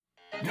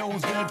No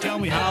one's gonna tell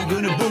me how I'm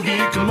gonna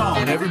boogie. Come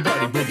on,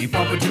 everybody boogie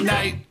bumper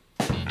tonight.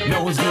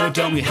 No one's gonna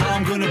tell me how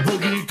I'm gonna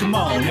boogie. Come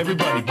on,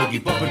 everybody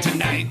boogie bumper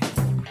tonight.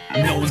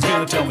 No one's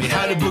gonna tell me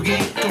how to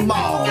boogie. Come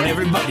on,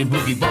 everybody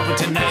boogie bumper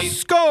tonight.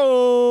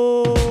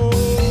 Skull!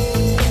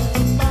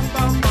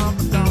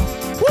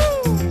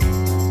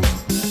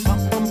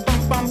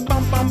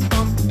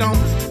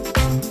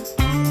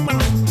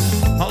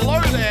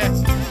 Hello there.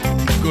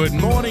 Good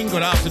morning,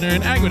 good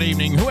afternoon, and good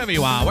evening, whoever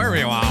you are, wherever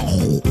you are.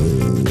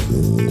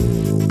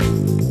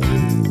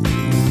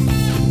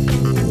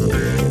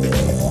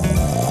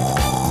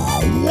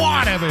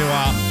 Whatever you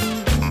are.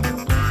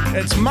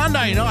 It's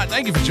Monday night.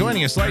 Thank you for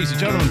joining us, ladies and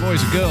gentlemen,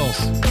 boys and girls.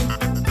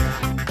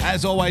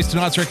 As always,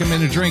 tonight's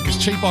recommended drink is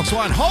Cheap Box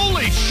Wine.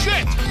 Holy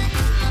shit!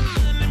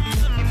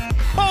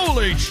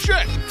 Holy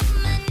shit!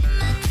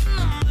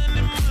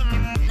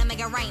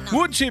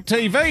 Woodchip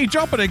TV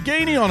dropping a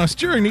guinea on us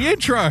during the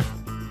intro.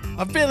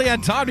 I barely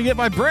had time to get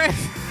my breath.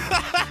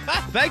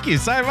 Thank you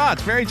so much.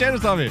 Very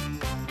generous of you.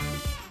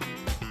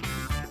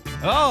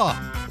 Oh,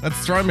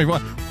 that's thrown me.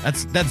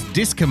 That's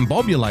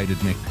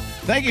discombobulated me.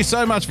 Thank you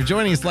so much for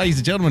joining us, ladies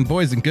and gentlemen,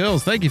 boys and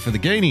girls. Thank you for the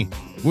guinea.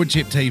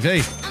 Woodchip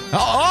TV. Oh,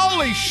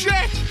 holy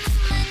shit!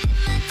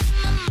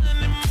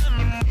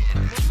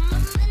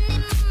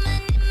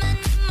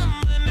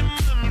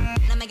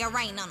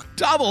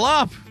 Double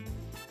up.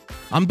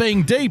 I'm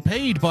being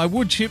DP'd by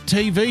Woodchip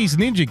TV's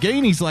Ninja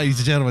Guineas, ladies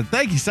and gentlemen.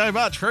 Thank you so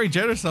much. Very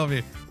generous of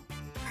you.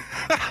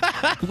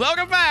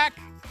 Welcome back.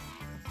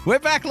 We're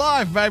back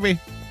live, baby.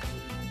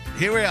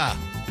 Here we are.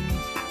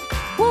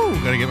 Woo,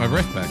 gotta get my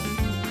breath back.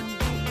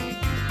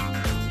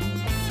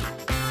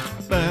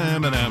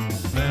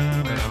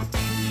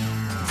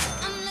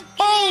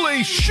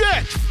 Holy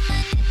shit!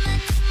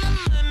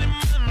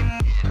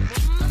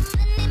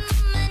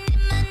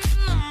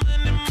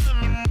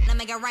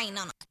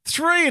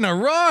 Three in a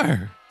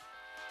row.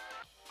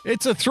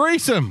 It's a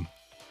threesome.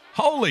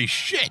 Holy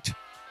shit.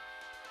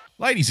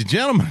 Ladies and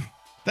gentlemen,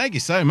 thank you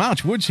so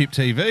much, Woodchip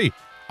TV.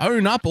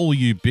 Own up, all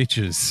you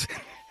bitches.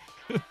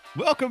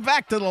 Welcome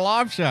back to the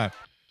live show.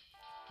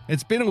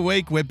 It's been a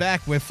week. We're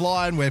back. We're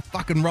flying. We're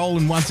fucking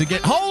rolling once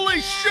again. Holy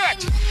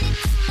shit!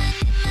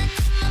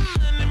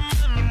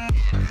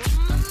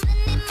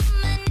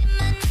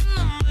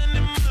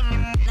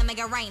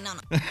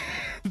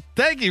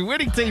 Thank you,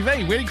 Winning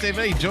TV. Winning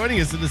TV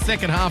joining us in the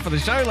second half of the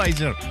show, ladies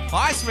and gentlemen.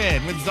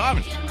 Iceman with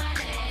Diamond.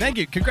 Thank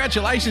you.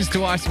 Congratulations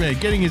to Iceman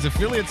getting his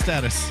affiliate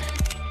status.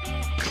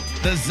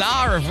 The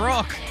Czar of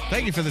Rock.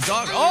 Thank you for the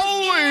dog.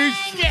 Holy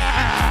shit!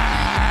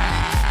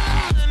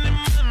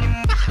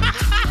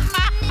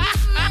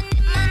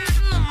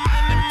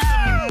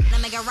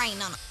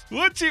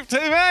 Woodchip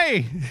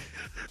TV.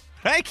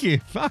 Thank you.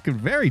 Fucking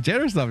very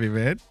generous of you,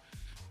 man.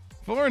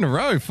 4 in a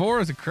row. 4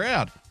 as a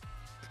crowd.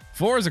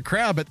 4 as a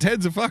crowd, but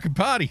 10's a fucking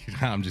party.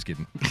 No, I'm just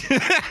kidding.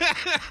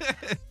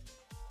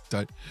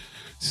 Don't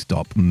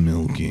stop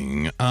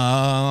milking.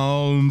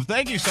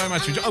 Thank you so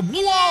much for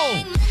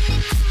whoa!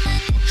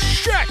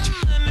 Shit!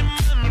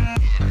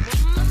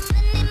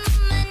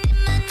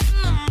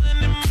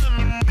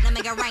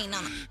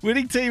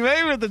 Winning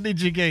TV with the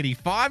Ninja Guinea.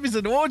 5 is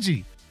an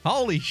orgy.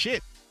 Holy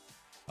shit.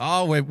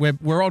 Oh,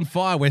 we're on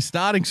fire. We're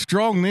starting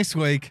strong this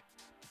week.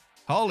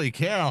 Holy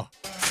cow.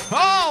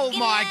 Oh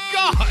my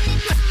God.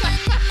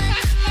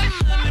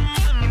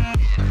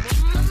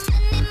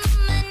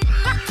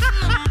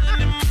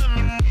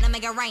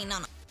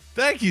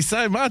 Thank you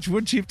so much,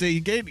 Woodchip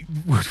TV.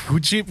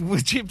 Woodchip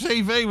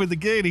TV with the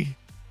guinea.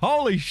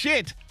 Holy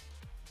shit.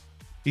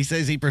 He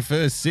says he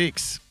prefers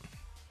 6.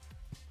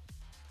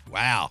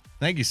 Wow.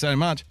 Thank you so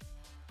much.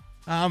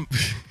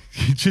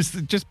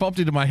 Just popped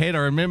into my head. I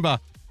remember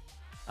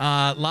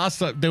last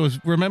time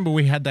remember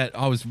we had that,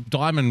 I was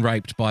diamond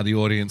raped by the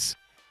audience,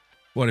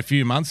 a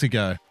few months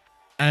ago.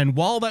 And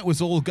while that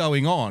was all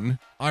going on,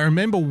 I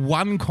remember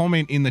one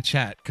comment in the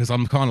chat, because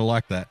I'm kind of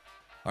like that.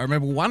 I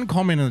remember one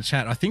comment in the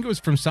chat, I think it was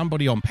from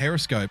somebody on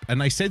Periscope,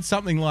 and they said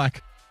something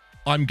like,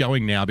 I'm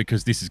going now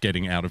because this is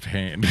getting out of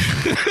hand.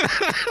 I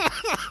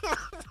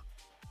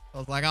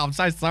was like, oh, I'm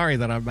so sorry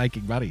that I'm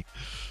making money.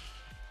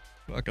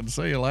 I can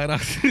see you later.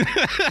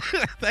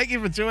 Thank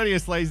you for joining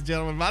us, ladies and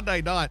gentlemen.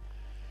 Monday night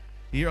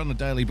here on the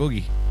Daily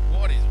Boogie.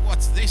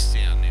 What's this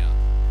sound now?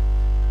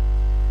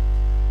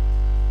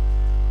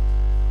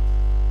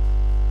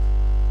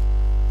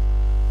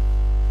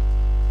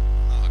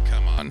 Oh,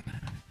 come on.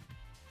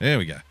 There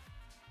we go.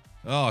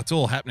 Oh, it's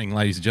all happening,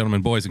 ladies and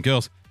gentlemen, boys and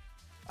girls.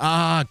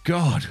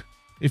 God.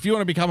 If you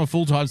want to become a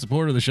full-time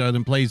supporter of the show,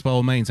 then please, by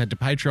all means, head to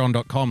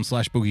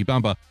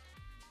patreon.com/boogiebumper.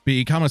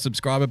 Become a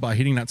subscriber by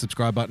hitting that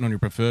subscribe button on your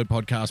preferred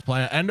podcast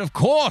player. And, of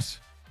course,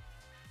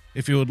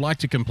 if you would like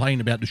to complain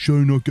about the show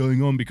not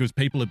going on because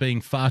people are being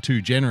far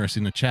too generous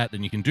in the chat,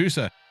 then you can do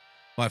so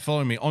by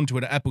following me on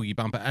Twitter at Boogie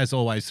Bumper. As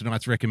always,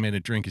 tonight's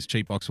recommended drink is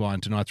Cheap Box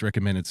Wine. Tonight's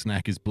recommended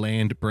snack is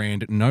Bland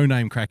Brand No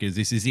Name Crackers.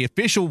 This is the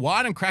official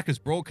Wine and Crackers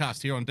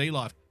broadcast here on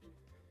D-Live.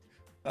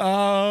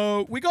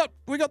 We got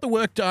the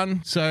work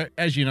done. So,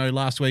 as you know,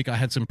 last week I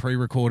had some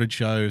pre-recorded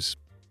shows.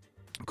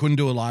 Couldn't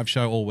do a live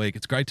show all week.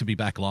 It's great to be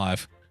back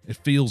live. It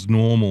feels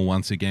normal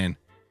once again.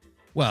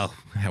 Well,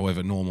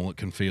 however normal it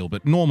can feel,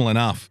 but normal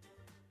enough.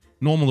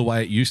 Normal the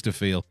way it used to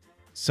feel.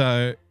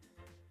 So,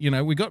 you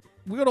know, we got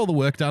all the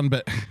work done,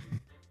 but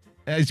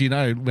as you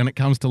know, when it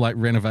comes to like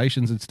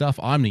renovations and stuff,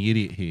 I'm the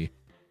idiot here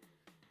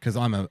because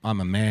I'm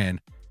a man,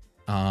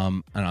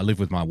 and I live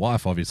with my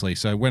wife, obviously.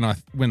 So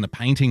when the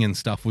painting and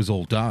stuff was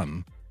all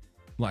done,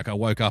 like I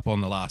woke up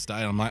on the last day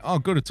and I'm like, oh,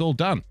 good, it's all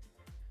done.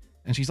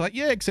 And she's like,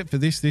 yeah, except for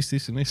this,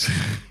 and this.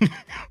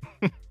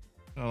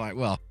 I'm like,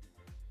 well,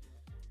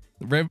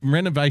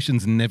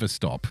 renovations never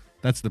stop.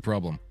 That's the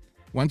problem.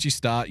 Once you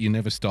start, you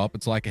never stop.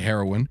 It's like a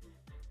heroin.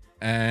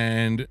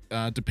 And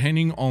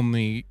depending on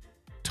the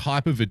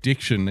type of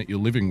addiction that you're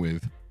living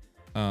with,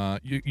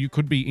 you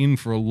could be in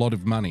for a lot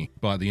of money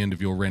by the end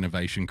of your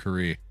renovation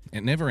career.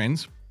 It never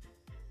ends.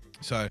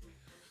 So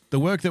the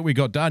work that we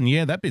got done,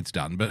 yeah, that bit's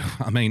done. But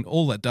I mean,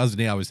 all that does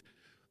now is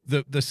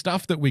the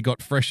stuff that we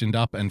got freshened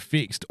up and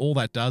fixed. All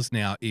that does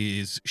now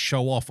is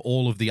show off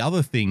all of the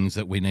other things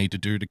that we need to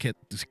do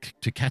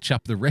to catch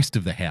up the rest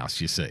of the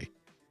house, you see.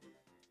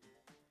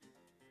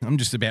 I'm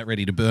just about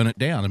ready to burn it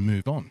down and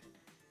move on.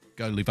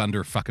 Go live under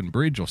a fucking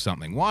bridge or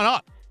something. Why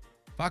not?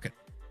 Fuck it.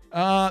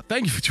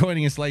 Thank you for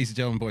joining us, ladies and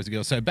gentlemen, boys and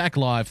girls. So back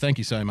live. Thank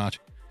you so much.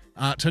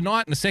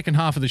 Tonight in the second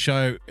half of the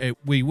show,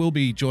 we will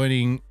be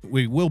joined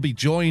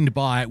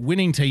by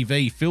Winning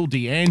TV, Phil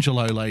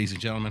D'Angelo, ladies and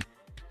gentlemen,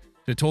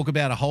 to talk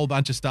about a whole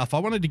bunch of stuff. I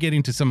wanted to get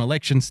into some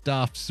election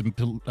stuff, some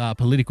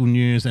political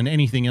news, and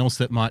anything else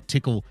that might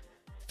tickle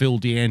Phil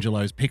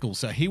D'Angelo's pickle.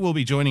 So he will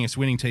be joining us,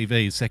 Winning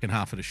TV, second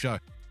half of the show.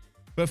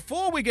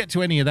 Before we get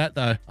to any of that,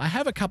 though, I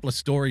have a couple of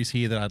stories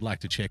here that I'd like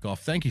to check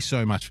off. Thank you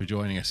so much for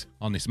joining us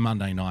on this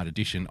Monday night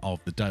edition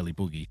of the Daily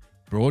Boogie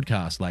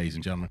broadcast, ladies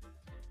and gentlemen.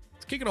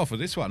 Let's kick it off with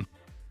this one.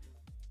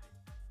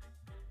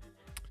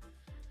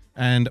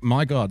 And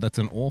my God, that's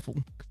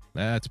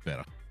that's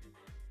better.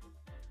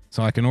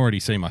 So I can already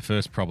see my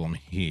first problem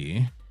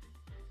here.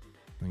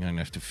 I'm going to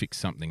have to fix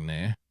something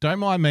there. Don't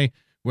mind me.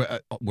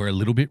 We're a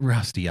little bit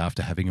rusty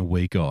after having a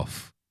week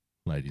off,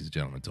 ladies and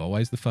gentlemen. It's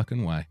always the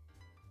fucking way.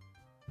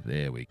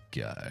 There we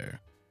go.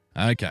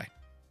 Okay.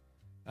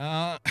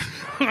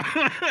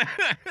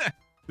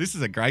 This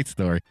is a great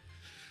story.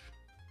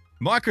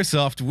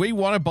 Microsoft, we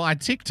want to buy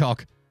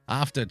TikTok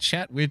after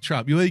chat with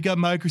Trump. You got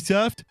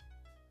Microsoft,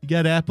 you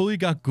got Apple, you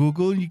got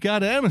Google, and you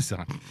got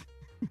Amazon.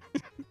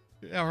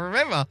 Now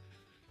remember,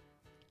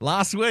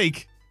 last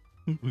week,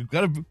 we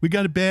got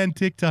to ban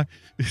TikTok.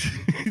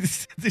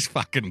 This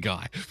fucking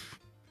guy.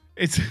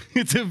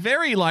 It's a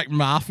very like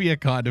mafia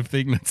kind of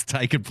thing that's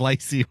taken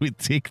place here with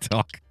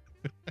TikTok.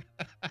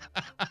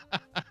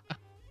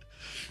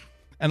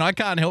 And I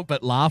can't help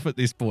but laugh at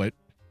this point.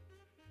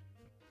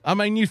 I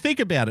mean, you think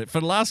about it.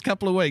 For the last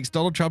couple of weeks,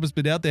 Donald Trump has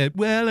been out there.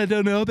 Well, I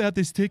don't know about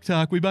this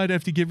TikTok. We might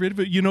have to get rid of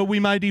it. You know, we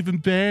might even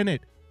ban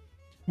it.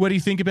 What do you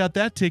think about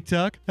that,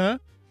 TikTok? Huh?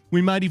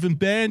 We might even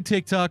ban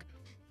TikTok.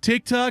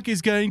 TikTok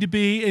is going to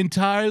be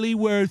entirely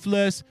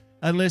worthless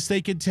unless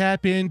they can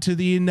tap into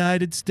the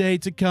United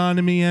States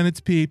economy and its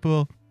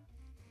people.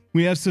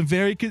 We have some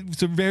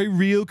very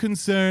real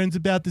concerns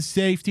about the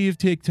safety of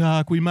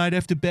TikTok. We might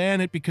have to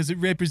ban it because it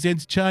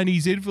represents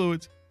Chinese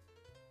influence.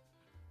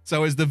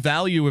 So as the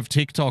value of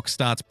TikTok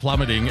starts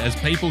plummeting, as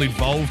people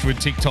involved with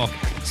TikTok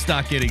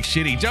start getting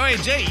shitty. Joey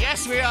and G,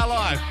 yes, we are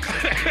live.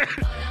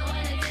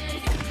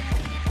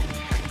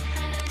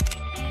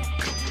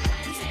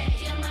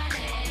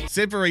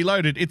 Semper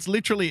Reloaded. It's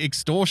literally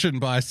extortion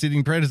by a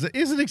sitting predator.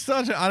 Isn't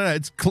extortion? I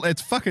don't know.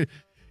 It's fucking.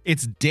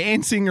 It's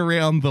dancing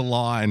around the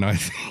line, I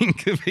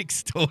think, of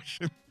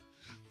extortion.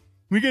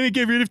 We're going to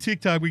get rid of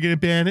TikTok. We're going to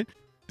ban it.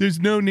 There's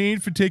no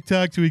need for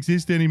TikTok to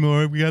exist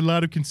anymore. We got a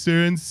lot of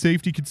concerns,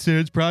 safety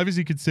concerns,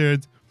 privacy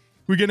concerns.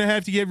 We're going to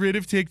have to get rid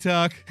of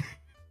TikTok.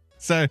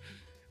 So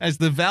as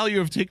the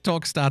value of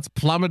TikTok starts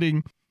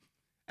plummeting,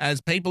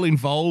 as people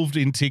involved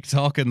in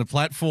TikTok and the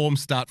platform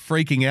start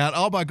freaking out,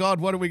 oh my God,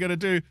 what are we going to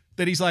do?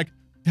 Then he's like,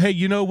 hey,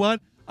 you know what?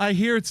 I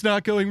hear it's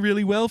not going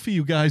really well for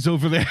you guys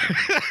over there.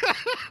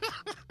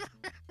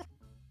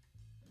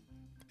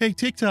 Hey,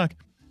 TikTok,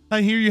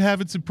 I hear you're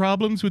having some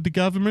problems with the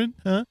government,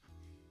 huh?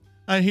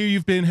 I hear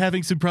you've been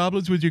having some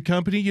problems with your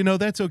company. You know,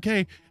 that's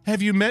okay.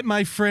 Have you met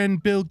my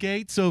friend Bill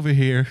Gates over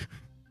here?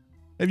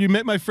 Have you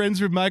met my friends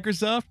from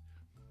Microsoft?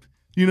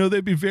 You know,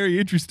 they'd be very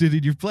interested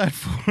in your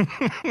platform.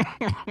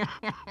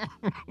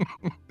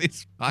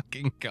 This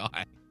fucking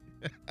guy.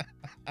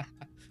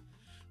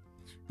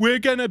 We're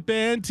going to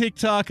ban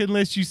TikTok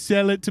unless you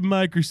sell it to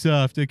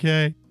Microsoft,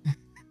 okay?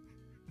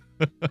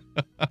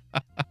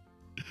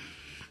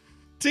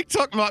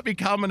 TikTok might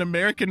become an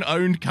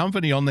American-owned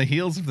company on the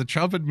heels of the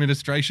Trump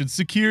administration's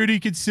security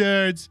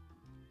concerns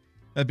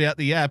about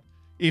the app.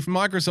 If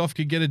Microsoft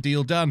could get a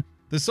deal done,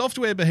 the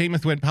software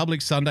behemoth went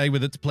public Sunday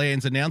with its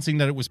plans, announcing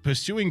that it was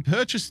pursuing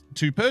purchase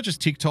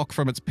TikTok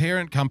from its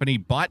parent company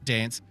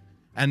ByteDance,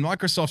 and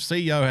Microsoft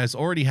CEO has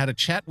already had a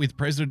chat with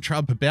President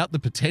Trump about the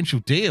potential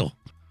deal.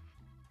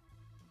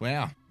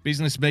 Wow,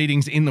 business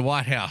meetings in the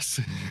White House.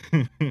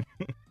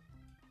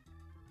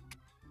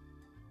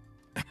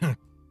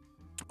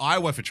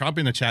 Iowa for Trump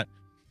in the chat.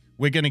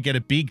 we're going to get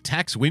a big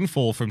tax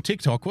windfall from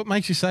TikTok. What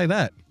makes you say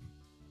that?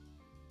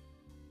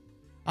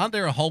 Aren't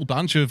there a whole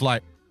bunch of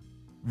like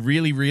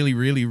really, really,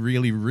 really,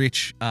 really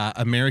rich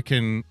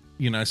American, /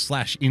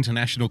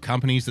 international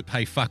companies that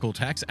pay fuck all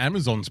tax?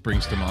 Amazon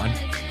springs to mind.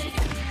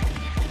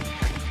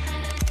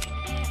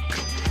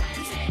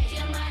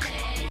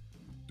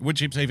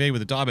 Woodchip TV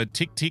with a diamond.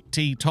 Tick, tick,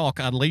 tee, talk.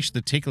 Unleash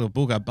the tickler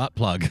booger butt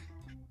plug.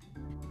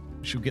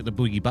 She'll get the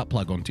boogie butt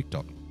plug on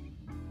TikTok.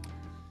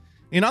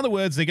 In other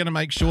words, they're going to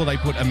make sure they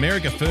put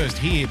America first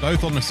here,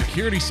 both on the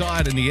security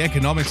side and the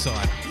economic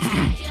side.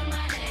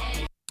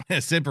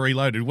 Semper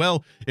Reloaded.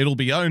 Well, it'll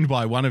be owned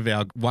by one of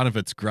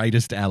its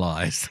greatest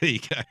allies. There you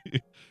go.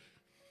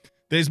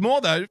 There's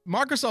more, though.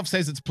 Microsoft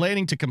says it's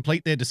planning to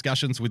complete their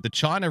discussions with the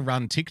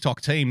China-run TikTok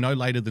team no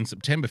later than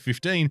September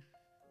 15.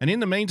 And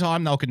in the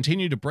meantime, they'll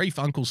continue to brief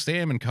Uncle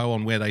Sam and co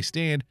on where they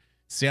stand.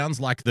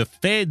 Sounds like the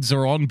feds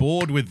are on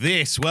board with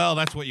this. Well,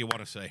 that's what you want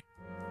to see.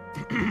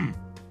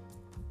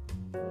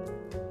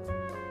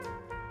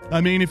 I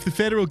mean, if the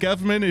federal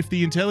government, if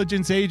the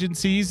intelligence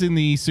agencies and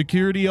the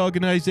security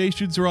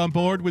organizations are on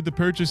board with the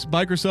purchase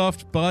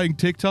Microsoft buying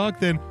TikTok,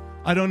 then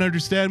I don't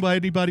understand why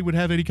anybody would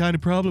have any kind of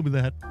problem with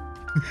that.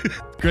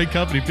 Great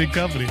company, big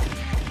company.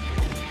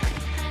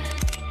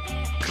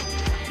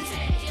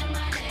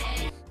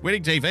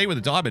 Winning TV with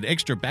a diamond,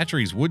 extra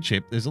batteries, wood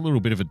chip. There's a little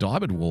bit of a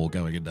diamond war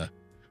going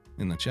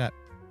in the chat.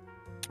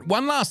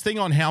 One last thing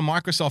on how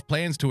Microsoft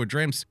plans to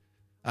address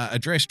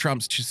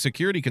Trump's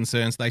security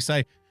concerns. They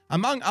say,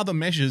 among other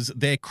measures,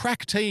 their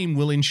crack team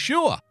will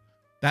ensure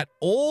that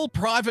all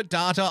private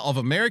data of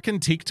American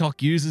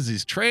TikTok users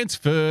is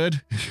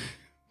transferred,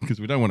 because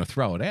we don't want to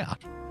throw it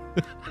out.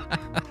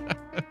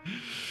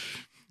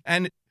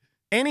 And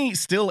any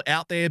still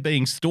out there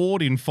being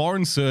stored in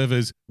foreign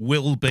servers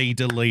will be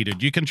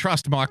deleted. You can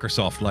trust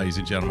Microsoft, ladies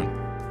and gentlemen.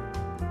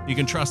 You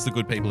can trust the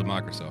good people at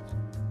Microsoft.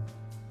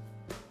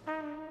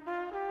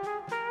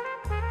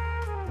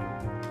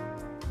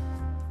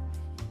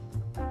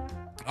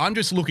 I'm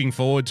just looking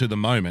forward to the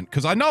moment,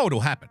 because I know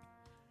it'll happen.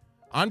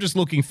 I'm just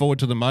looking forward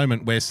to the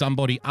moment where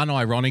somebody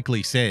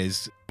unironically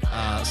says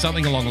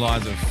something along the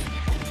lines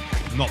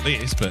of, not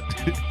this, but...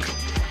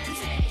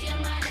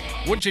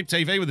 Woodchip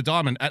TV with a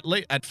diamond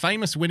at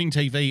famous winning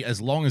TV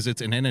as long as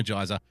it's an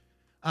Energizer.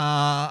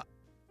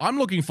 I'm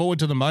looking forward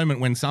to the moment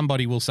when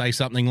somebody will say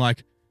something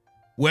like,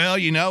 well,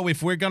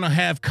 if we're going to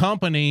have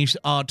companies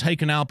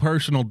taking our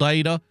personal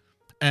data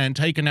and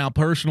taking our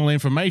personal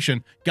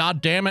information,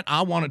 God damn it,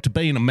 I want it to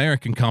be an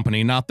American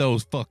company, not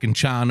those fucking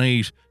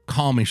Chinese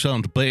commie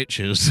sons of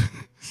bitches.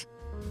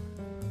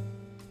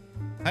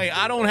 Hey,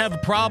 I don't have a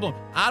problem.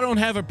 I don't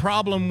have a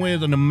problem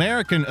with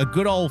a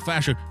good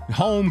old-fashioned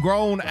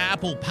homegrown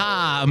apple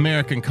pie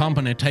American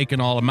company taking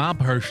all of my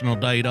personal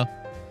data,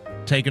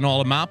 taking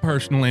all of my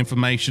personal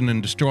information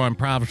and destroying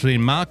privacy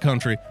in my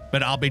country,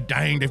 but I'll be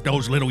danged if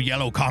those little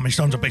yellow commie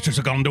sons of bitches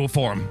are going to do it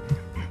for them.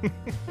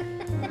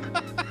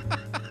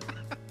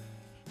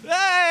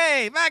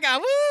 Hey, my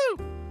God,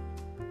 woo!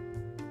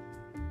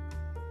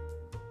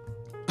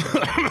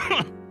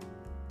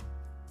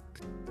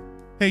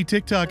 Hey,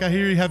 TikTok, I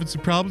hear you're having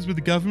some problems with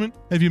the government.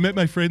 Have you met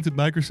my friends at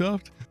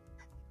Microsoft?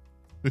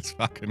 This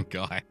fucking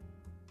guy.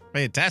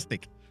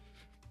 Fantastic.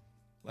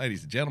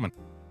 Ladies and gentlemen.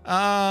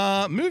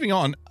 Moving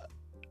on.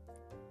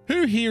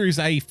 Who here is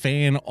a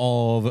fan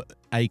of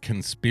a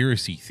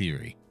conspiracy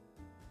theory?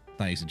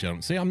 Ladies and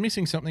gentlemen. See, I'm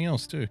missing something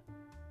else too.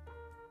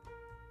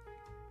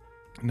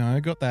 No,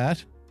 got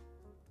that.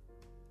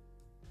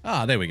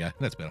 There we go.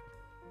 That's better.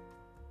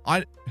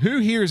 Who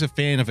here is a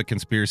fan of a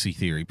conspiracy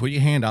theory? Put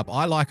your hand up.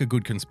 I like a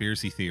good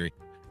conspiracy theory.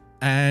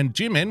 And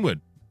Jim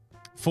Enward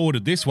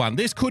forwarded this one.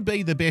 This could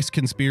be the best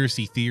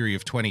conspiracy theory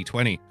of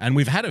 2020. And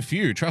we've had a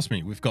few, trust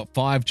me. We've got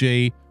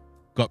 5G,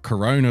 got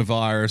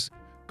coronavirus,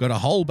 got a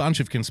whole bunch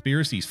of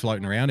conspiracies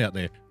floating around out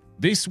there.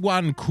 This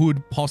one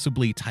could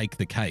possibly take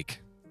the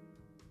cake.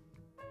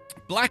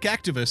 Black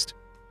activist.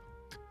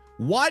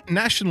 White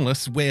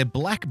nationalists wear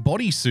black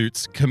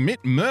bodysuits,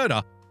 commit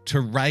murder to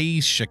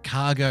raise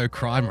Chicago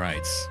crime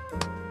rates.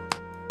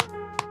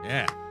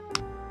 Yeah.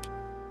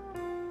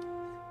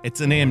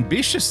 It's an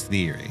ambitious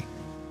theory.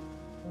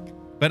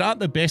 But aren't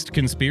the best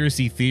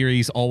conspiracy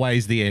theories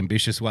always the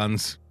ambitious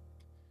ones?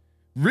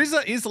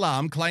 Riza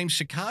Islam claims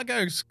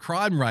Chicago's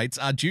crime rates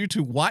are due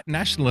to white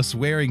nationalists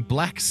wearing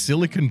black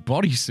silicone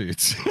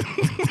bodysuits.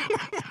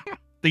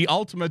 The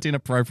ultimate in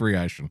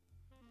appropriation.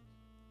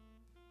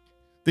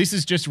 This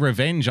is just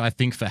revenge, I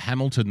think, for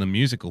Hamilton the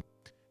musical.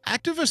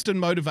 Activist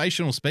and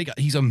motivational speaker.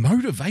 He's a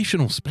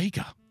motivational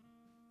speaker.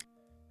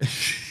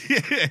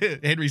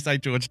 Henry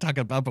St. George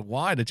Tucker Bumper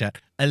Wire to chat.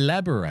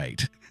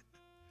 Elaborate.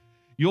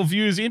 Your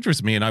views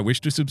interest me and I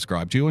wish to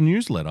subscribe to your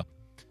newsletter.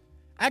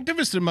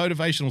 Activist and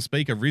motivational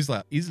speaker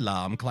Riza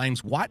Islam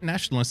claims white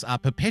nationalists are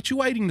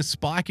perpetuating the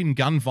spike in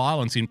gun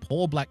violence in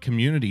poor black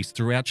communities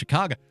throughout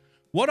Chicago.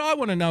 What I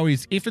want to know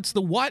is if it's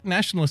the white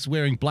nationalists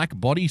wearing black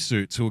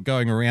bodysuits who are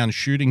going around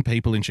shooting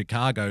people in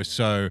Chicago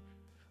so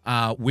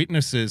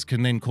witnesses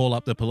can then call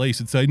up the police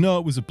and say, no,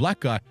 it was a black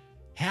guy.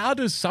 How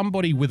does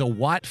somebody with a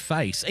white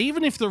face,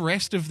 even if the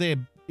rest of their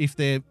if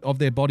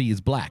their body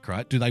is black,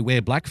 right? Do they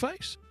wear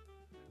blackface?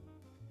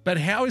 But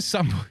how is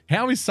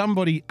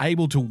somebody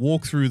able to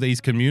walk through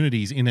these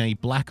communities in a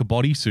black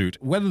bodysuit,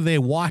 whether they're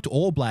white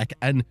or black,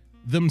 and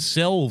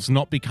themselves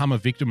not become a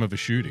victim of a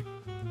shooting?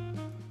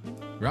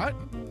 Right?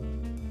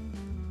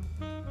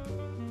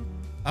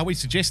 Are we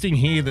suggesting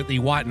here that the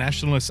white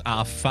nationalists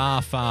are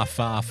far, far,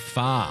 far,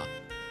 far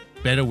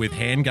better with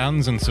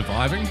handguns and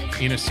surviving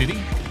in a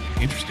city?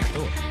 Interesting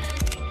thought.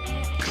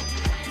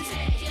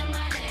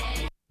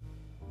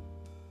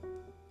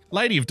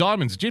 Lady of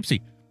Diamonds,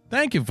 Gypsy.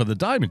 Thank you for the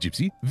diamond,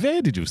 Gypsy.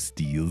 Where did you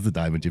steal the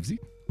diamond, Gypsy?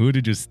 Who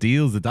did you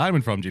steal the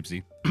diamond from,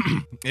 Gypsy?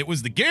 It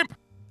was the GIMP.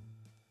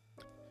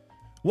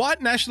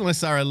 White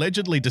nationalists are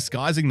allegedly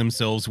disguising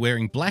themselves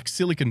wearing black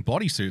silicone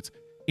bodysuits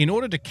in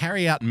order to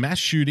carry out mass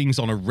shootings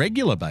on a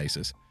regular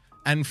basis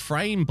and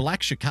frame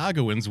black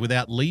Chicagoans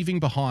without leaving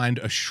behind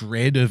a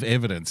shred of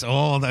evidence.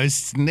 Oh, those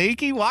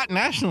sneaky white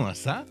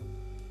nationalists, huh?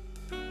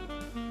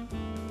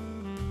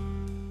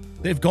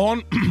 They've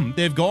gone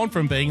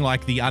from being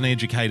like the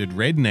uneducated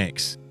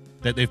rednecks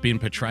that they've been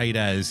portrayed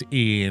as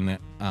in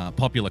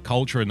popular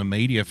culture and the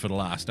media for the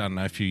last, I don't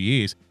know, few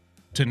years,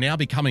 to now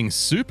becoming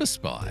super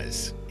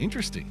spies.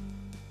 Interesting.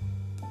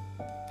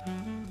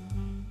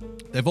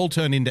 They've all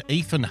turned into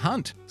Ethan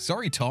Hunt.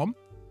 Sorry, Tom.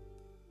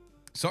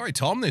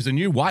 There's a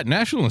new white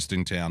nationalist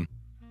in town.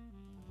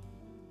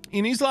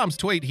 In Islam's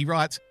tweet, he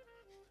writes,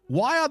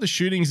 "Why are the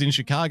shootings in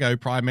Chicago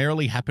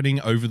primarily happening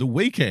over the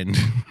weekend?"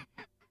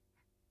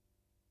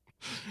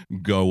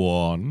 Go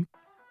on.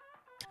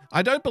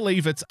 "I don't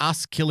believe it's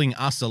us killing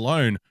us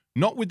alone,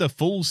 not with the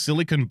full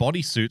silicone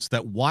bodysuits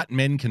that white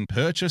men can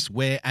purchase,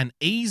 wear, and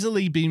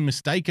easily be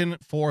mistaken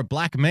for a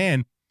black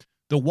man.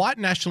 The white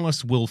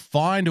nationalists will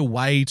find a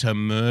way to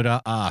murder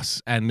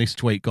us." And this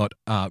tweet got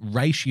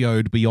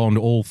ratioed beyond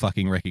all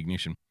fucking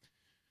recognition.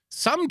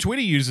 Some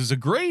Twitter users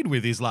agreed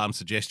with Islam's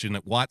suggestion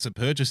that whites are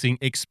purchasing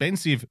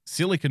expensive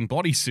silicone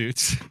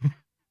bodysuits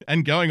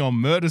and going on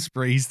murder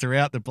sprees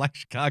throughout the black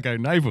Chicago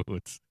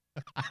neighborhoods.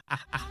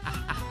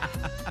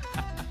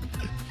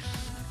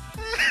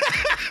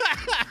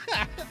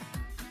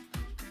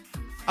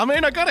 I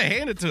mean, I gotta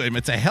hand it to him.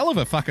 It's a hell of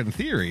a fucking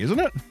theory, isn't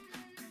it?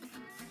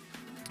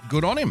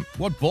 Good on him.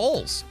 What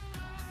balls?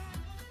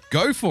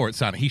 Go for it,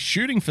 son. He's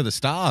shooting for the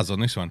stars on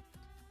this one.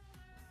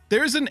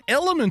 There is an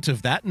element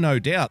of that, no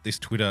doubt, this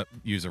Twitter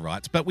user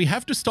writes, but we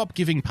have to stop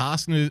giving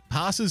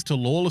passes to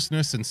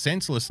lawlessness and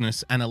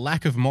senselessness and a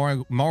lack of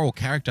moral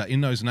character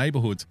in those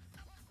neighborhoods.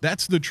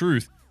 That's the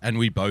truth, and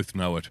we both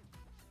know it.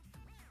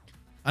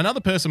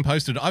 Another person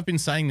posted, "I've been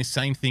saying this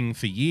same thing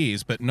for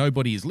years, but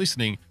nobody is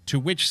listening," to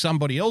which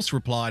somebody else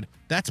replied,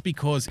 "That's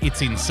because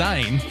it's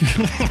insane."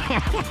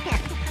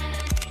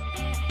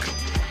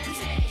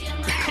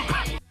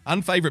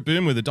 Unfavorite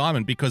boom with a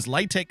diamond, "Because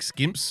latex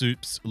gimp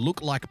suits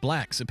look like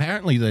blacks."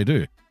 Apparently they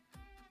do.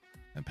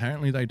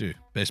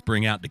 Best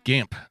bring out the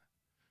gimp.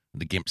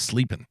 The gimp's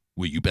sleeping.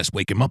 Well, you best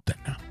wake him up then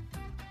now.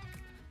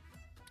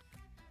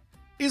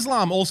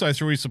 Islam also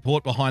threw his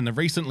support behind the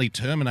recently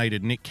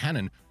terminated Nick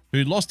Cannon,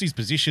 who lost his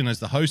position as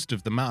the host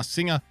of The Masked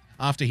Singer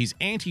after his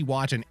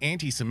anti-white and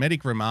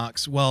anti-Semitic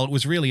remarks. Well, it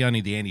was really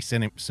only the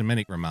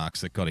anti-Semitic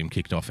remarks that got him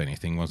kicked off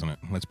anything, wasn't it?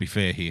 Let's be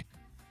fair here.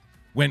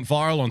 Went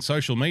viral on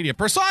social media.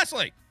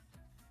 Precisely!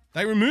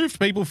 They removed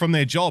people from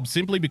their jobs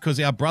simply because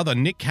our brother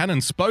Nick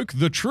Cannon spoke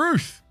the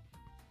truth.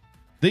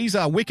 These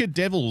are wicked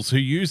devils who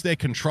use their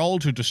control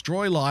to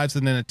destroy lives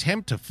and then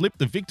attempt to flip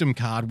the victim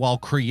card while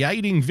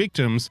creating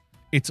victims.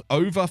 It's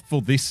over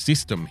for this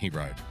system, he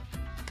wrote.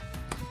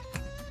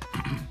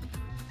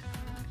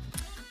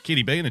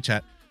 Kitty B in the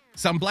chat.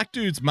 "Some black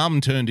dude's mum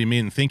turned him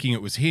in thinking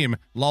it was him.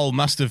 Lol,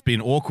 must have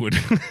been awkward."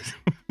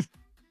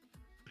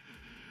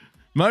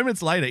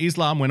 Moments later,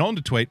 Islam went on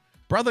to tweet,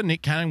 "Brother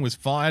Nick Cannon was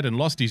fired and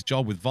lost his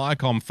job with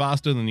Viacom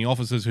faster than the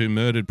officers who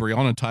murdered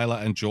Breonna Taylor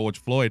and George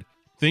Floyd.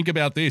 Think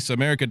about this.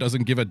 America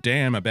doesn't give a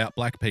damn about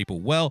black people."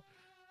 Well,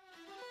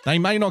 they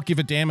may not give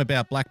a damn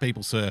about black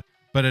people, sir,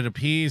 but it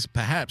appears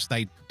perhaps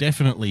they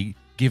definitely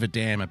give a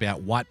damn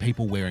about white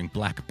people wearing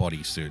black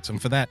bodysuits.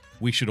 And for that,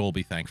 we should all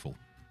be thankful.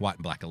 White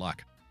and black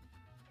alike.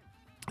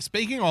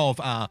 Speaking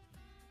of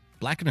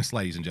blackness,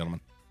 ladies and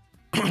gentlemen,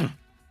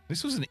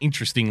 this was an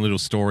interesting little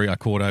story I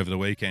caught over the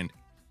weekend.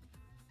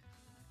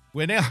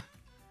 We're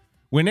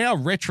now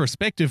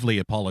retrospectively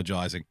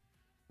apologizing.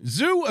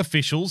 Zoo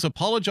officials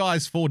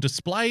apologize for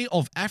display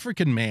of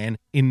African man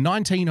in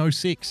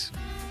 1906.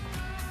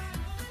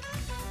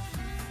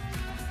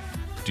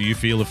 Do you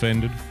feel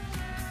offended?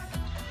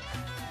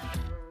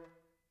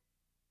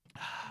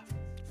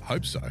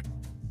 Hope so.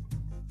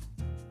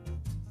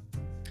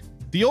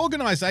 The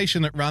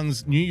organization that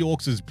runs New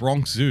York's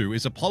Bronx Zoo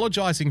is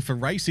apologizing for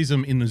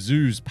racism in the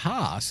zoo's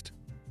past,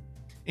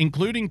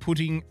 including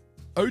putting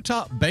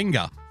Ota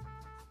Benga,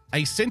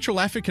 a Central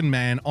African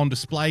man, on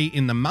display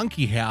in the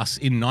Monkey House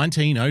in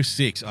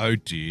 1906. Oh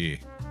dear.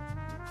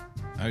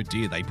 Oh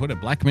dear, they put a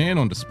black man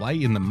on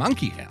display in the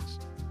Monkey House.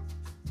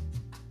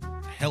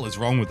 What the hell is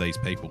wrong with these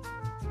people?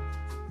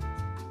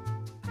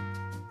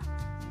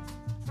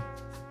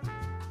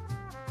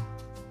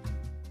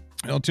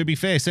 Well, to be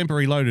fair, Semper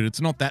Reloaded,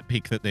 it's not that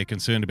pic that they're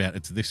concerned about.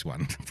 It's this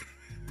one.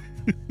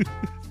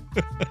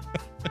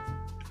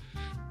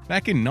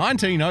 Back in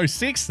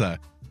 1906, though.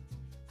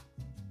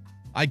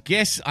 I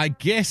guess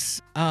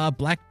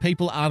black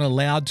people aren't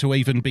allowed to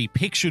even be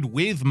pictured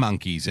with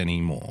monkeys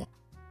anymore.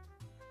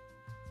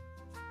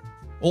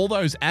 All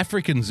those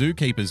African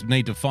zookeepers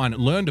need to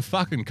learn to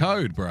fucking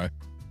code, bro.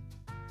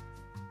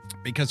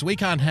 Because we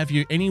can't have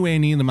you anywhere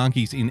near the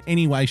monkeys in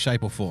any way,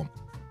 shape, or form.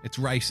 It's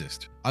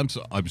racist. I'm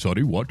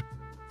sorry, what?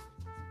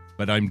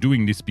 But I'm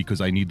doing this because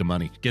I need the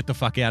money. Get the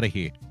fuck out of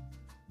here.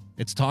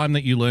 It's time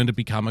that you learn to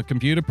become a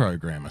computer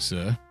programmer,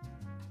 sir.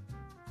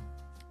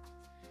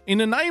 In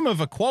the name of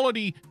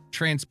equality,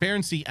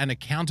 transparency, and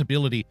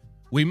accountability,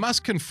 we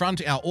must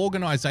confront our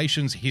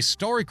organization's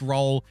historic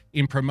role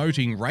in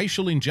promoting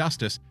racial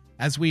injustice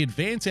as we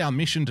advance our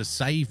mission to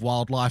save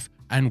wildlife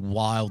and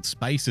wild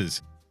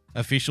spaces.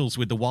 Officials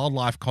with the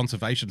Wildlife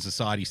Conservation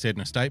Society said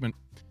in a statement.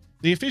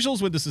 The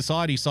officials with the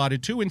society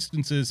cited 2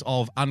 instances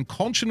of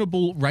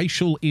unconscionable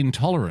racial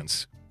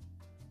intolerance.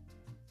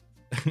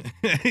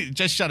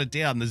 Just shut it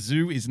down. The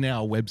zoo is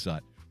now a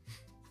website.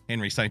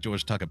 Henry St.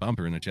 George Tucker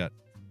Bumper in the chat.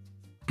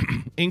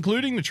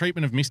 Including the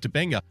treatment of Mr.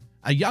 Benga,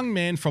 a young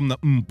man from the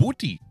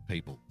Mbuti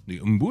people,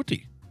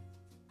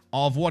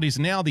 of what is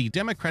now the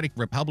Democratic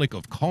Republic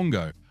of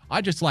Congo.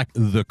 I just like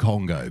the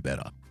Congo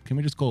better. Can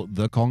we just call it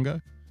the Congo?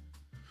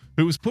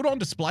 Who was put on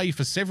display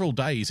for several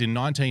days in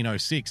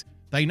 1906.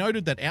 They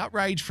noted that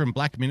outrage from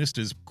black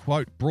ministers,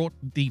 quote, brought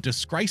the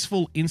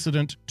disgraceful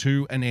incident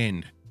to an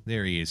end.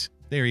 There he is.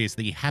 There he is,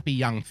 the happy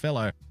young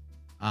fellow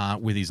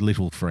with his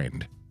little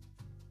friend.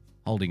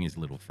 Holding his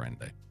little friend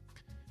there.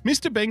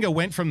 Mr. Benga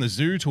went from the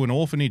zoo to an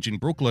orphanage in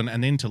Brooklyn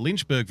and then to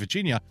Lynchburg,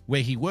 Virginia,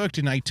 where he worked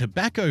in a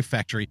tobacco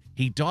factory.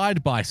 He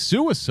died by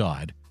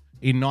suicide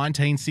in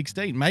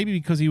 1916, maybe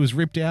because he was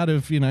ripped out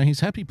of,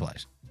 his happy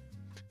place.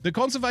 The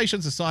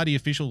Conservation Society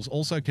officials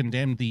also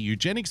condemned the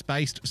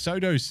eugenics-based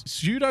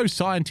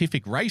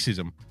pseudo-scientific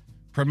racism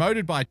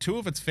promoted by 2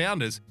 of its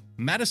founders,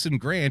 Madison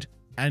Grant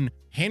and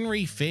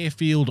Henry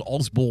Fairfield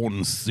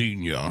Osborne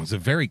Sr. It's a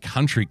very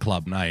country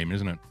club name,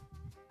 isn't it?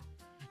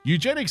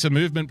 Eugenics, a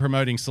movement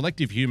promoting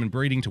selective human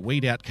breeding to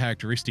weed out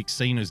characteristics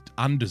seen as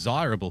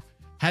undesirable,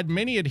 had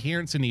many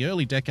adherents in the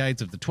early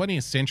decades of the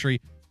 20th century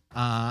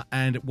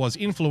and was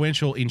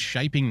influential in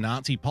shaping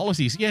Nazi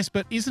policies. Yes,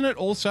 but isn't it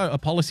also a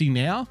policy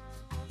now?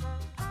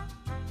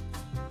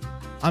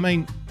 I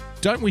mean,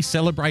 don't we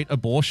celebrate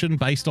abortion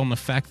based on the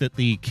fact that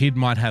the kid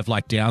might have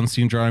like Down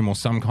syndrome or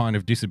some kind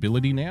of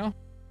disability now?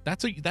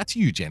 That's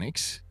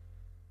eugenics.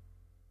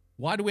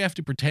 Why do we have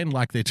to pretend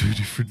like they're 2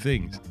 different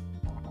things?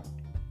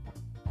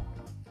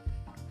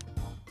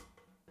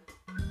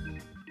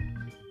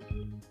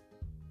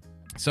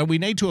 So we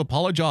need to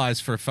apologize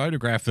for a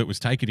photograph that was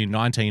taken in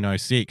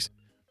 1906.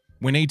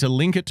 We need to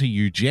link it to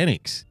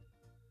eugenics.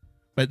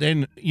 But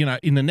then,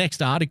 in the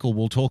next article,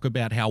 we'll talk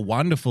about how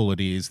wonderful it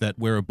is that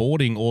we're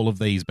aborting all of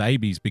these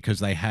babies because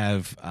they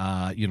have,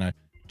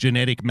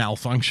 genetic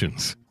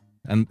malfunctions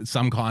and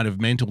some kind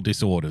of mental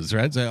disorders,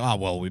 right?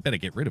 So, we better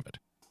get rid of it.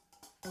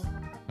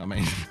 I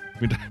mean,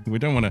 we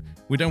don't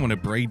want to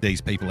breed these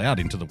people out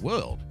into the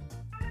world.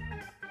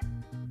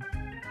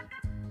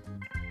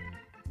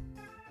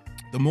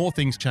 The more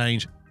things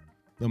change,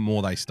 the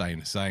more they stay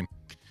the same.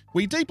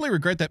 We deeply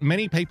regret that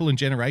many people and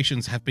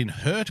generations have been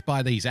hurt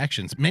by these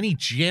actions. Many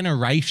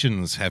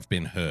generations have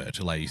been hurt,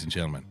 ladies and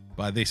gentlemen,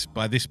 by this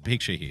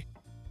picture here.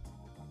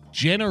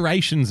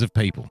 Generations of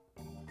people.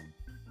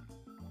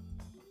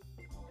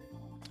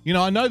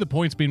 I know the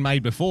point's been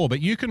made before,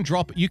 but you can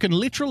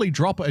literally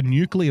drop a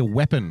nuclear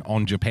weapon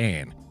on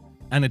Japan,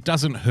 and it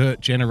doesn't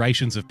hurt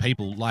generations of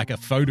people like a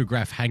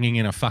photograph hanging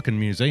in a fucking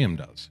museum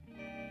does.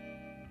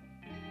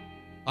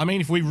 I mean,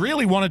 if we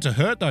really wanted to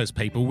hurt those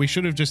people, we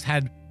should have just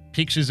had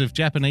pictures of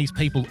Japanese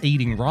people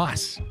eating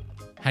rice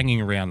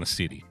hanging around the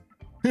city.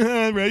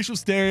 Racial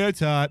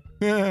stereotype.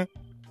 Have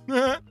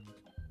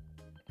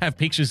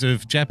pictures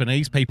of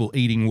Japanese people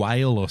eating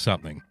whale or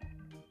something.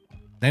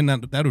 Then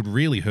that would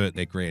really hurt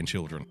their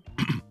grandchildren.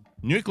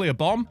 Nuclear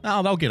bomb?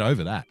 Oh, they'll get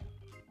over that.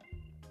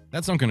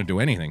 That's not going to do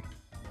anything.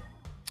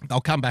 They'll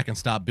come back and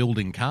start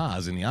building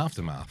cars in the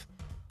aftermath.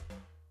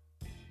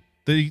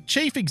 The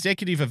chief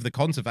executive of the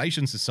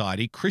Conservation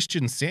Society,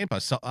 Christian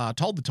Samper,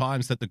 told the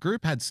Times that the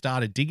group had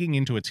started digging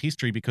into its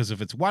history because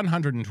of its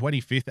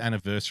 125th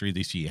anniversary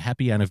this year.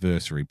 Happy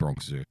anniversary,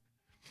 Bronx Zoo.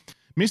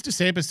 Mr.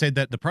 Samper said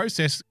that the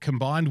process,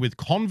 combined with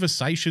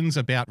conversations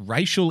about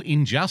racial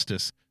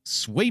injustice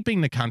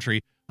sweeping the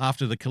country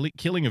after the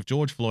killing of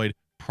George Floyd,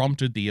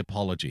 prompted the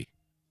apology.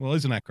 Well,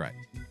 isn't that great?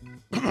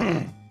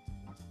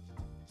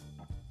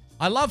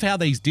 I love how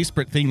these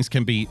disparate things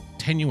can be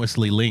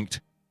tenuously linked.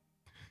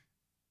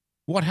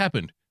 What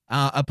happened?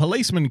 A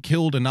policeman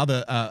killed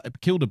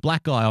a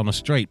black guy on the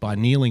street by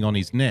kneeling on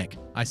his neck.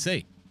 I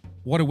see.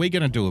 What are we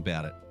going to do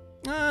about it?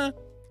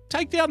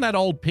 Take down that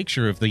old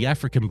picture of the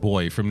African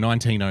boy from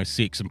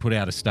 1906 and put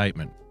out a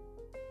statement.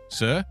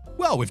 Sir?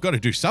 Well, we've got to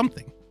do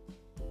something.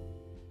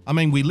 I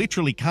mean, we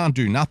literally can't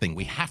do nothing.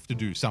 We have to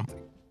do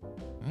something.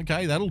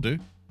 Okay, that'll do.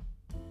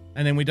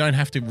 And then we don't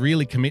have to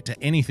really commit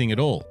to anything at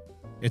all.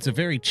 It's a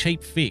very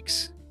cheap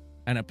fix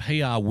and a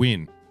PR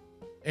win.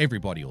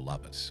 Everybody will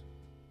love us.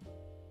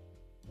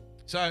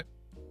 So,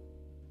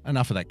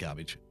 enough of that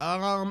garbage.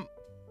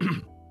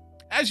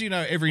 As you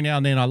know, every now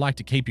and then I like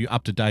to keep you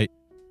up to date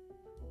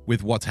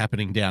with what's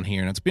happening down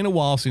here. And it's been a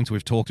while since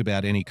we've talked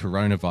about any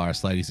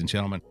coronavirus, ladies and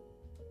gentlemen.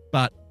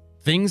 But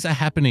things are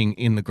happening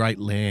in the great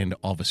land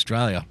of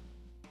Australia.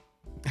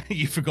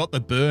 You forgot the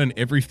burn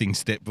everything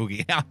step,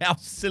 Boogie. How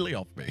silly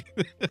of me.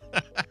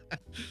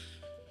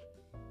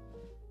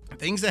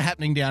 Things are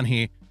happening down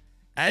here.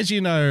 As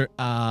you know,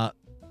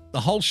 the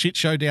whole shit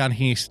show down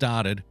here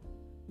started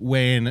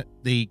when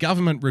the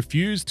government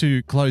refused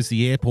to close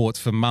the airports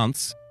for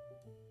months,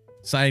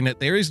 saying that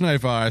there is no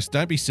virus,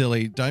 don't be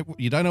silly,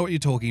 you don't know what you're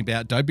talking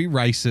about, don't be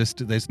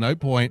racist, there's no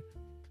point.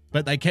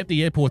 But they kept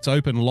the airports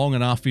open long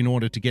enough in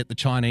order to get the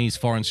Chinese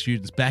foreign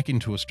students back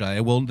into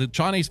Australia. Well, the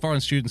Chinese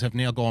foreign students have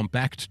now gone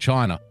back to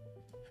China,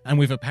 and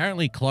we've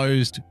apparently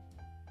closed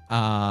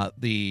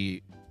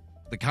the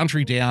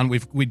country down.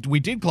 We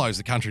did close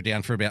the country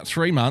down for about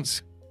 3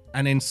 months,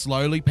 and then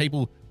slowly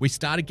we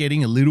started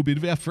getting a little bit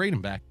of our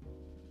freedom back.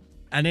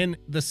 And then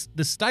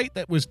the state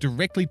that was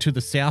directly to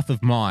the south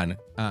of mine,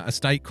 a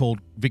state called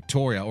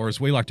Victoria, or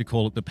as we like to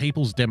call it, the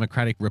People's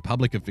Democratic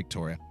Republic of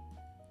Victoria,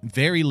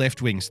 very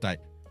left-wing state.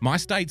 My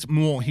state's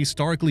more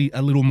historically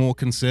a little more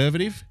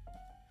conservative.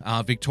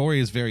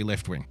 Victoria's very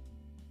left-wing.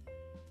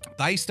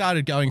 They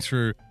started going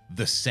through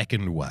the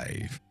second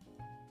wave.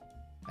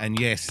 And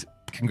yes,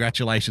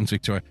 congratulations,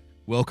 Victoria.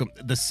 Welcome.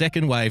 The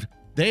second wave.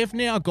 They've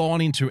now gone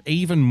into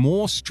even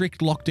more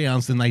strict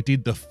lockdowns than they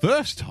did the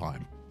first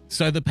time.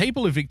 So the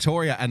people of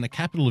Victoria and the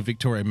capital of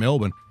Victoria,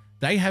 Melbourne,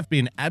 they have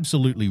been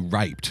absolutely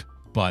raped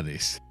by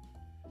this.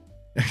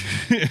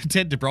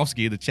 Ted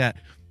Dabrowski in the chat,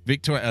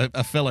 Victoria,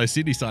 a fellow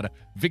Sydney-sider,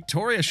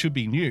 Victoria should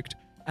be nuked.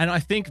 And I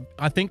think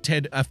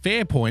Ted, a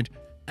fair point,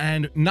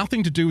 and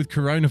nothing to do with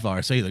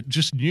coronavirus either.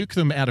 Just nuke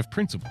them out of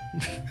principle.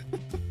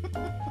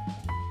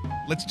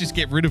 Let's just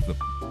get rid of them.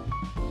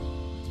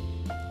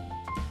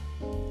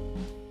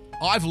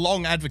 I've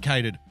long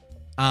advocated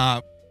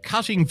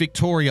cutting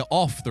Victoria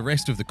off the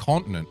rest of the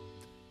continent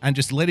and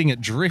just letting it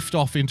drift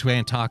off into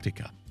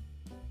Antarctica.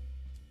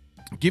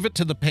 Give it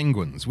to the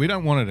penguins. We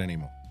don't want it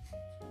anymore.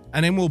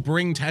 And then we'll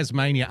bring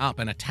Tasmania up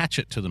and attach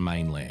it to the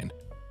mainland.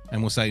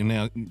 And we'll say,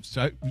 now,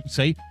 so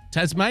see,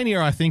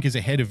 Tasmania, I think, is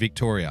ahead of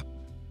Victoria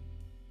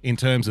in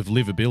terms of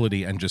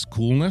livability and just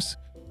coolness.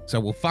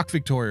 So we'll fuck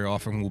Victoria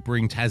off and we'll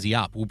bring Tassie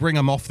up. We'll bring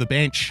them off the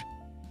bench,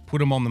 put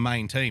them on the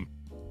main team.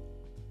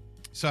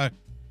 So,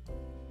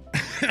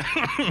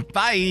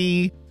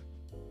 bye.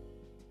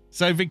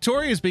 So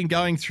Victoria's been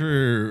going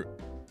through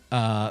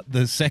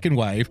the second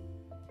wave,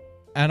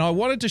 and I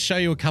wanted to show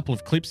you a couple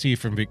of clips here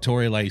from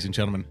Victoria, ladies and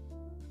gentlemen.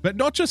 But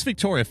not just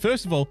Victoria.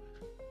 First of all,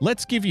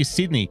 let's give you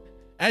Sydney.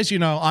 As you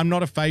know, I'm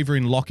not a favour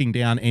in locking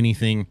down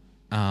anything.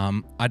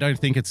 I don't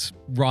think it's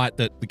right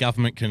that the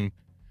government can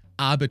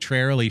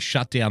arbitrarily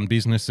shut down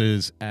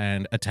businesses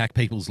and attack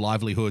people's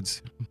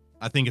livelihoods.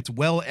 I think it's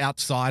well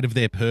outside of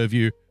their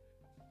purview.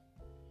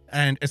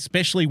 And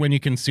especially when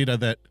you consider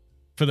that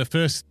for the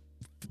first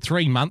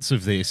 3 months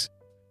of this,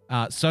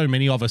 so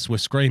many of us were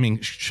screaming,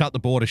 shut the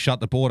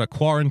border,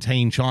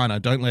 quarantine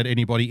China, don't let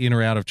anybody in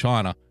or out of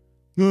China.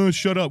 Oh,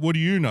 shut up, what do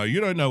you know? You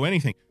don't know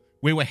anything.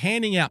 We were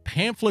handing out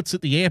pamphlets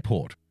at the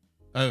airport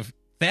of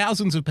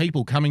thousands of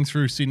people coming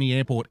through Sydney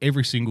Airport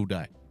every single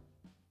day.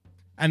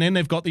 And then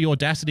they've got the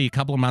audacity a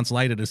couple of months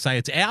later to say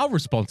it's our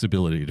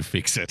responsibility to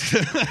fix it.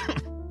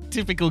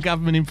 Typical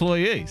government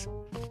employees.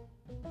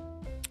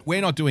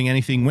 We're not doing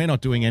anything.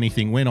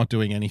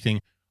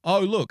 Oh,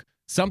 look,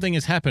 something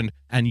has happened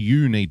and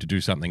you need to do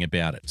something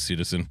about it,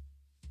 citizen.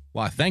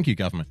 Why, thank you,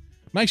 government.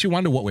 Makes you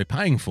wonder what we're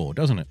paying for,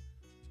 doesn't it?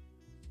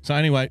 So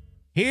anyway,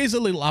 here's a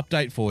little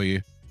update for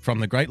you from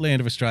the great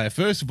land of Australia.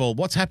 First of all,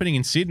 what's happening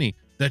in Sydney?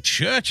 The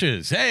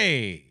churches.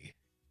 Hey,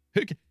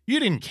 you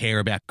didn't care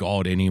about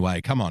God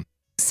anyway. Come on.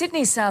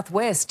 Sydney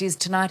Southwest is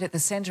tonight at the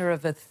centre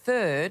of a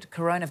third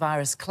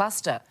coronavirus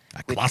cluster.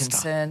 With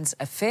concerns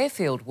a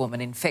Fairfield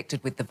woman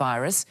infected with the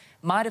virus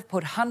might have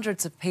put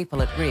hundreds of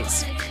people at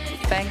risk.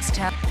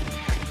 Bankstown.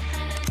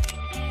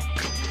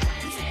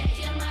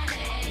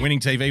 Winning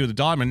TV with a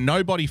diamond.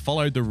 Nobody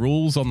followed the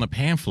rules on the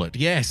pamphlet.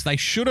 Yes, they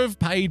should have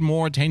paid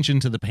more attention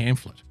to the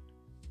pamphlet.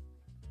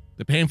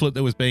 The pamphlet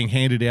that was being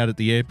handed out at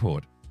the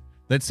airport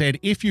that said,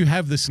 if you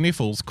have the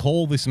sniffles,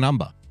 call this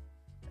number.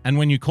 And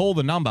when you call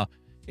the number,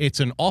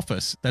 it's an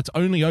office that's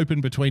only open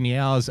between the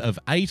hours of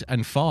 8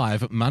 and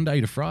 5,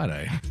 Monday to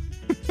Friday.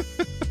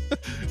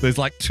 There's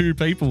like 2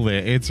 people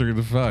there answering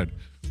the phone.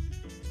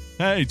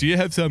 Hey, do you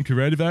have some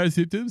coronavirus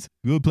symptoms?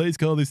 Well, please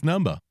call this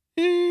number.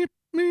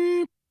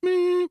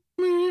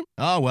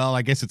 Oh, well,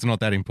 I guess it's not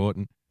that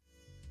important.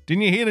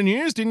 Didn't you hear the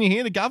news? Didn't you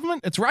hear the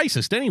government? It's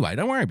racist anyway.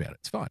 Don't worry about it.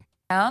 It's fine.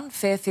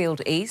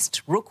 Fairfield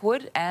East,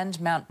 Rookwood and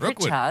Mount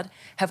Pritchard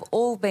have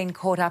all been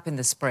caught up in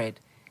the spread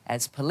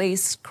as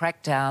police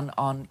crack down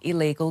on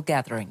illegal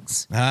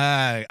gatherings.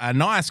 A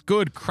nice,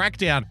 good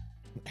crackdown.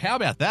 How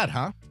about that,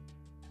 huh?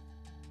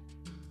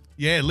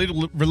 Yeah,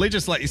 little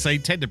religious, like you say,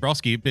 Ted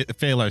Dabrowski, a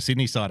Fairlow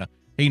Sydney sider.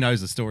 He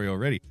knows the story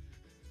already.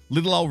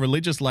 Little old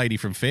religious lady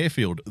from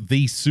Fairfield,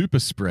 the super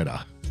spreader.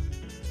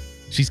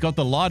 She's got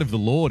the light of the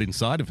Lord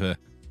inside of her.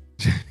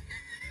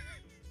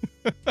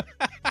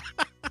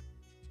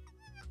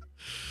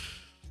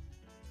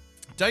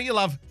 Don't you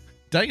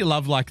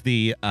love like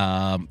the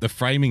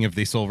framing of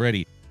this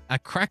already? A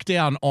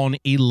crackdown on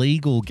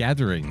illegal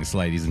gatherings,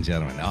 ladies and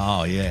gentlemen.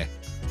 Oh yeah.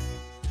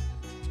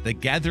 The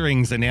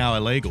gatherings are now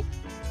illegal.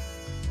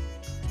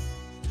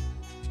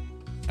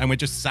 And we're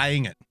just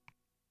saying it.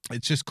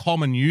 It's just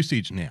common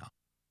usage now.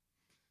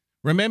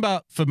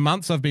 Remember, for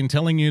months I've been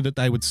telling you that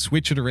they would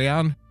switch it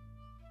around,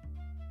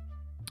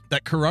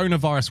 that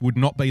coronavirus would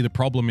not be the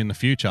problem in the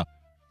future.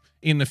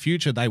 In the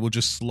future, they will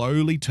just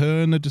slowly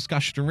turn the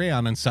discussion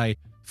around and say,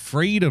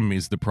 freedom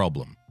is the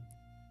problem.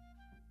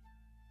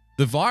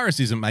 The virus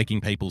isn't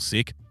making people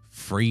sick.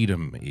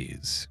 Freedom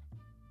is.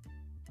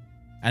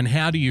 And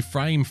how do you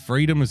frame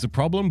freedom as the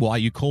problem? Why,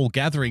 you call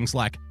gatherings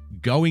like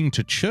going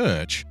to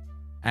church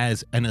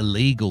as an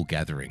illegal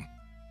gathering.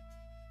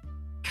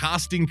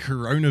 Casting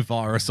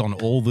coronavirus on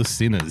all the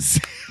sinners.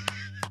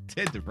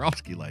 Ted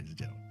Dabrowski, ladies and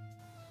gentlemen.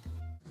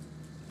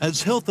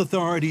 As health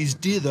authorities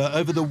dither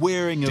over the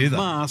wearing of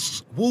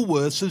masks,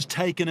 Woolworths has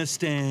taken a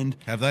stand.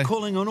 Have they?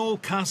 Calling on all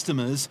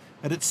customers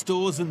at its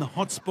stores in the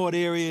hotspot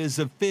areas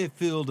of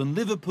Fairfield and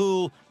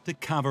Liverpool to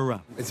cover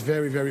up. It's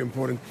very, very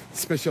important,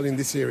 especially in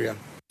this area.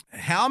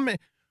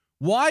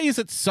 Why is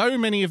it so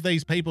many of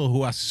these people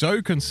who are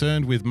so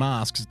concerned with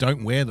masks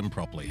don't wear them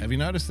properly? Have you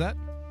noticed that?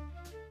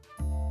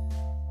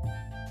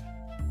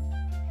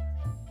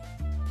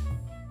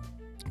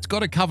 It's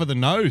got to cover the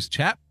nose,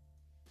 chap.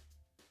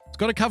 It's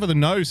got to cover the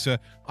nose, sir.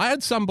 I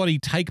had somebody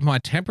take my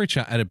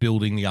temperature at a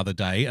building the other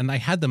day and they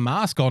had the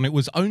mask on. It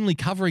was only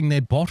covering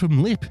their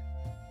bottom lip.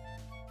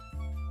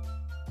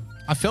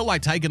 I felt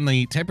like taking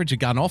the temperature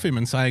gun off him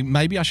and saying,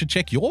 maybe I should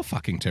check your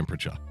fucking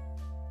temperature.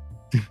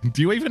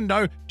 Do you even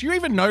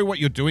know what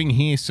you're doing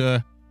here,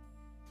 sir?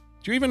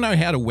 Do you even know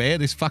how to wear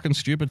this fucking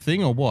stupid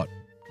thing or what?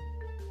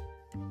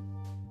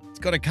 It's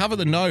got to cover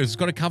the nose. It's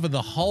got to cover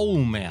the whole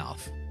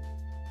mouth.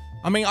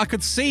 I mean, I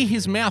could see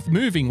his mouth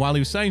moving while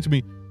he was saying to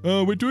me,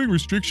 we're doing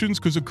restrictions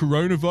because of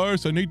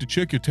coronavirus. I need to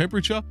check your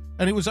temperature.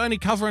 And it was only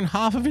covering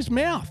half of his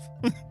mouth.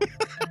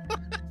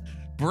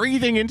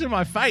 Breathing into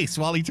my face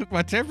while he took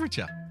my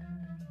temperature.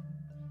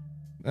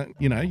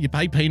 You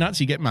pay peanuts,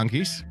 you get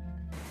monkeys.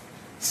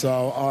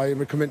 So I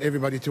recommend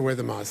everybody to wear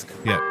the mask.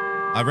 Yeah,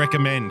 I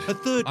recommend.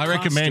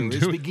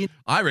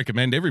 I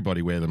recommend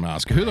everybody wear the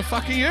mask. Who the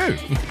fuck are you?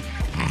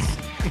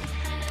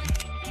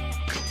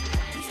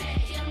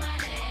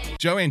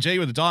 Joanne G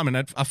with a diamond.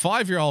 A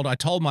 5-year-old, I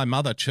told my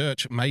mother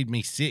church made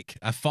me sick.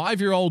 A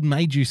 5-year-old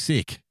made you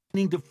sick.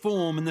 To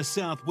form in the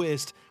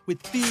southwest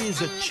with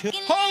fears at church.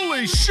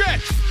 Holy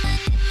shit!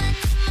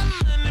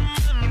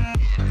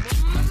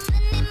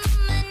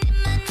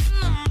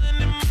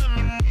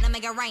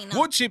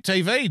 Woodchip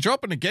TV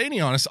dropping a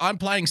guinea on us. I'm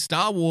playing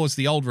Star Wars: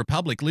 The Old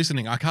Republic.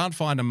 Listening, I can't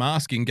find a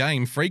mask in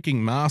game. Freaking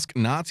mask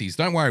Nazis.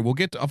 Don't worry,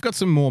 I've got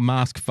some more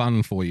mask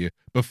fun for you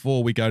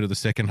before we go to the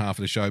second half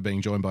of the show,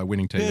 being joined by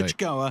Winning TV.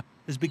 Churchgoer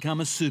has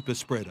become a super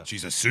spreader.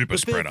 She's a super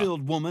spreader. The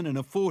Fairfield woman in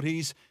her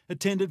 40s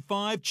attended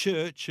 5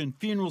 church and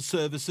funeral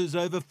services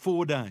over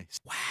 4 days.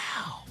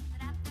 Wow.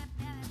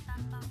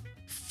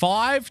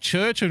 5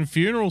 church and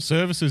funeral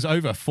services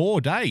over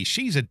 4 days.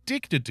 She's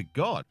addicted to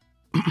God.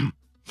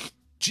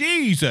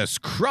 Jesus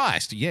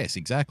Christ. Yes,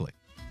 exactly.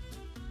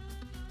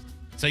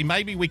 See,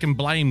 maybe we can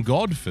blame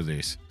God for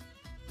this.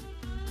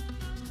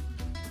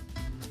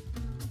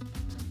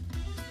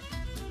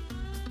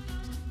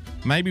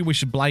 Maybe we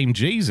should blame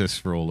Jesus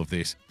for all of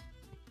this.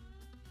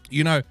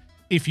 You know,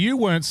 if you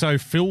weren't so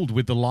filled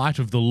with the light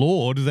of the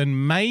Lord,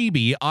 then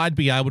maybe I'd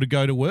be able to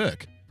go to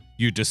work.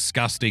 You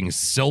disgusting,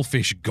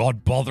 selfish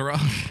God-botherer.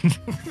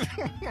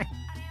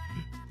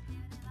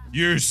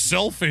 You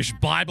selfish,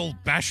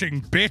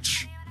 Bible-bashing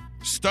bitch.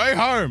 Stay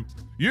home.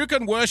 You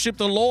can worship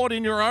the Lord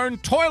in your own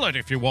toilet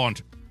if you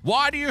want.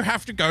 Why do you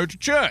have to go to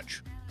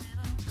church?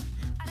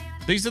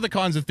 These are the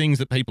kinds of things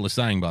that people are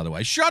saying, by the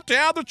way. Shut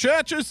down the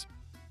churches.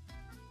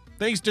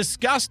 These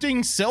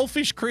disgusting,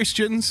 selfish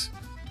Christians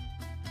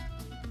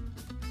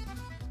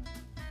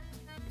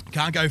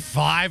can't go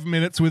 5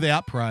 minutes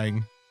without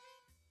praying.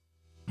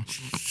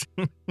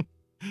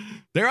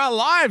 There are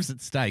lives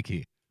at stake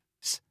here.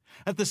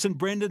 At the St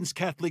Brendan's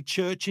Catholic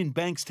Church in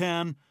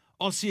Bankstown,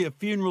 Ossia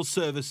Funeral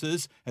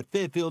Services at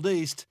Fairfield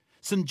East,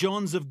 St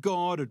John's of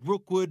God at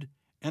Rookwood,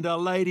 and Our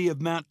Lady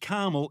of Mount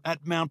Carmel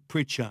at Mount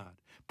Pritchard,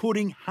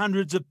 putting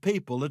hundreds of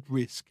people at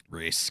risk.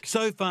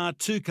 So far,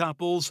 2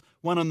 couples,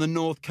 one on the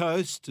North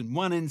Coast and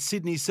one in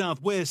Sydney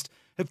Southwest,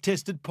 have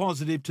tested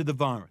positive to the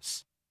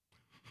virus.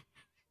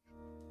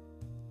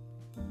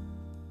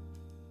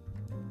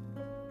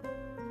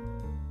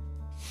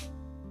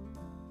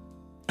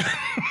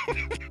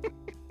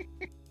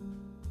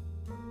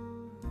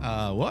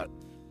 What?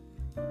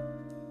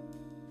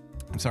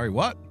 I'm sorry,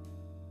 what?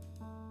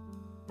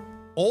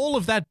 All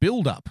of that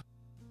build-up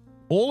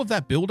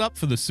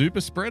for the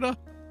super spreader?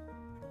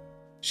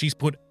 She's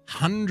put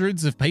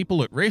hundreds of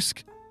people at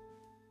risk.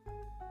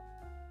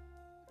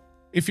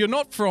 If you're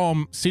not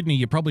from Sydney,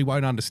 you probably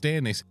won't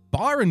understand this.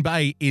 Byron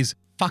Bay is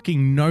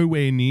fucking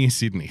nowhere near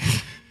Sydney.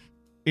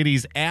 It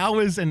is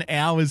hours and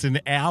hours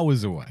and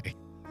hours away.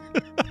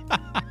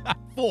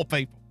 4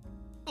 people.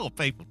 4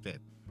 people dead.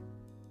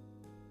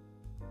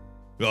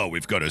 Oh,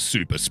 we've got a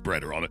super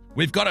spreader on it.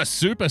 We've got a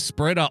super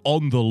spreader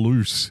on the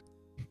loose.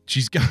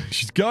 She's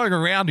going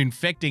around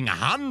infecting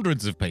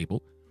hundreds of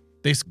people.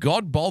 This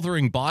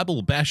God-bothering,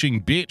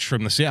 Bible-bashing bitch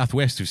from the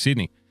southwest of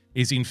Sydney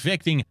is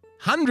infecting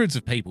hundreds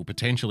of people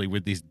potentially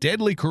with this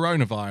deadly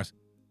coronavirus.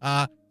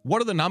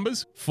 What are the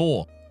numbers?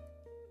 4.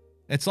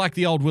 It's like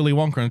the old Willy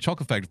Wonka and the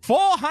Chocolate Factory.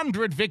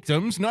 400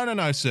 victims.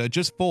 No, sir.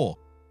 Just 4.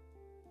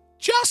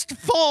 Just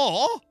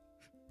 4?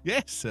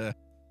 Yes, sir.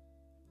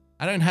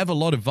 I don't have a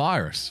lot of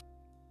virus.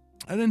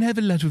 I don't have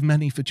a lot of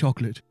money for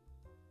chocolate.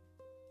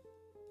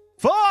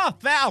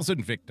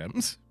 4,000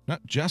 victims. No,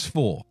 just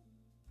 4.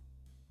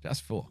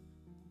 Just 4.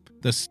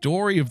 The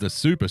story of the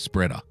super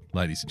spreader,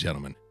 ladies and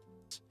gentlemen.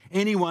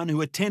 Anyone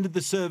who attended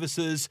the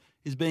services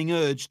is being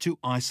urged to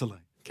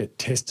isolate. Get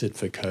tested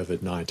for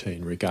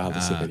COVID-19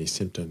 regardless of any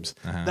symptoms.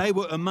 They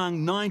were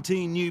among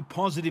 19 new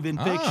positive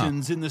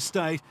infections in the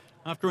state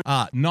after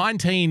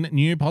 19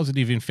 new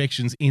positive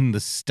infections in the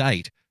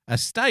state. A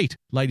state,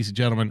 ladies and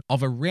gentlemen,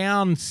 of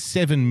around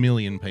 7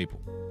 million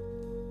people.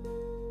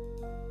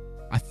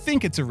 I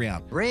think it's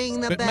around.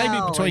 Ring the but bell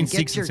maybe between and 6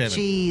 get your and 7.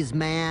 cheese,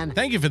 man.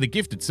 Thank you for the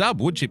gifted sub,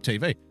 Woodchip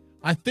TV.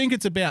 I think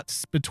it's about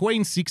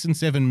between 6 and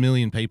 7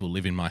 million people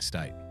live in my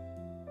state.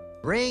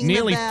 Ring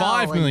Nearly the bell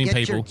 5 million and get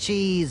people. your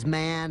cheese,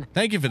 man.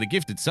 Thank you for the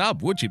gifted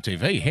sub, Woodchip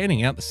TV,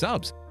 handing out the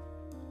subs.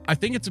 I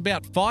think it's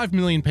about 5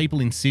 million people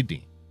in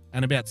Sydney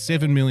and about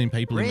 7 million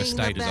people in the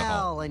state as a whole. Ring the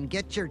bell and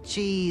get your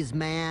cheese,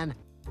 man.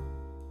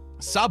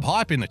 Sub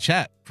hype in the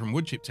chat from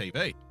Woodchip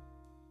TV.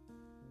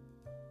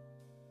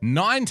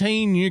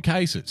 19 new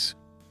cases.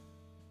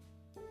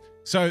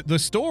 So the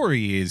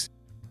story is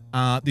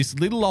this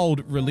little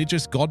old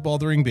religious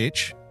God-bothering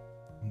bitch.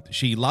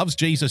 She loves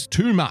Jesus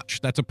too much.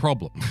 That's a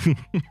problem.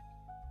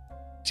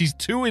 She's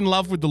too in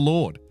love with the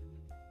Lord.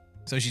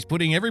 So she's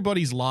putting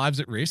everybody's lives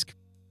at risk.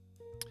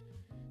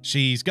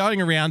 She's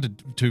going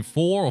around to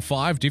 4 or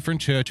 5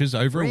 different churches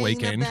over a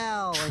weekend,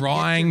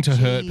 trying to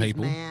hurt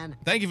people. Man.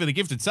 Thank you for the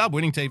gifted sub,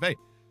 Winning TV.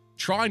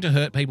 Trying to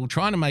hurt people,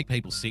 trying to make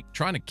people sick,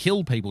 trying to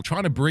kill people,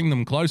 trying to bring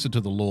them closer to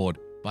the Lord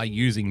by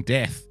using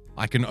death.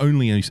 I can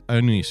only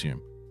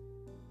assume.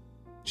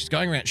 She's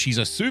going around. She's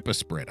a super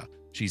spreader.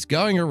 She's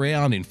going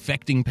around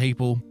infecting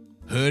people,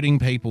 hurting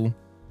people.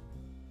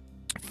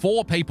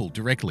 4 people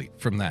directly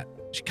from that.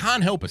 She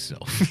can't help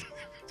herself.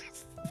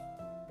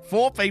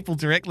 4 people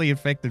directly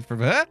infected from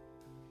her.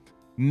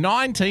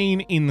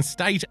 19 in the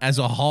state as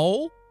a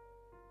whole.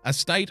 A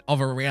state of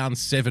around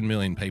 7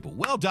 million people.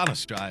 Well done,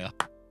 Australia.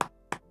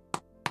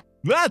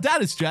 Well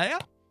done, Australia.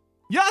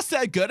 You're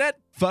so good at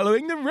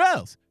following the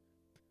rules.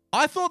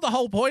 I thought the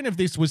whole point of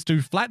this was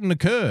to flatten the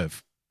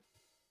curve.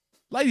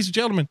 Ladies and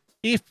gentlemen,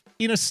 if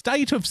in a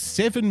state of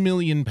 7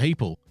 million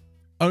people,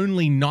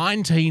 only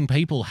 19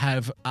 people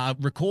have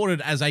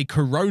recorded as a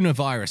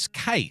coronavirus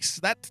case,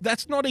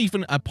 that's not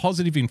even a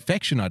positive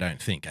infection, I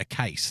don't think, a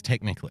case,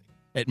 technically.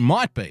 It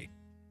might be.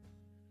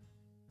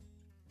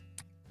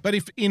 But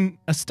if in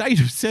a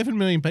state of 7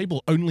 million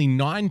people, only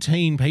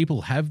 19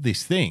 people have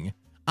this thing,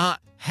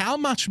 how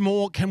much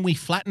more can we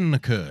flatten the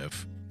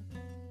curve?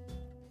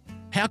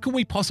 How can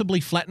we possibly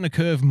flatten a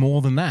curve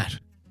more than that?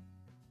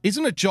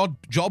 Isn't it job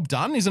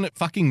done? Isn't it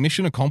fucking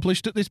mission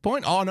accomplished at this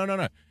point? Oh,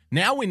 no.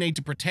 Now we need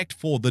to protect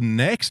for the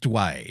next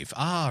wave.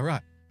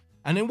 Right.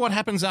 And then what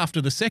happens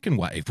after the second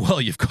wave?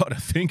 Well, you've got to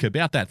think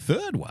about that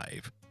third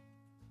wave.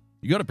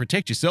 You got to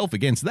protect yourself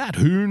against that.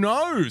 Who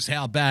knows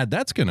how bad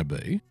that's going to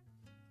be?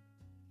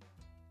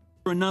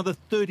 for another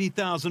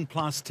 30,000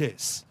 plus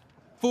tests.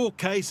 4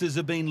 cases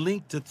have been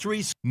linked to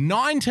 3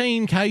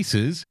 19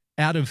 cases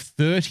out of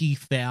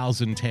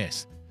 30,000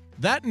 tests.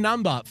 That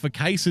number for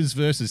cases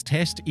versus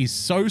test is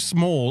so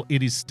small,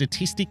 it is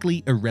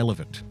statistically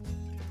irrelevant.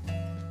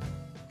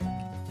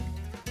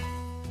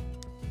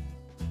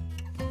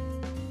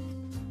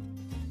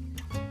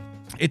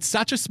 It's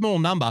such a small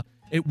number,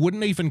 it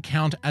wouldn't even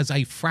count as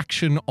a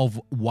fraction of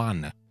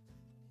 1.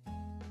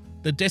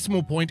 The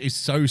decimal point is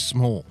so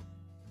small.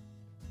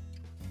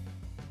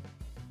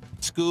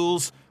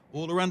 schools.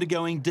 All are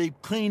undergoing deep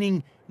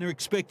cleaning and are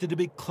expected to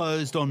be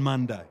closed on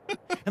Monday.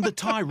 And the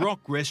Thai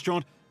Rock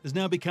restaurant has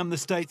now become the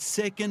state's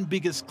second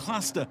biggest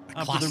cluster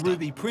after the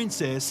Ruby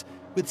Princess,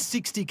 with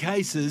 60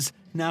 cases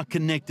now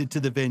connected to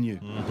the venue.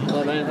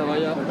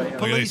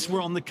 Police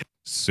were on the...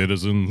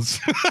 Citizens.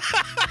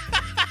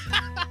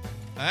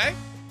 Hey?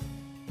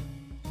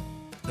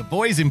 The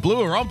boys in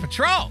blue are on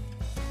patrol.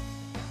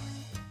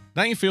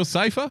 Don't you feel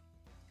safer?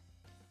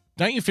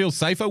 Don't you feel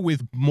safer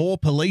with more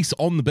police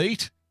on the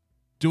beat?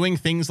 Doing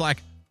things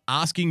like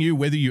asking you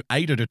whether you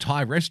ate at a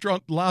Thai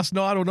restaurant last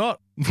night or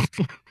not?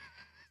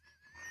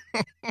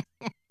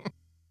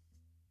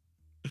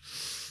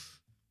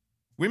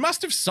 We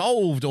must have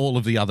solved all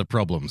of the other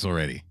problems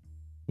already.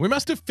 We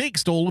must have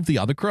fixed all of the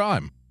other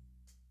crime.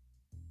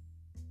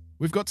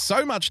 We've got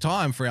so much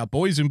time for our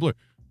boys in blue.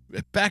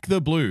 Back the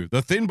blue,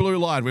 the thin blue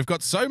line. We've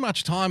got so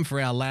much time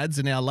for our lads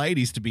and our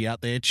ladies to be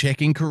out there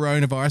checking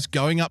coronavirus,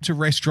 going up to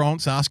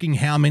restaurants, asking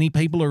how many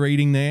people are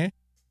eating there.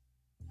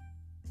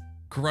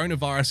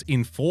 Coronavirus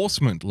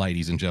enforcement,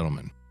 ladies and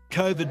gentlemen.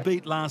 COVID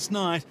beat last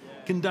night,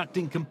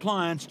 conducting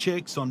compliance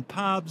checks on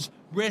pubs,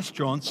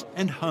 restaurants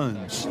and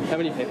homes. How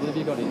many people have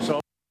you got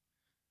inside?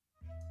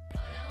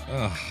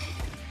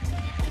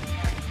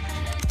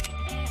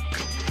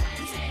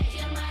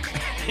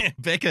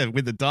 Becca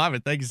with the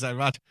diamond, thank you so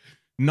much.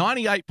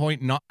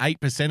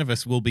 98.8% of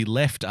us will be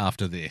left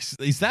after this.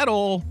 Is that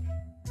all?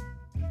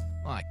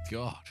 My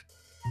God.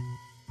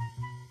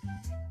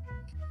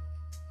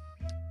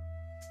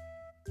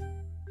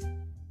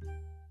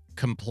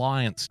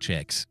 Compliance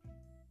checks.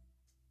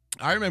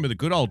 I remember the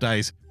good old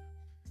days.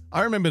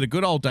 When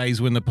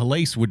the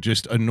police would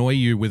just annoy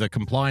you with a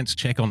compliance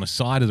check on the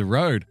side of the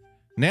road.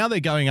 Now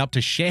they're going up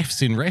to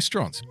chefs in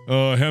restaurants.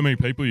 Oh, how many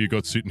people you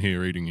got sitting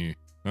here eating here?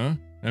 Huh?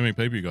 How many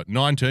people you got?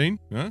 19?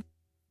 Huh?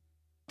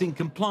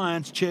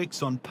 Compliance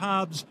checks on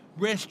pubs,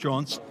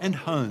 restaurants and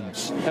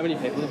homes. How many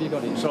people have you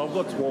got in? So I've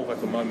got 12 at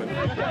the moment.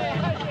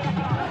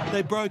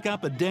 They broke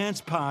up a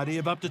dance party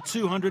of up to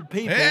 200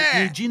 people Yeah.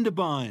 near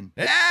Jindabyne.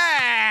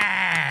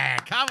 Yeah!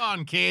 Come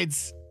on,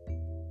 kids.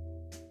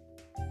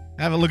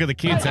 Have a look at the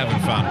kids having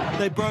fun.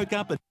 They broke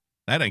up a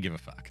They don't give a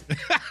fuck.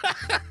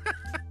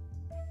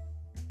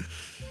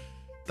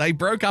 They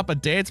broke up a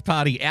dance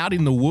party out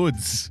in the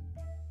woods.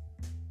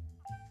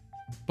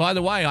 By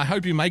the way, I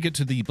hope you make it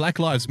to the Black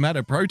Lives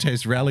Matter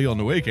protest rally on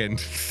the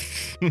weekend.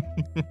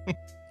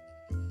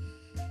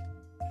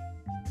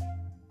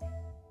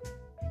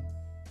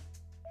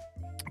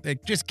 They're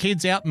just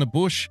kids out in the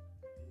bush,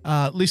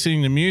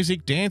 listening to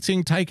music,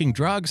 dancing, taking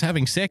drugs,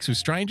 having sex with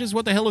strangers.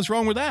 What the hell is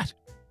wrong with that?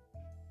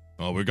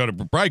 Oh, we've got to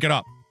break it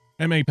up.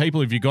 How many people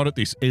have you got at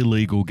this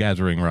illegal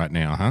gathering right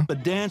now, huh? A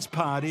dance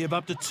party of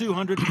up to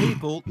 200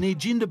 people near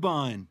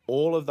Jindabyne.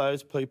 All of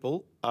those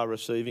people are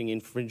receiving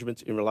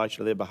infringements in relation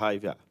to their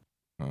behaviour.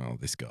 Oh,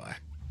 this guy.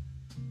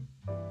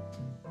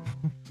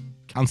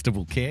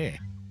 Constable Care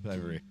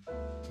over here.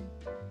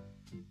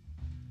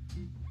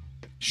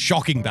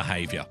 Shocking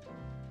behaviour.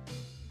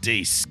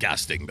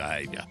 Disgusting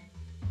behaviour.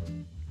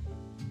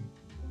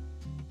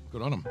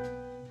 Good on them.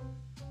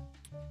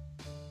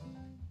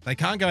 They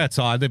can't go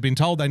outside. They've been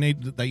told you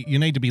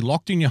need to be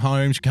locked in your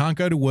homes. You can't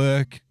go to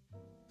work,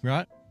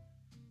 right?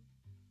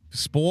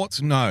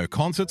 Sports, no.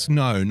 Concerts,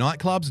 no.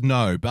 Nightclubs,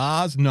 no.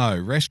 Bars, no.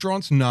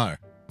 Restaurants, no.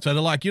 So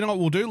they're like, you know what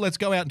we'll do? Let's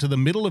go out into the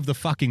middle of the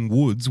fucking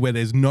woods where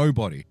there's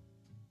nobody.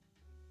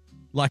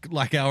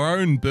 Like our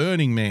own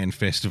Burning Man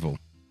festival.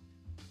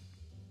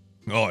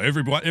 Oh,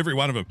 every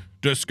one of them.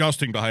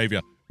 Disgusting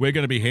behaviour. We're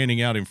going to be handing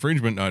out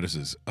infringement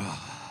notices.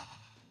 Oh.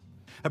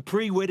 A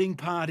pre-wedding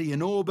party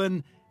in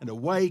Auburn and a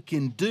wake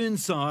in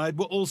Doonside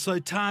were also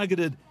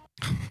targeted.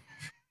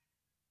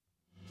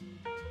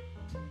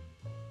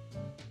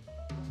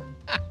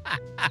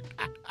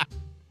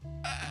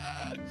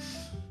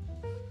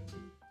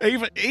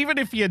 Even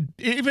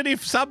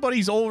if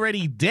somebody's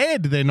already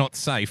dead, they're not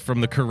safe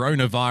from the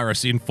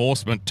Coronavirus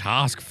Enforcement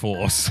Task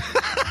Force.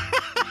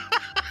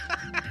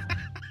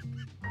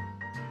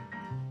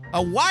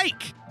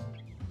 Awake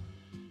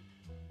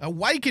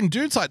in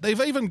Doonside.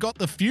 They've even got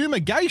the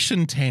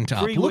fumigation tent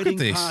up. Look at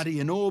this. Pre-wedding party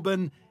in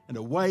Auburn and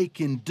a wake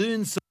in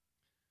Doonside.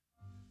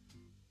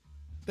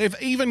 They've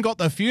even got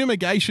the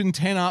fumigation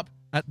tent up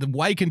at the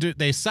wake and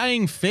they're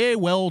saying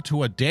farewell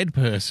to a dead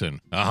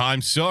person.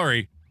 I'm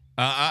sorry.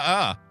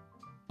 I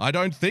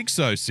don't think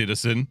so,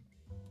 citizen.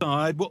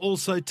 Were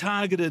also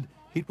targeted,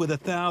 hit with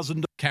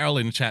 $1,000. Carol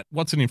in the chat,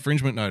 what's an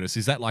infringement notice?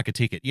 Is that like a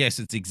ticket? Yes,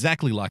 it's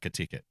exactly like a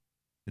ticket.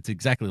 It's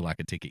exactly like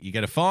a ticket. You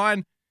get a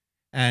fine,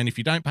 and if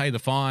you don't pay the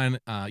fine,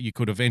 you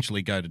could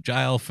eventually go to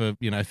jail for,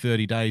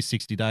 30 days,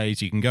 60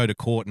 days. You can go to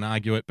court and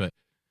argue it, but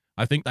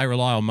I think they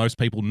rely on most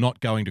people not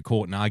going to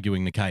court and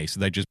arguing the case.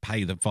 They just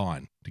pay the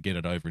fine to get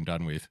it over and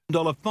done with.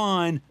 $1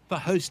 fine for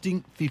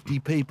hosting 50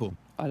 people.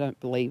 I don't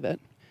believe it.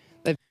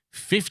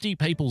 50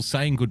 people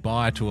saying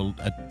goodbye to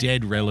a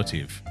dead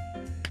relative.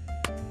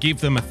 Give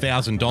them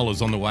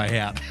 $1,000 on the way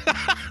out.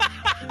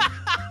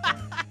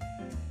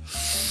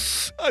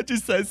 I'm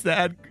just so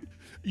sad.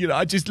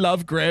 I just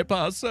love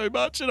Grandpa so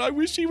much, and I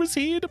wish he was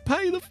here to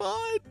pay the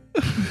fine.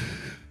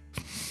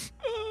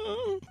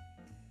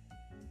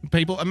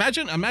 People,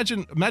 imagine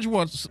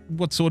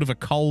what sort of a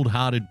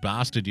cold-hearted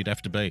bastard you'd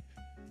have to be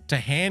to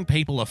hand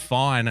people a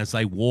fine as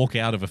they walk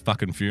out of a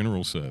fucking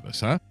funeral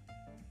service, huh?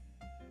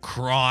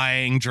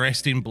 Crying,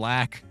 dressed in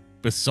black,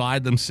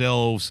 beside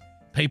themselves,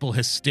 people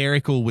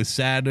hysterical with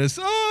sadness.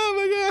 Oh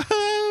my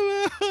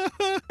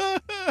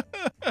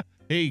God.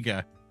 Here you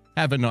go.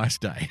 Have a nice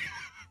day.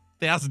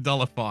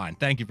 $1,000 fine.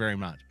 Thank you very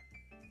much.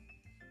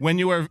 When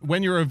you're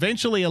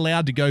eventually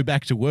allowed to go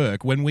back to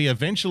work, when we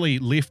eventually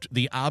lift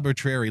the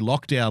arbitrary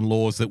lockdown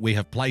laws that we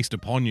have placed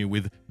upon you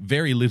with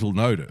very little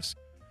notice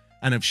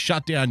and have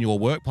shut down your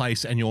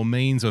workplace and your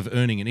means of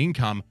earning an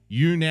income,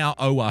 you now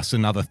owe us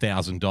another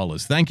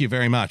 $1,000. Thank you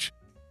very much.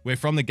 We're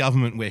from the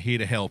government. We're here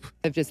to help.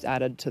 They've just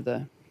added to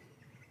the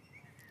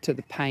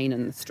pain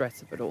and the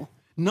stress of it all.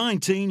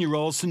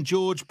 19-year-old St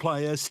George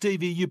player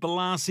Stevie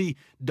Upalasi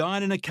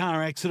died in a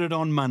car accident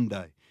on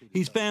Monday.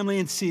 His family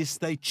insists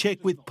they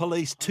checked with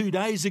police 2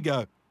 days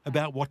ago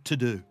about what to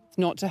do.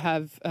 Not to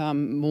have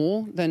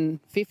more than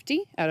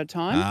 50 at a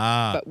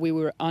time, but we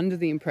were under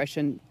the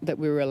impression that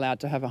we were allowed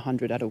to have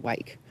 100 at a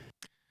wake.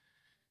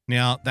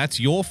 Now, that's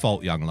your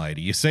fault, young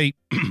lady. You see,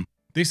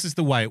 this is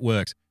the way it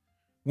works.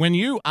 When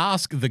you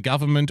ask the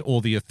government or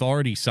the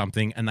authority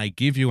something and they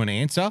give you an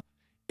answer,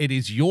 it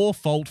is your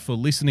fault for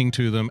listening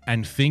to them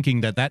and thinking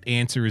that that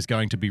answer is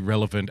going to be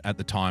relevant at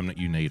the time that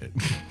you need it.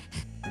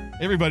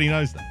 Everybody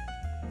knows that.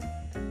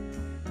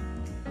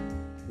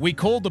 We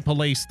called the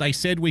police. They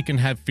said we can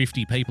have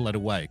 50 people at a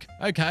wake.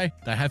 Okay,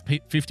 they have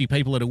 50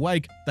 people at a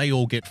wake. They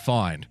all get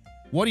fined.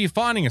 What are you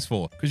fining us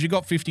for? Because you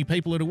got 50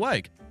 people at a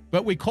wake.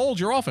 But we called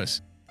your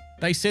office.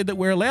 They said that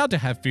we're allowed to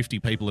have 50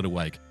 people at a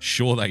wake.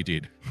 Sure they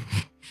did.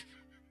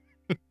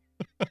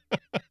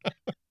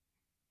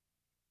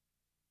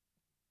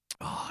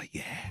 Oh,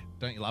 yeah.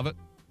 Don't you love it?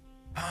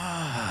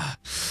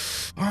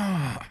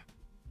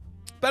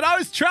 But I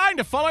was trying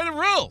to follow the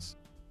rules.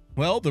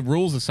 Well, the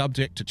rules are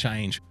subject to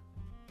change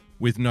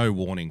with no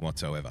warning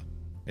whatsoever.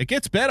 It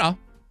gets better.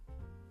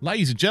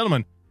 Ladies and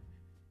gentlemen,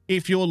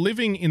 if you're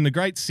living in the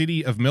great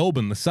city of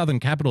Melbourne, the southern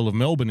capital of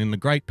Melbourne, in the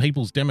great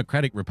People's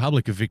Democratic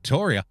Republic of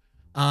Victoria,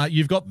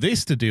 you've got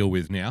this to deal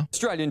with now.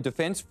 Australian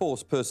Defence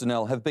Force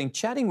personnel have been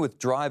chatting with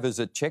drivers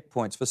at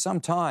checkpoints for some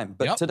time,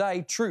 but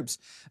today troops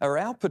are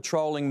out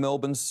patrolling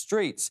Melbourne's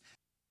streets.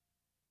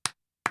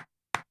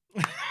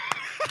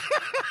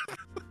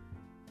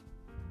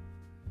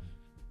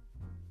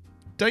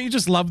 Don't you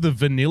just love the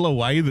vanilla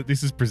way that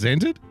this is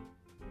presented?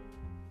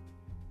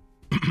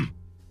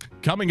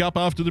 Coming up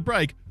after the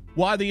break,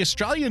 why the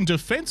Australian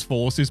Defence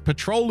Force is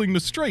patrolling the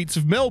streets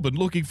of Melbourne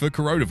looking for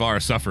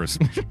coronavirus sufferers.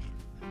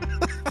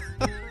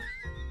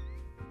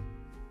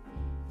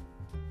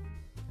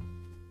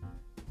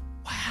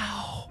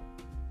 Wow.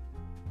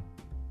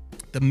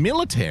 The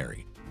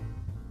military.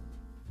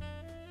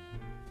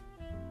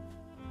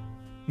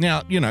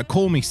 Now, you know,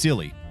 call me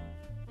silly.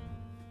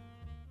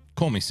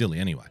 Call me silly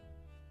anyway.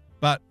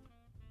 But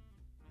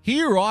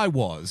here I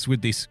was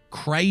with this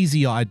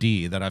crazy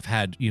idea that I've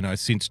had, you know,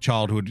 since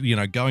childhood, you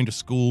know, going to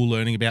school,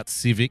 learning about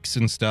civics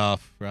and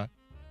stuff, right?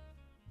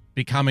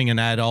 Becoming an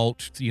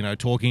adult, you know,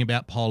 talking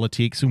about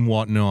politics and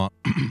whatnot.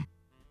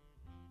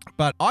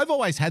 But I've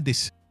always had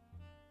this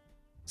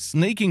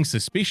sneaking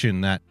suspicion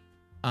that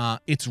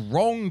it's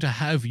wrong to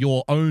have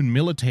your own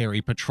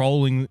military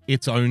patrolling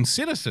its own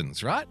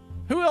citizens, right?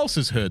 Who else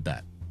has heard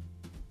that?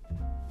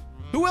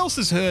 Who else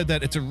has heard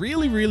that it's a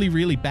really, really,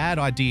 really bad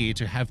idea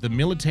to have the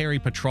military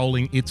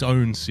patrolling its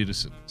own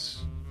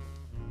citizens?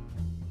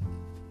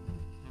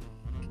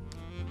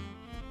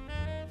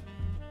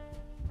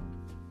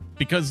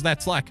 Because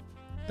that's like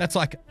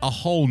a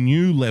whole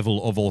new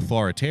level of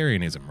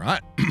authoritarianism,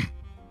 right?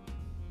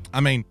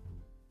 I mean,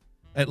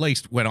 at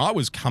least when I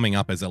was coming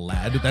up as a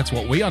lad, that's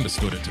what we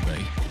understood it to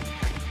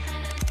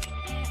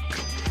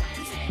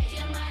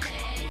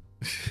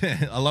be.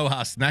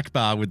 Aloha Snack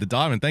Bar with the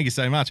diamond. Thank you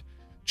so much.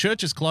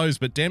 Church is closed,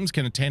 but Dems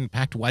can attend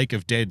packed wake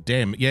of dead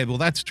Dem. Yeah, well,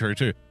 that's true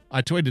too.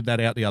 I tweeted that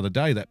out the other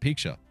day, that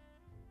picture.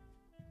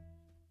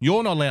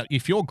 You're not allowed,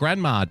 if your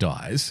grandma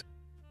dies,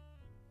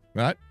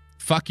 right?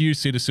 Fuck you,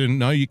 citizen.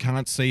 No, you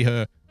can't see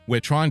her. We're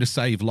trying to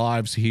save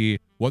lives here.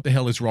 What the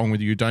hell is wrong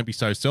with you? Don't be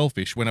so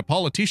selfish. When a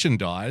politician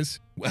dies,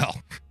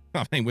 well,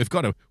 I mean, we've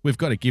got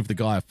to give the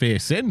guy a fair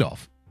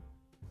send-off.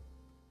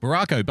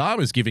 Barack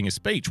Obama's giving a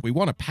speech. We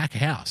want a packed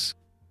house.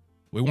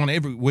 We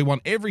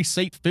want every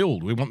seat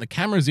filled. We want the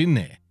cameras in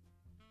there.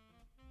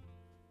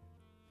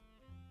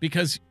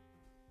 Because,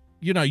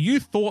 you know, you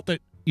thought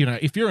that, you know,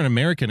 if you're an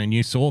American and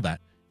you saw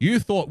that, you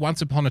thought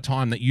once upon a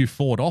time that you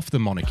fought off the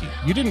monarchy.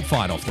 You didn't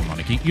fight off the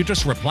monarchy. You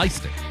just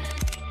replaced it.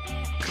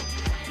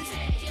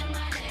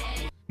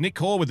 Nick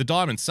Core with the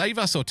diamond. Save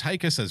us or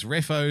take us as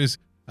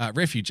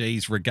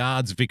refugees.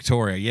 Regards,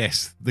 Victoria.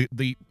 Yes,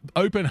 the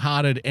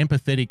open-hearted,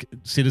 empathetic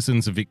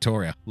citizens of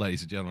Victoria,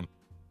 ladies and gentlemen.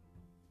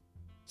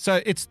 So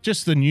it's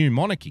just the new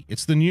monarchy.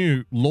 It's the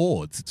new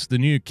lords. It's the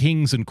new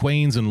kings and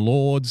queens and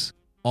lords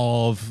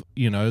of,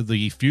 you know,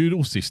 the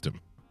feudal system.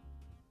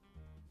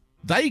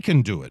 They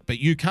can do it, but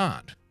you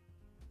can't.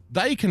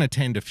 They can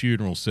attend a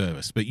funeral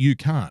service, but you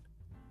can't.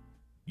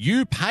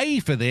 You pay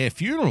for their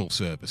funeral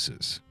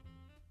services,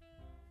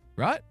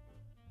 right?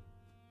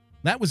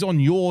 That was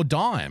on your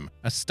dime,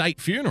 a state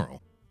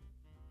funeral.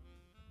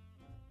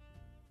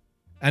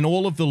 And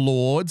all of the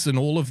lords and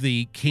all of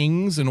the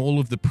kings and all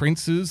of the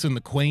princes and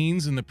the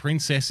queens and the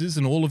princesses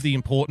and all of the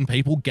important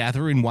people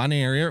gather in one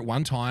area at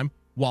one time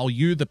while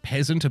you, the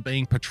peasant, are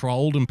being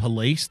patrolled and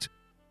policed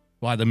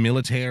by the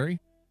military.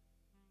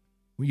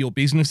 Your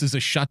businesses are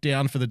shut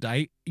down for the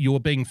day.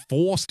 You're being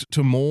forced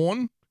to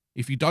mourn.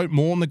 If you don't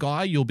mourn the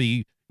guy,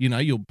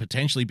 you'll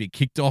potentially be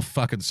kicked off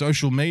fucking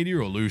social media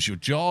or lose your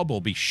job or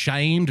be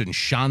shamed and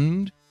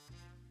shunned.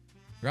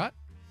 Right?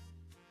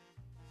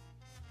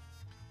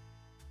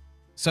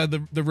 So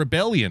the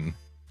rebellion,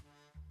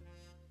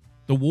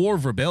 the war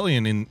of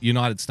rebellion in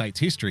United States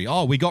history,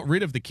 oh, we got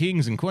rid of the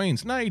kings and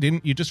queens. No, you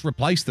didn't. You just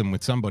replaced them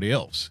with somebody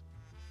else.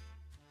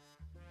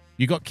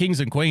 You got kings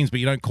and queens, but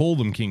you don't call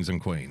them kings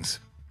and queens.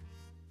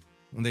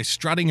 And they're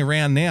strutting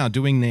around now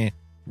doing their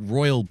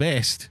royal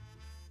best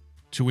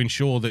to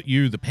ensure that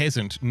you, the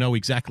peasant, know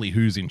exactly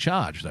who's in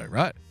charge, though,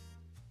 right?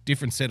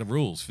 Different set of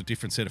rules for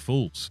different set of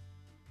fools.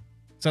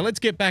 So let's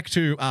get back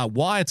to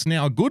why it's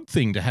now a good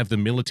thing to have the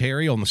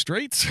military on the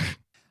streets.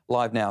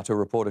 Live now to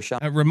reporter Sean.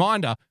 A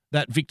reminder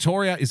that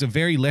Victoria is a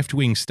very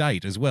left-wing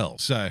state as well.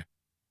 So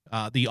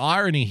the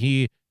irony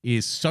here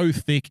is so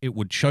thick it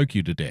would choke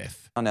you to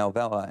death. Charnel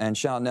Vella. And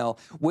Charnel,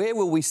 where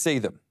will we see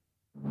them?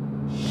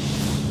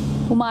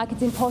 Well, Mark,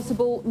 it's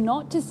impossible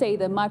not to see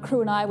them. My crew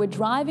and I were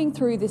driving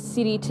through the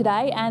city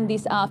today and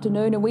this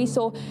afternoon, and we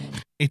saw...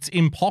 It's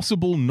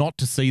impossible not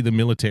to see the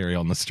military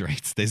on the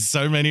streets. There's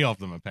so many of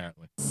them,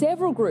 apparently.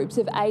 Several groups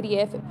of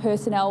ADF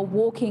personnel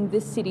walking the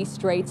city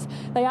streets.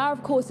 They are,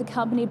 of course,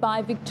 accompanied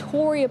by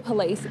Victoria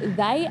Police.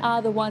 They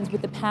are the ones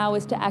with the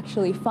powers to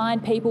actually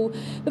find people.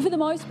 But for the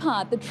most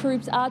part, the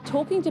troops are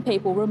talking to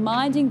people,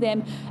 reminding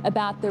them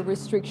about the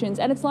restrictions.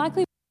 And it's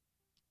likely...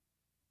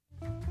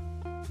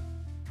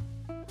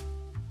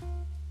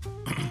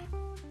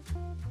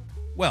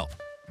 Well,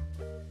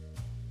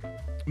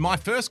 my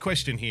first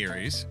question here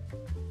is,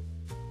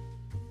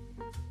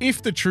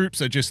 if the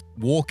troops are just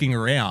walking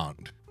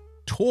around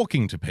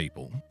talking to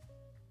people,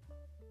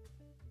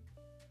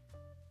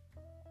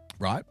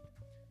 right?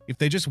 If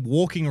they're just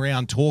walking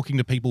around talking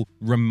to people,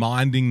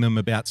 reminding them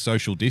about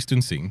social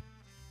distancing,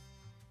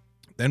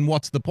 then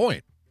what's the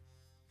point?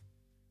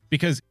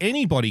 Because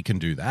anybody can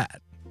do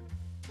that.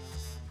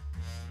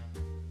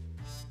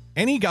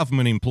 Any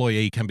government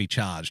employee can be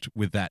charged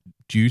with that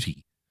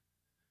duty.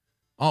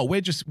 Oh,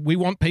 we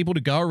want people to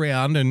go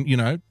around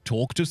and,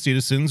 talk to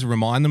citizens,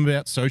 remind them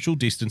about social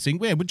distancing.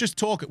 We're just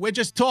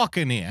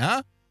talking here,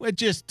 huh? We're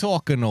just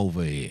talking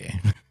over here.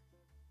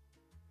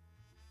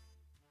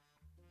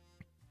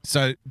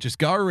 So just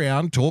go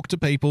around, talk to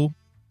people.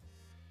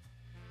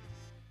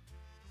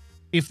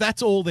 If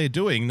that's all they're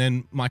doing,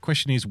 then my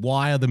question is,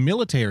 why are the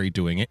military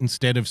doing it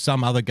instead of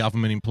some other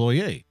government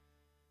employee?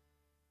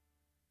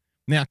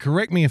 Now,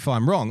 correct me if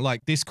I'm wrong,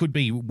 like this could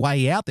be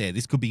way out there.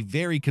 This could be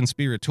very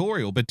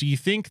conspiratorial, but do you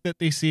think that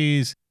this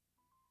is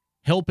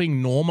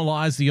helping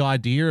normalize the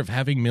idea of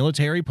having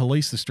military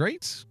police the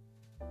streets?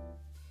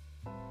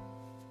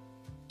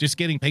 Just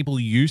getting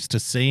people used to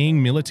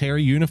seeing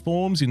military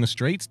uniforms in the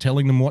streets,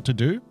 telling them what to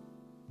do?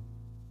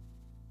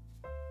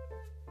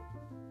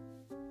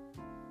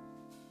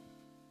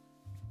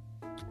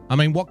 I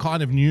mean, what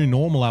kind of new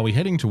normal are we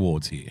heading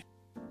towards here?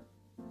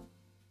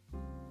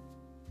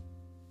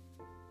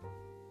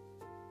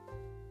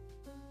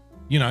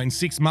 In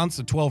 6 months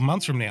or 12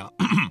 months from now,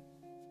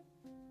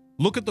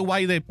 look at the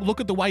way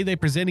they're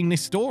presenting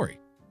this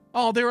story.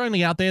 Oh, they're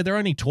only out there. They're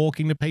only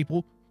talking to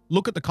people.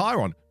 Look at the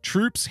chyron.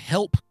 Troops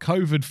help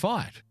COVID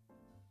fight.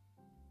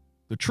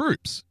 The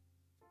troops.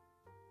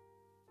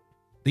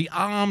 The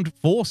armed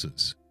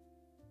forces.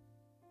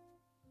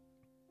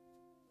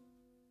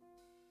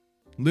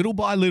 Little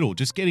by little,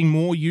 just getting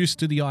more used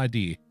to the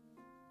idea.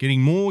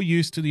 Getting more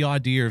used to the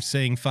idea of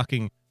seeing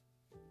fucking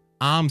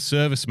armed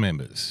service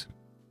members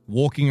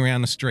walking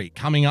around the street,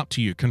 coming up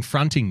to you,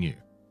 confronting you.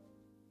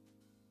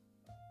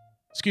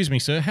 Excuse me,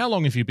 sir, how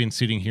long have you been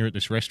sitting here at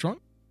this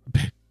restaurant?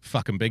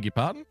 Fucking beg your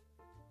pardon?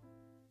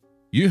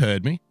 You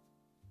heard me.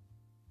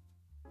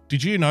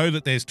 Did you know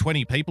that there's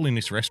 20 people in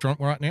this restaurant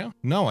right now?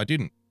 No, I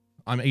didn't.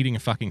 I'm eating a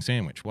fucking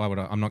sandwich. Why would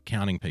I? I'm not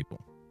counting people.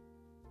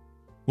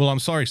 Well, I'm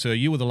sorry, sir.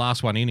 You were the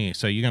last one in here,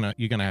 so you're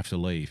gonna have to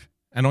leave.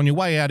 And on your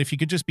way out, if you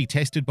could just be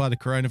tested by the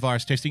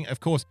coronavirus testing, of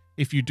course,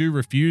 if you do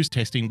refuse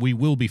testing, we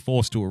will be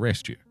forced to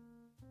arrest you.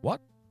 What?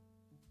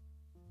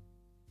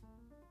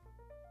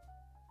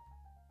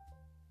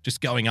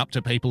 Just going up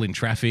to people in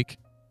traffic.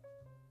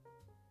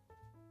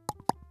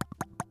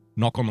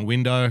 Knock on the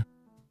window.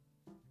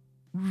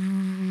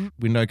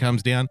 Window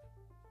comes down.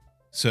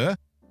 Sir?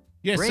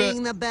 Yes, sir.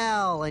 Ring the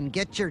bell and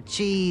get your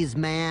cheese,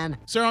 man.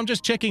 Sir, I'm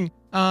just checking.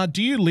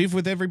 Do you live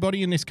with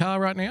everybody in this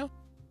car right now?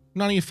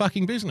 None of your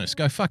fucking business.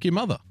 Go fuck your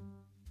mother.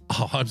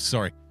 Oh, I'm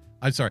sorry.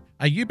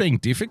 Are you being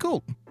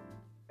difficult?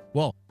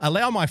 Well,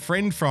 allow my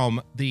friend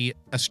from the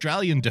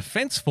Australian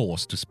Defence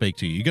Force to speak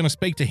to you. You're going to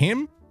speak to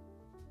him?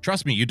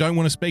 Trust me, you don't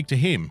want to speak to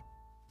him.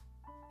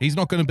 He's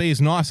not going to be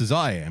as nice as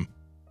I am.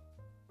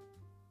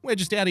 We're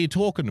just out here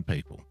talking to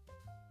people.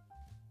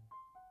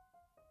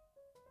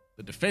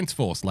 The Defence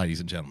Force, ladies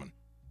and gentlemen.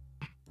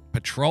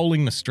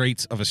 Patrolling the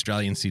streets of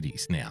Australian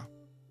cities now.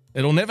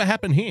 It'll never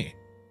happen here.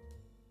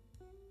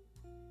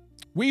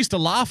 We used to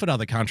laugh at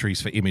other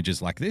countries for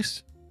images like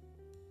this.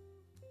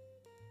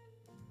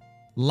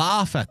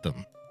 Laugh at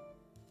them.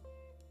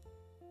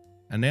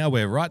 And now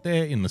we're right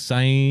there in the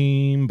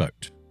same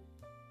boat.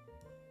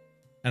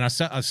 And I've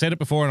said it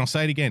before and I'll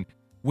say it again.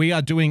 We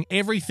are doing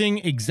everything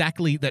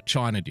exactly that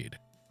China did.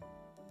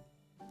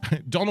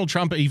 Donald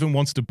Trump even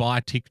wants to buy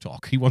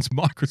TikTok. He wants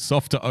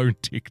Microsoft to own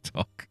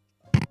TikTok.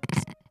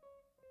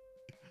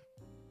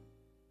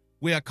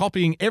 We are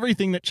copying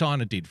everything that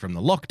China did, from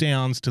the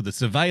lockdowns to the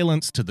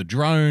surveillance to the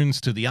drones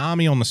to the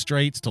army on the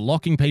streets to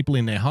locking people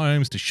in their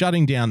homes to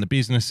shutting down the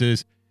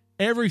businesses.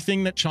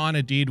 Everything that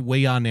China did,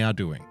 we are now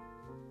doing.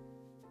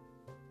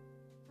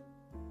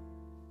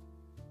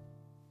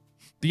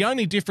 The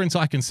only difference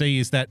I can see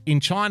is that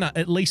in China,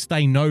 at least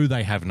they know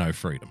they have no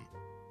freedom.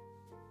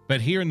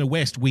 But here in the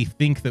West, we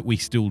think that we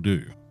still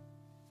do.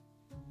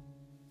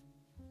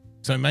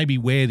 So maybe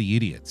we're the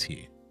idiots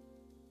here.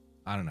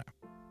 I don't know.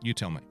 You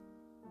tell me.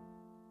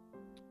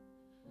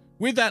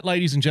 With that,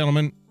 ladies and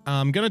gentlemen,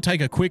 I'm going to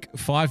take a quick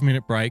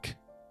 5-minute break.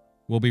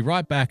 We'll be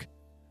right back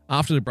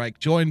after the break,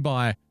 joined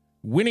by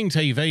Winning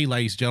TV,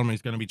 ladies and gentlemen,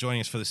 is going to be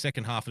joining us for the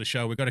second half of the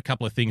show. We've got a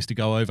couple of things to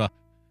go over.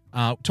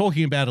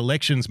 Talking about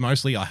elections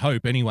mostly, I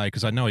hope, anyway,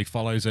 because I know he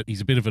follows it.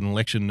 He's a bit of an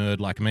election nerd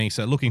like me,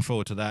 so looking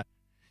forward to that.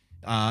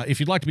 If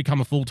you'd like to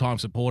become a full-time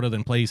supporter,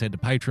 then please head to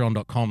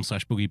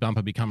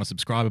patreon.com/boogiebumper. Become a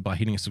subscriber by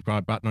hitting a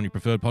subscribe button on your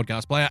preferred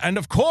podcast player. And,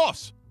 of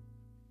course,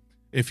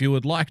 if you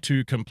would like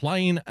to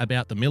complain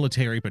about the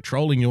military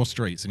patrolling your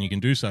streets, and you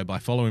can do so by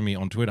following me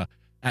on Twitter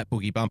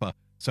 @BoogieBumper.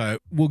 So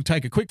we'll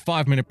take a quick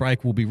 5-minute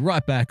break. We'll be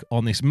right back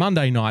on this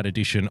Monday night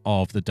edition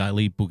of the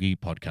Daily Boogie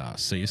Podcast.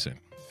 See you soon.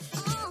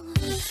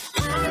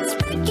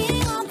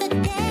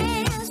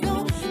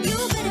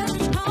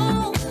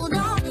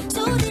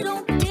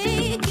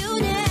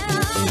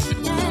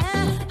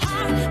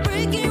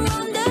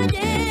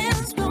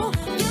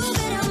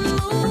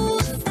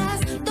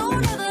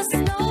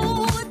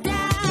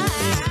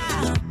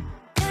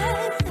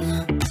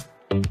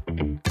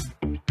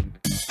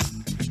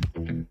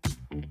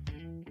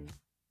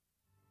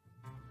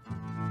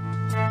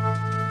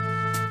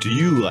 Do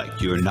you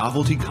like your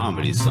novelty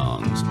comedy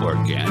songs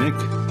organic?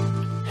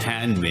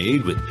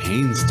 Handmade with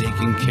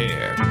painstaking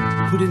care,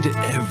 put into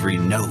every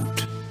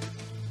note?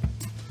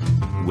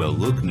 Well,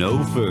 look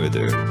no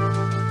further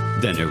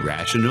than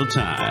Irrational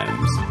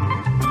Times.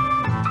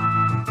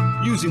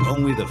 Using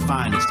only the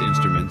finest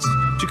instruments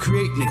to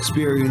create an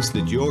experience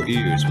that your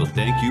ears will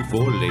thank you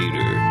for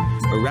later,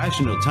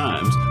 Irrational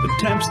Times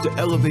attempts to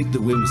elevate the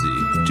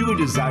whimsy to a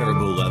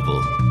desirable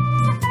level.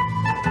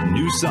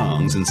 New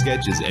songs and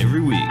sketches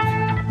every week,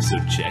 so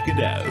check it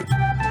out.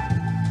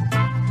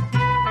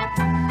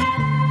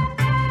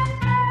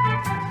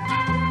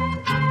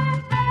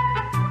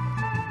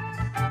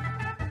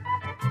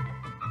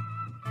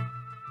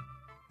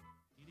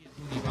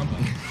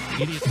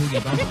 Idiot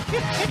Boogie Bumper.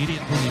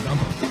 Idiot Boogie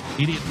Bumper.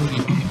 Idiot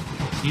Boogie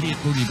Bumper. Idiot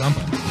Boogie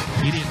Bumper.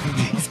 Idiot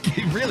Boogie.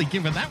 He's really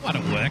giving that one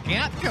a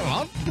workout. Come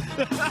on.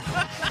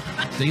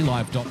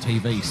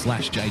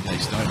 DLive.tv/JJ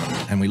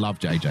Stoner. And we love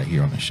JJ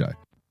here on the show.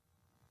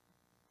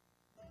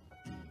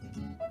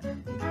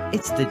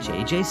 It's the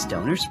JJ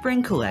Stoner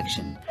Spring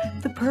Collection,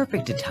 the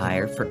perfect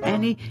attire for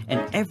any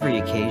and every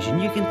occasion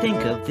you can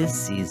think of this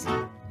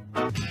season.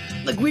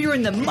 Like when you're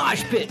in the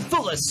mosh pit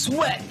full of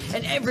sweat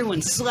and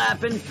everyone's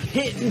slapping,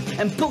 hitting,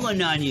 and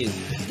pulling on you.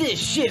 This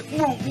shit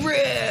won't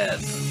rip!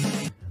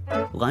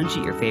 Lunch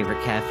at your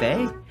favorite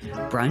cafe?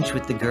 Brunch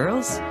with the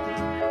girls?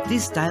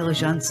 These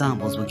stylish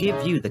ensembles will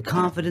give you the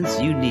confidence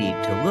you need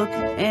to look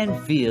and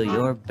feel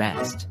your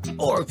best.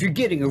 Or if you're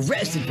getting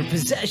arrested for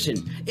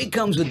possession, it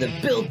comes with a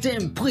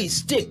built-in police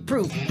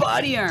stick-proof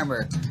body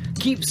armor.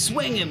 Keep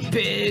swinging,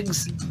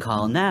 pigs!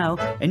 Call now,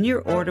 and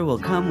your order will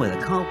come with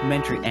a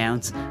complimentary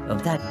ounce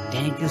of that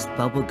dankest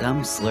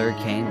bubblegum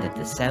slurricane that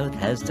the South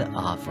has to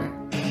offer.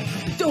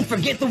 Don't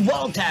forget the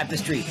wall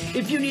tapestry!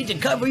 If you need to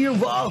cover your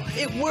wall,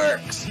 it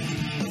works!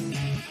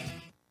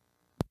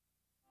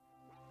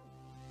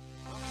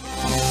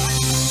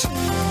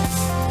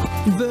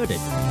 Inverted,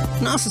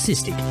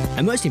 narcissistic,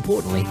 and most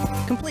importantly,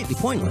 completely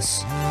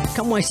pointless.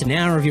 Come waste an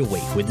hour of your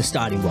week with The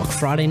Starting Block,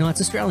 Friday nights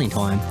Australian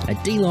time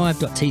at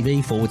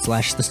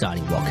dlive.tv/The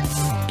Starting Block.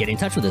 Get in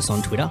touch with us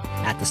on Twitter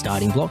 @The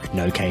Starting Block,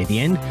 no K at the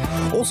end.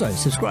 Also,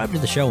 subscribe to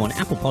the show on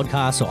Apple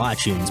Podcasts or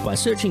iTunes by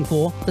searching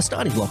for The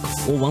Starting Block,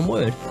 all one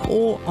word,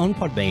 or on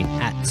Podbean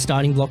at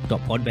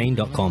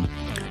startingblock.podbean.com.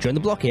 Join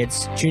the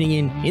blockheads,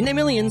 tuning in their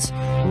millions,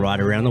 right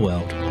around the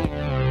world.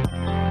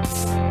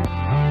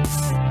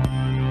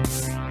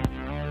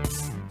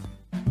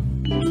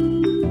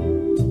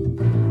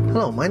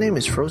 Hello, my name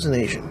is Frozen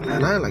Asian,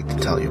 and I'd like to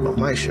tell you about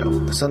my show,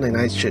 The Sunday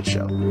Night Shit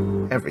Show,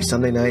 every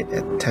Sunday night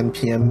at 10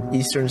 p.m.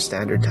 Eastern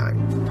Standard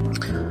Time.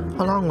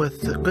 Along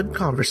with good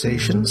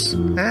conversations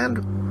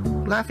and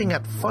laughing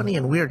at funny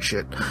and weird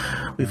shit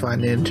we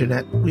find on the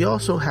internet, we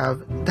also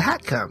have The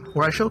Hat Cam,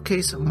 where I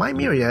showcase my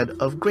myriad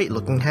of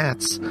great-looking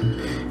hats.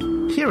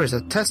 Here is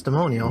a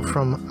testimonial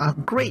from a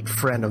great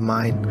friend of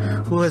mine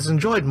who has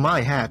enjoyed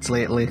my hats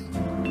lately.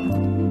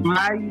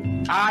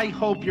 I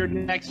hope your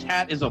next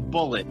hat is a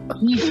bullet.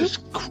 Jesus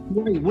Christ,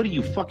 what are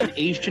you, fucking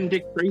Asian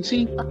Dick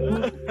Tracy?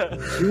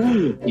 What's wrong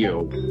with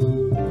you?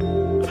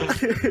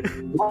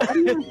 Why do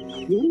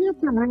you have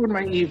to ruin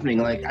my evening?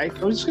 Like, I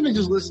was just gonna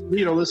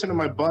listen to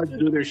my buds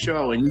do their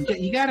show, and you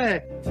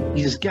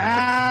just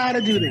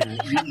gotta do that.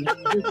 You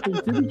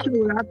do the show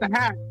without the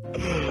hat.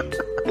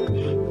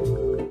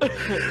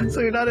 So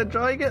you're not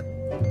enjoying it?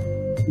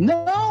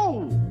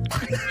 No!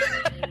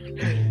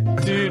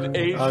 Dude,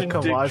 Asian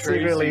come Dick on, Tracy.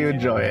 secretly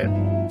enjoy it.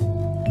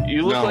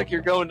 You look like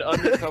you're going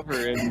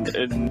undercover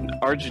in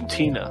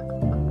Argentina,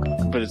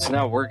 but it's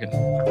not working.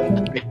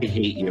 I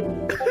hate you.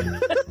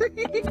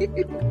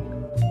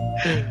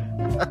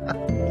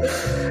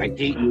 I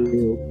hate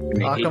you.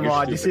 Oh, come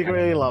on, you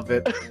secretly love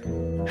it.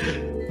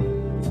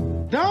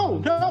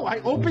 No, I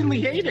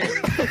openly hate it.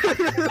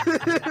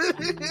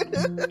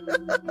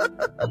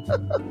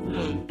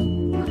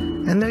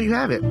 And there you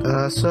have it.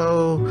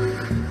 So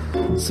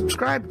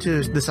subscribe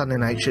to the Sunday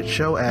Night Shit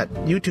Show at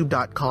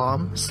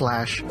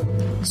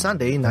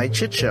youtube.com/Sunday Night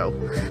Shit Show.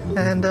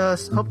 And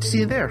hope to see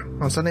you there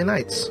on Sunday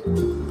nights.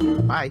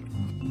 Bye.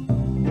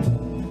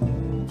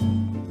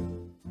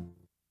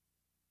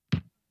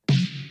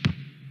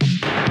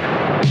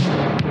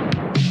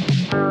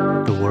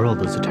 The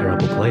world is a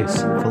terrible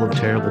place, full of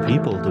terrible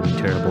people doing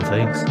terrible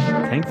things.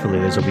 Thankfully,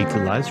 there's a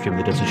weekly live stream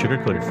that doesn't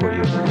sugarcoat it for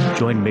you.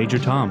 Join Major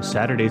Tom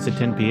Saturdays at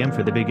 10 p.m.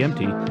 for The Big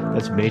Empty.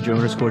 That's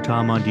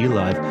Major_Tom on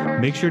DLive.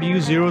 Make sure to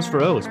use zeros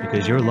for O's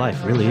because your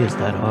life really is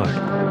that hard.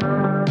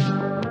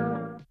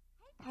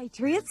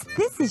 Patriots,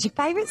 this is your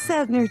favorite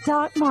Southerner,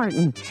 Doc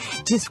Martin.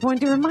 Just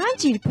wanted to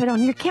remind you to put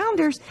on your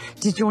calendars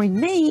to join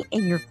me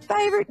and your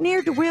favorite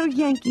ne'er-do-well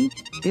Yankee,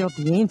 Phil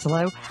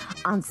D'Angelo,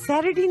 on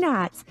Saturday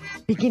nights,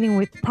 beginning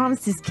with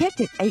Promises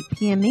Kept at 8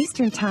 p.m.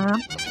 Eastern Time,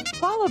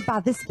 followed by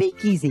The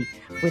Speakeasy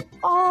with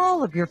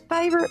all of your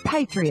favorite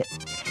Patriots.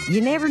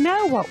 You never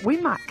know what we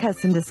might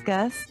cuss and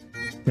discuss.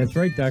 That's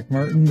right, Doc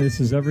Martin. This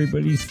is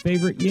everybody's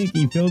favorite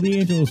Yankee, Phil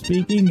D'Angelo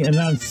speaking. And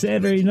on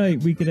Saturday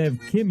night, we could have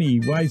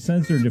Kimmy,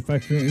 Y-Censored,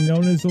 affectionately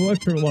known as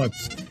Electrolux,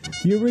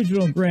 the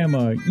original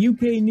Grandma,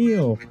 UK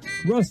Neil,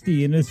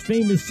 Rusty and his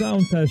famous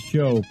sound test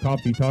show,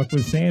 Coffee Talk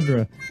with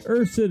Sandra,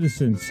 Earth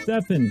Citizen,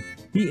 Stefan,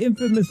 the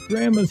infamous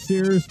Grandma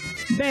Sears,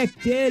 Back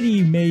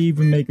Daddy may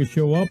even make a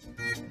show up,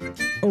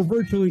 or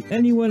virtually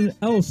anyone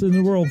else in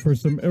the world for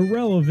some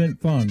irrelevant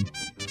fun.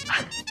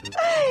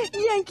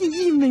 Yankee,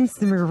 you mean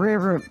some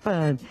irreverent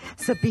fun.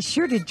 So be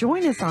sure to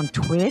join us on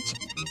Twitch,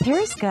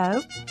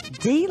 Periscope,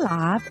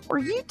 DLive, or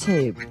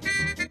YouTube.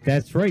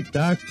 That's right,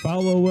 Doc.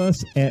 Follow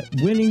us at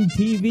Winning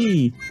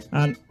TV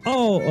on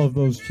all of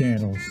those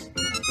channels.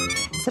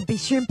 So be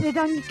sure and put it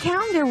on your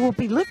calendar. We'll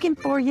be looking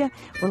for you.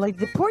 We'll leave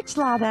the porch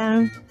light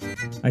on.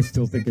 I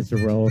still think it's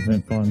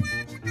irrelevant fun.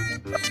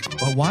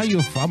 Well, why are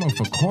you farming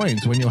for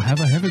coins when you have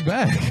a heavy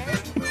bag?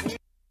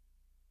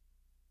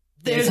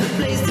 There's a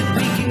place that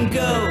we can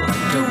go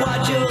to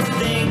watch old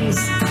things.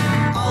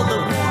 All the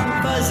warm,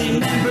 fuzzy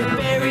member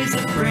berries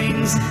it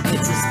brings.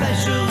 It's a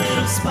special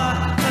little spot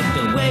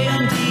tucked away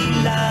on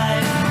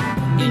DLive.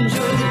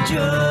 Enjoy the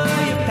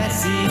joy of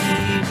Pessy.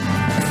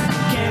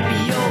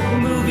 Campy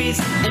old movies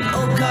and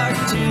old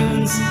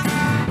cartoons.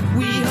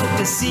 We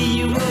hope to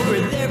see you over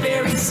there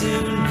very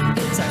soon.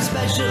 It's our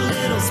special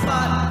little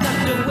spot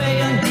tucked away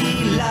on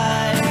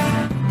DLive.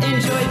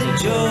 Enjoy the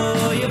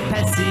joy of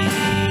Pessy.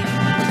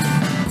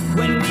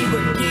 When we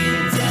were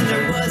kids and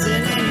there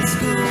wasn't any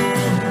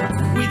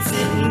school, we'd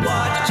sit and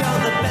watch all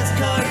the best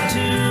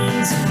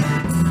cartoons,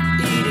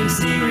 eating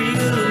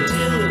cereal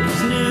until it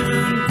was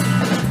noon.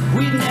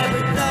 We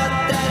never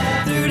thought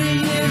that 30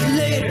 years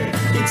later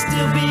it'd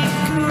still be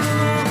cool.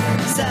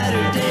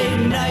 Saturday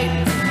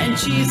night and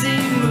cheesy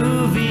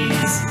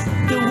movies,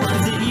 the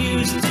ones that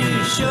used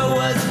to show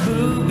us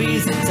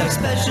boobies. It's our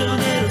special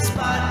little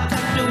spot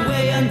tucked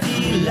away on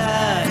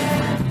DLive.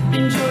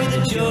 Enjoy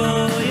the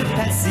joy of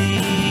Pessy.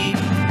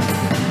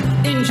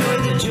 Enjoy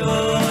the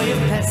joy of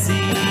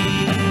Pessy.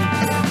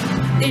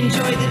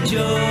 Enjoy the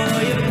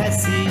joy of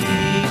Pessy.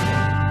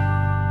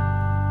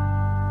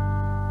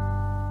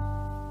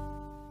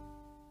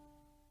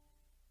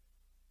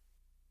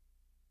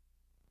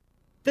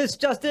 This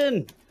just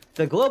in.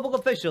 The global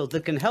officials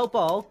that can help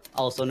all,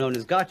 also known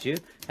as Got You,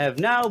 have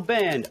now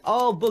banned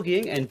all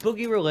boogieing and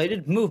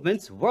boogie-related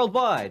movements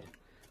worldwide.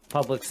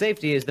 Public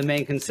safety is the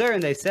main concern,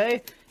 they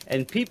say,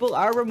 and people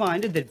are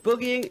reminded that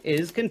boogieing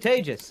is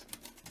contagious.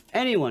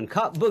 Anyone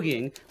caught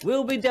boogieing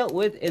will be dealt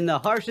with in the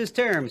harshest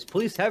terms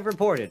police have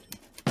reported.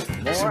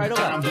 More right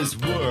away. This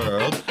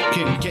world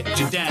can get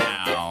you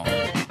down.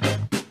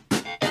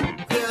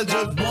 There's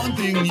just one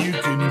thing you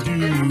can do.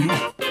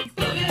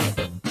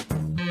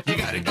 You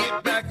gotta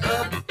get back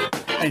up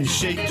and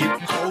shake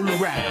it all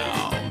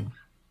around.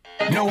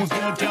 No one's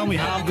gonna tell me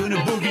how I'm gonna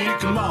boogie.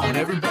 Come on,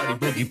 everybody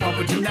boogie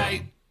bumper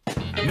tonight.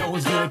 No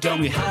one's gonna tell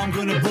me how I'm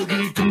gonna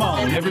boogie. Come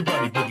on,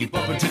 everybody boogie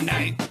bumper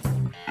tonight.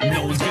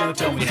 No one's gonna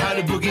tell me how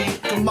to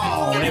boogie. Come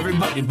on,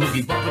 everybody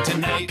boogie bumper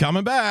tonight.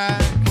 Coming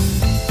back.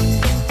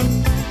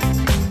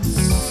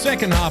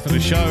 Second half of the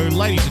show,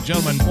 ladies and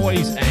gentlemen,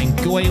 boys and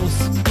girls.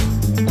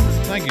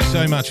 Thank you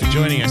so much for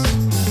joining us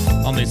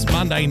on this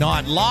Monday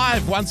night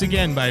live once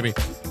again, baby.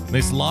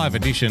 This live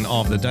edition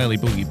of the Daily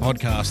Boogie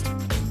podcast.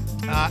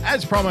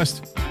 As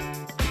promised,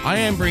 I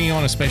am bringing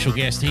on a special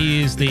guest.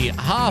 He is the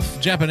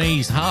half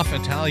Japanese, half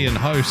Italian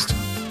host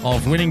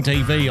of Winning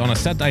TV on a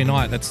Saturday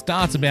night that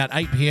starts about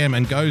 8 p.m.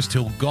 and goes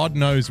till God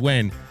knows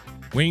when.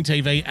 Winning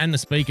TV and the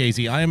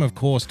Speakeasy. I am, of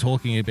course,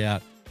 talking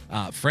about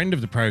friend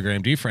of the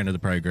program, dear friend of the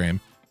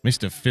program,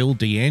 Mr. Phil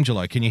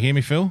D'Angelo. Can you hear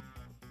me, Phil?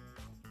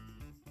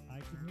 I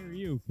can hear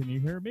you. Can you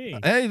hear me?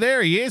 Hey,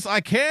 there he is.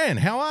 I can.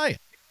 How are you?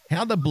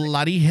 How the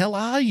bloody hell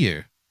are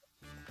you?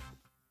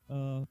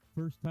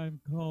 First time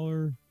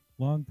caller,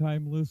 long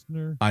time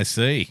listener. I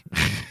see.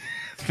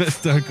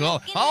 First time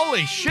caller.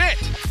 Holy shit!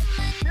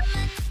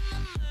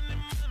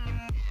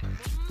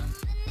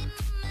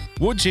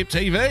 Woodchip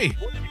TV.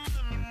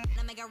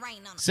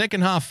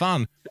 Second half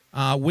fun.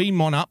 We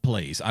mon up,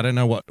 please. I don't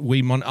know what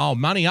we mon. Oh,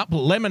 money up,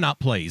 lemon up,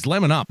 please.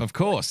 Lemon up, of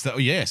course.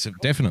 Yes,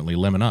 definitely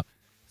lemon up.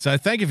 So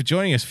thank you for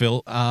joining us,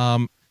 Phil.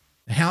 How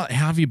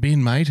have you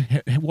been, mate?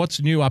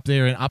 What's new up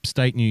there in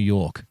upstate New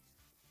York?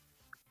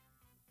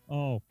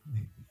 Oh,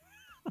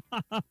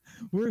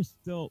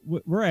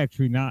 we're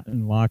actually not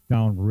in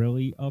lockdown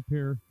really up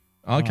here.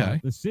 Okay.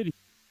 The city,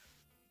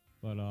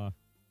 but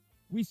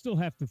we still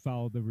have to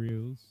follow the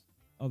rules.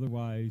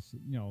 Otherwise,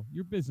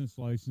 your business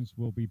license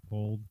will be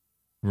pulled.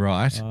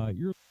 Right.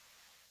 Your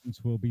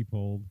license will be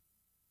pulled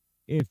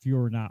if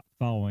you're not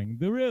following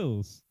the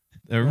rules.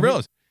 The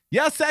rules.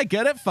 Yes, I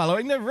get it.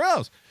 Following the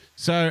rules.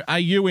 So, are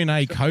you in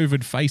a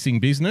COVID-facing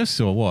business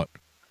or what?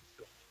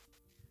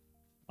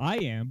 I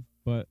am,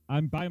 but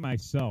I'm by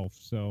myself,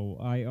 so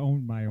I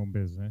own my own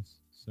business.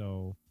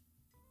 So,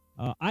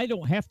 I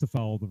don't have to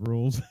follow the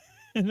rules,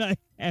 and I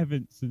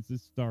haven't since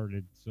it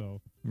started.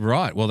 So.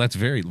 Right. Well, that's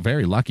very,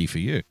 very lucky for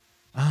you.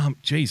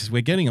 Jesus,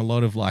 we're getting a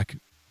lot of like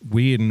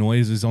weird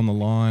noises on the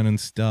line and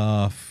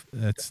stuff.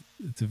 It's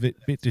a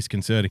bit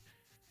disconcerting.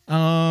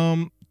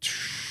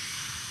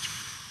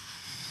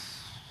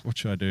 What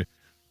should I do?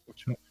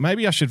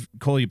 Maybe I should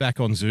call you back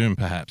on Zoom,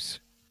 perhaps.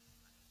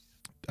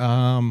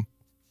 Yeah,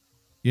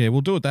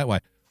 we'll do it that way.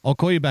 I'll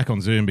call you back on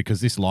Zoom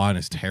because this line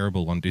is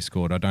terrible on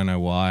Discord. I don't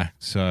know why.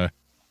 So,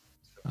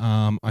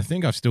 I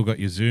think I've still got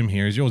your Zoom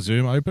here. Is your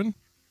Zoom open?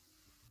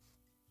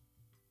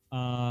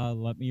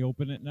 Let me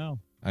open it now.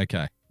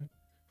 Okay.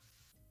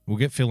 We'll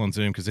get Phil on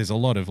Zoom because there's a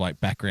lot of like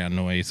background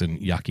noise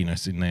and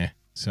yuckiness in there.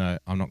 So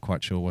I'm not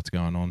quite sure what's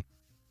going on.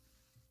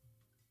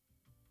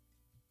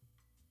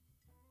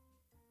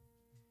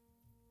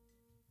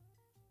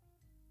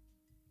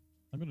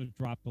 I'm going to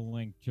drop the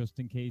link just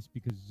in case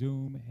because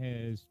Zoom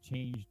has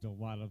changed a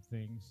lot of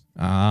things.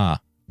 Okay.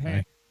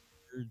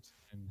 Passwords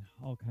and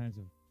all kinds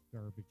of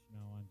garbage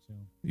now on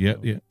Zoom.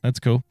 Yeah, that's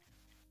cool.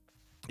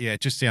 Yeah,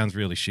 it just sounds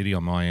really shitty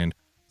on my end.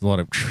 A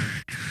lot of...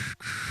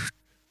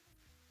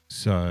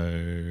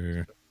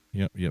 So,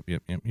 yep.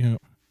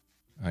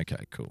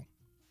 Okay, cool.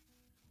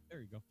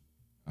 There you go.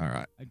 All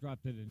right. I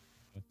dropped it in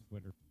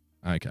Twitter.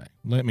 Okay,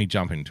 let me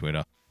jump in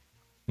Twitter.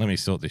 Let me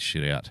sort this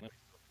shit out.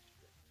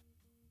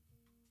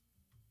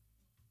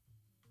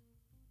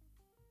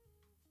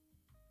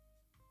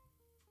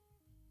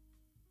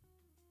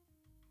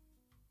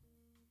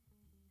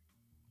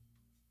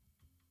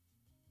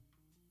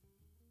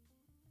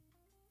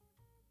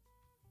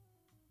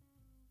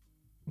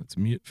 Let's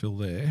mute Phil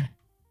there.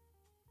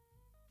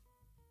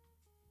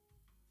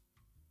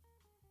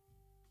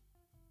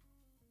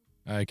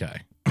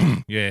 Okay.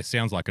 Yeah,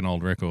 sounds like an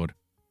old record.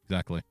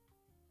 Exactly.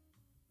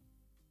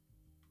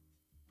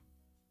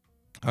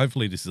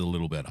 Hopefully this is a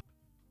little better.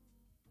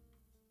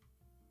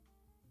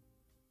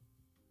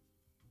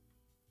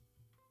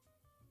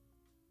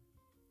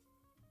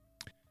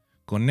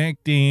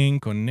 Connecting.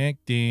 Can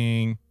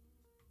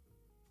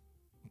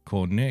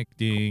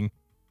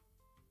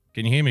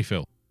you hear me,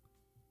 Phil?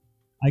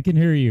 I can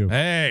hear you.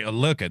 Hey,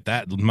 look at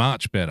that.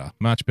 Much better.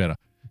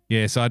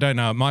 Yeah, so I don't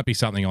know. It might be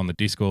something on the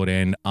Discord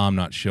end. I'm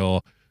not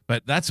sure.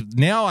 But that's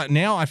now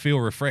I feel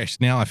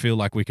refreshed. Now I feel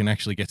like we can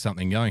actually get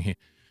something going here.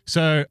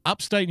 So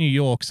upstate New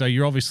York, so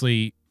you're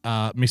obviously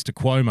Mr.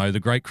 Cuomo, the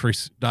great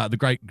Chris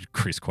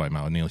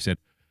Cuomo, I nearly said.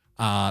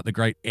 The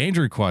great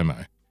Andrew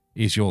Cuomo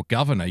is your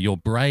governor, your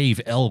brave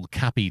El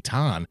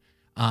Capitan.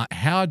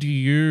 How do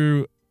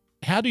you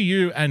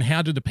and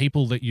how do the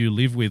people that you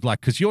live with,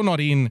 like, because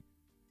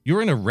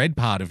you're in a red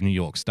part of New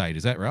York State,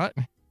 is that right?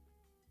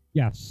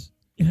 Yes.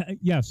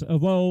 Yes.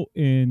 Although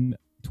in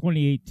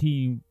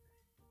 2018,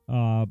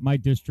 my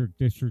district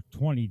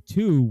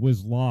 22,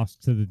 was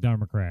lost to the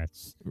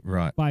Democrats.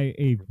 Right. By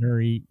a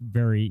very,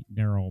 very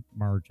narrow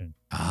margin.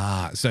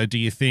 So do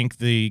you think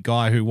the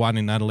guy who won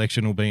in that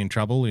election will be in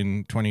trouble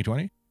in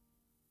 2020?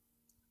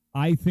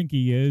 I think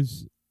he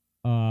is.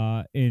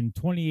 In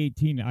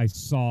 2018, I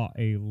saw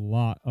a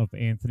lot of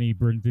Anthony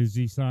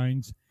Brindisi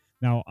signs.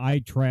 Now, I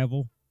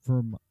travel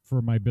for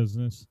my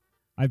business.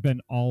 I've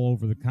been all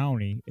over the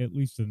county, at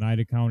least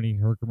Oneida County,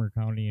 Herkimer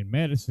County, and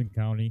Madison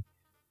County,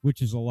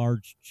 which is a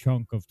large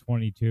chunk of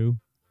 22.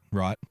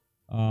 Right.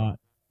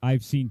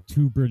 I've seen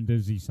 2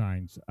 Brindisi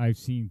signs. I've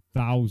seen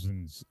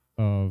thousands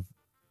of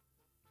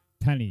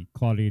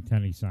Claudia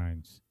Tenney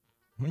signs.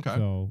 Okay.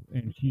 So,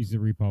 and she's a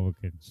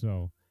Republican,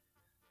 so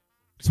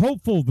it's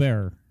hopeful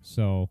there.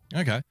 So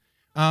okay.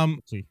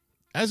 Let's see.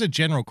 As a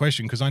general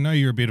question, because I know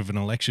you're a bit of an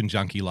election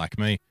junkie like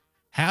me,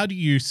 how do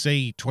you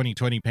see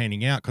 2020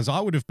 panning out? Because I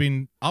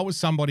was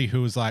somebody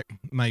who was like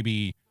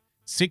maybe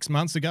 6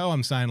 months ago,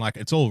 I'm saying like,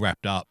 it's all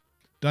wrapped up.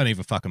 Don't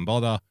even fucking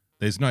bother.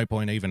 There's no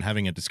point even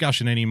having a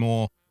discussion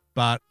anymore.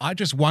 But I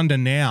just wonder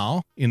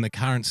now, in the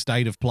current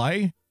state of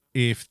play,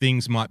 if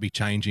things might be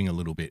changing a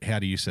little bit. How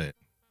do you see it?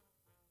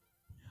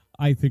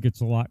 I think it's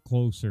a lot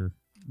closer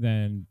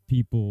than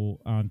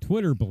people on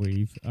Twitter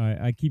believe.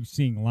 I keep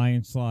seeing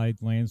landslide.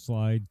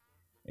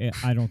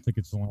 I don't think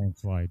it's a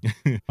landslide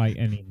by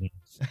any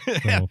means.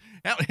 So,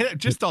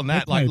 just on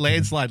that, like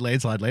landslide.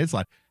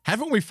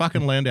 Haven't we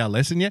fucking learned our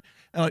lesson yet?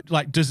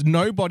 Like, does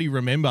nobody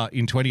remember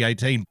in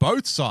 2018,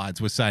 both sides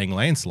were saying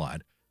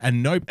landslide?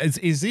 And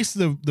is this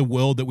the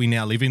world that we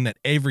now live in, that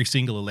every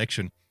single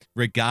election,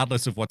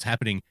 regardless of what's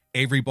happening,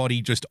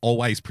 everybody just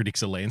always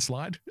predicts a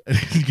landslide?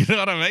 You know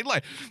what I mean?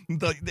 Like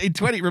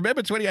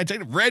remember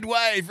 2018, red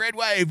wave,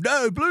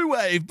 no, blue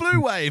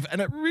wave.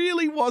 And it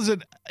really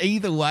wasn't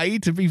either way,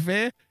 to be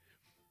fair.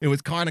 It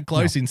was kind of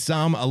close in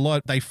some,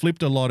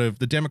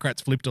 the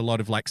Democrats flipped a lot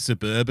of like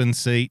suburban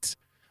seats,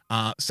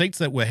 seats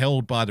that were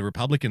held by the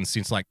Republicans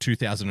since like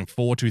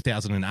 2004,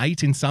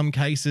 2008 in some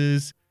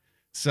cases.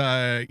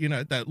 So, you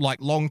know, that like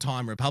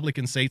long-time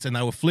Republican seats, and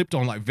they were flipped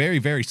on like very,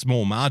 very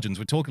small margins.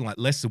 We're talking like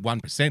less than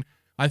 1%.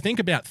 I think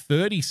about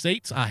 30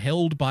 seats are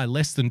held by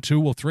less than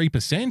 2 or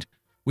 3%,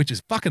 which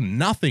is fucking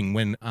nothing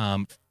when,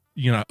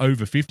 you know,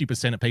 over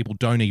 50% of people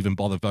don't even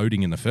bother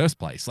voting in the first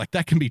place. Like,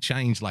 that can be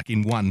changed like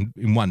in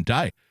one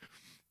day.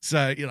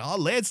 So, you know,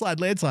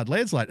 landslide.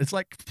 It's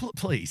like,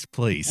 please,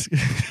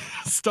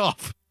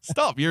 stop.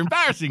 You're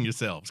embarrassing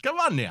yourselves. Come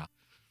on now.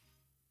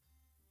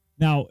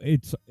 Now,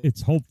 it's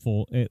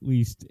hopeful, at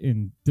least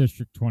in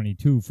District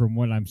 22, from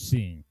what I'm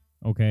seeing,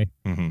 okay?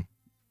 Mm-hmm.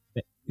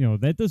 You know,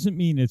 that doesn't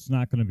mean it's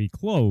not going to be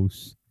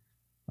close.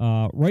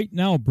 Right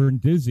now,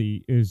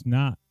 Brindisi is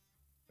not...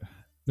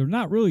 They're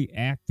not really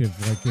active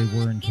like they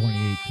were in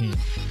 2018.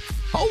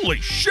 Holy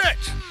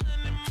shit!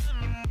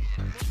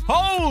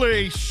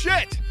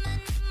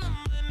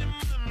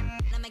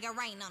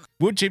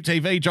 Woodchip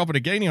TV dropping a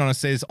guinea on us,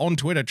 says on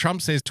Twitter,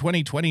 Trump says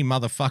 2020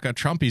 motherfucker,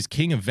 Trump is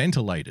king of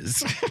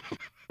ventilators.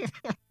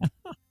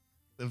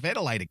 The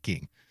ventilator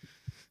king.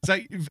 So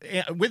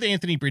with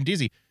Anthony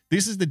Brindisi,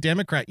 this is the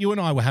Democrat. You and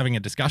I were having a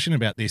discussion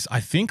about this, I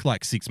think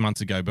like 6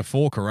 months ago,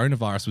 before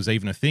coronavirus was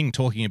even a thing,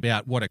 talking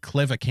about what a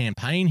clever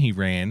campaign he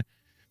ran,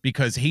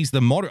 because he's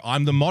the moderate.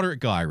 I'm the moderate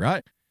guy,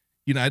 right?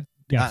 You know,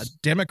 yes.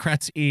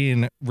 Democrats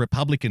in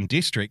Republican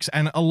districts,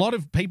 and a lot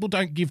of people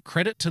don't give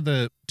credit to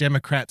the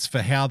Democrats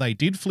for how they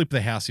did flip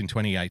the House in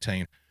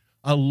 2018.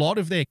 A lot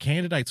of their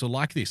candidates are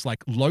like this,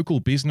 like local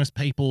business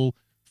people,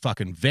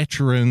 fucking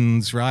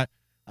veterans, right?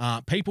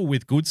 People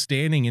with good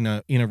standing in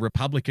a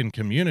Republican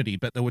community,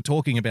 but they were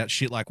talking about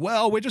shit like,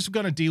 well, we're just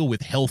going to deal with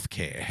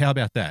healthcare. How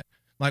about that?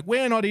 Like,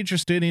 we're not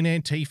interested in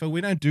Antifa.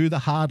 We don't do the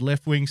hard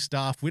left-wing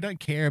stuff. We don't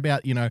care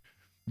about, you know,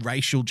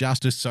 racial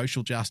justice,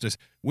 social justice.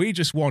 We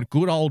just want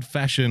good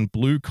old-fashioned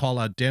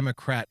blue-collar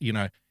Democrat, you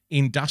know,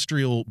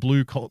 industrial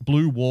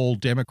blue wall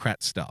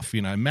Democrat stuff,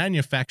 you know,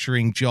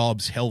 manufacturing,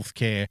 jobs,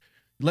 healthcare.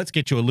 Let's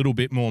get you a little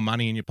bit more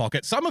money in your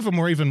pocket. Some of them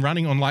were even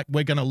running on like,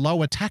 we're going to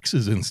lower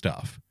taxes and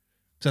stuff.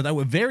 So they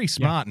were very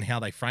smart in how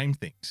they framed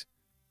things.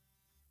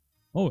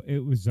 Oh,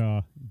 it was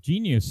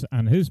genius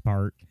on his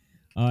part.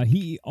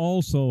 He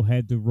also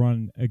had to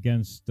run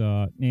against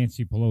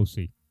Nancy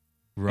Pelosi.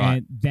 Right.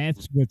 And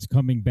that's what's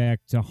coming back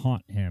to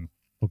haunt him,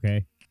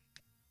 okay?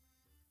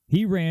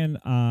 He ran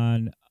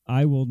on,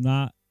 I will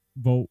not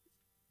vote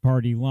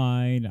party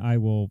line. I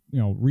will, you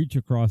know, reach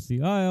across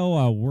the aisle.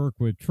 I'll work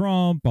with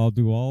Trump. I'll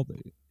do all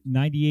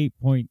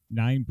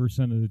 98.9%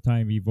 of the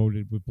time he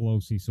voted with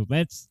Pelosi. So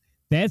that's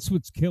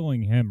what's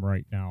killing him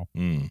right now.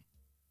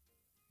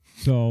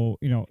 So,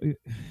 you know,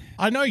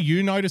 I know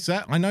you notice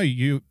that. I know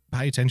you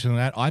pay attention to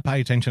that. I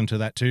pay attention to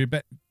that too.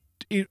 But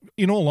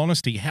in all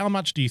honesty, how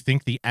much do you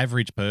think the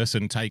average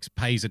person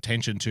pays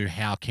attention to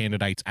how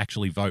candidates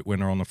actually vote when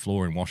they're on the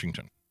floor in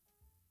Washington?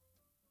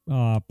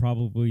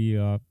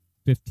 Probably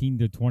 15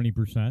 to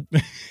 20%.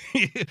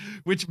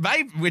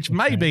 which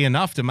may be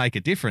enough to make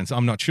a difference.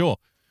 I'm not sure.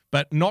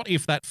 But not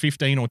if that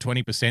 15 or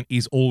 20%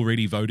 is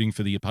already voting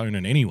for the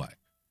opponent anyway.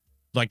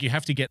 Like, you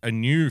have to get a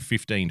new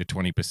 15 to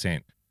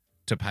 20%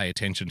 to pay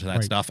attention to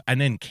that stuff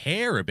and then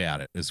care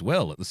about it as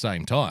well at the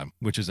same time,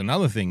 which is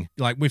another thing.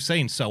 Like, we've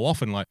seen so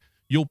often, like,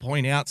 you'll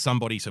point out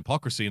somebody's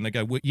hypocrisy and they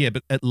go, well, yeah,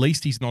 but at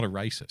least he's not a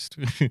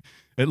racist.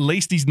 At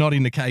least he's not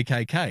in the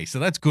KKK. So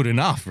that's good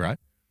enough, right?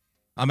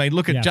 I mean,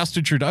 look at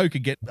Justin Trudeau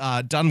could get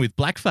done with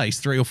blackface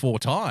 3 or 4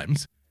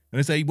 times. And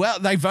they say, well,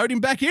 they vote him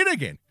back in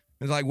again.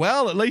 It's like,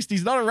 well, at least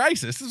he's not a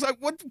racist. It's like,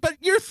 what? But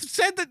you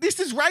said that this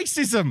is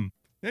racism.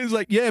 And it's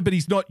like, yeah, but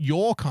he's not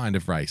your kind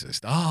of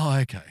racist. Oh,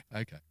 okay.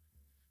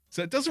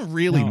 So it doesn't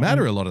really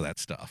matter, a lot of that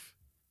stuff.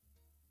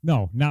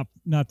 No, not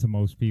to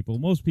most people.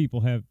 Most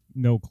people have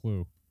no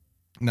clue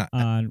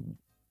on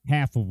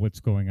half of what's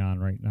going on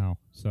right now.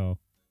 So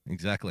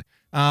exactly.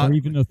 Or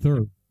even a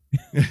third.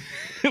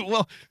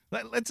 Well,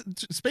 let's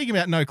speaking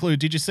about no clue.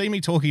 Did you see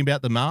me talking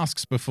about the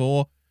masks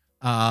before?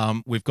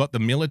 We've got the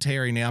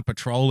military now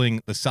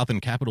patrolling the southern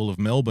capital of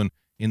Melbourne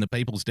in the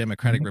People's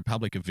Democratic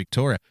Republic of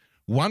Victoria.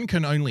 One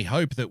can only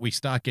hope that we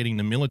start getting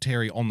the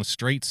military on the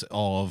streets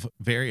of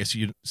various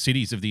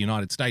cities of the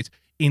United States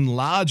in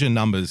larger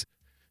numbers,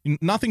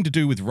 Nothing to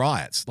do with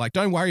riots. Like,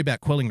 don't worry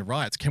about quelling the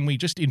riots. Can we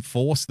just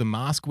enforce the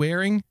mask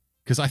wearing?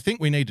 Because I think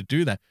we need to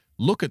do that.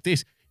 Look at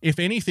this. If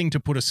anything, to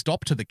put a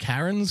stop to the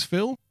Karens,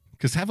 Phil.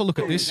 Because have a look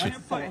at this shit.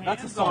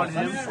 That's assault.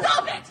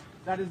 Stop it!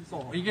 That is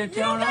assault. Are you going to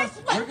tell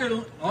us? I'm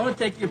going to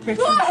take your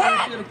picture Go and ahead.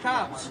 send it to the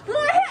cops. Go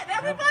ahead,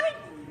 everybody.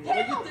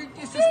 Well, you think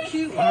this is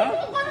cute,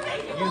 huh?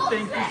 You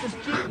think this is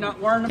cute, not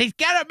wearing a He's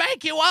going to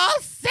make you all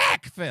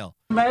sick, Phil.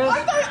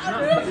 mask?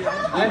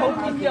 I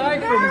hope you die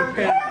from the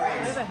pen.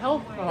 Where the hell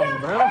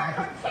from, bro?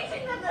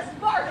 Teaching them this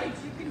garbage.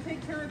 You can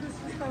take care of this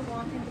just by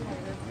walking away.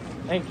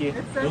 Thank you.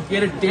 You'll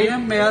get a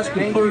damn mask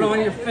and put it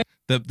on your face.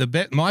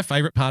 My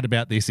favorite part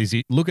about this is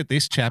look at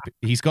this chap.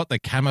 He's got the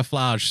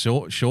camouflage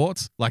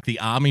shorts, like the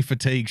army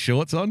fatigue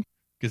shorts on,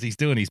 because he's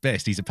doing his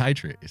best. He's a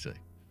patriot, you see.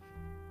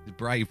 He's a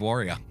brave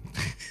warrior.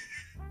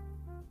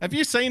 Have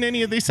you seen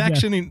any of this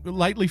action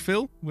lately,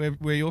 Phil, where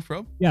you're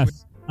from?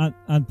 Yes.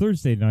 On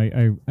Thursday night,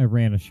 I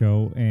ran a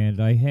show,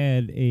 and I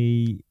had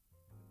a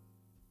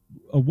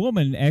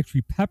woman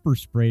actually pepper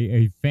spray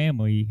a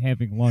family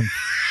having lunch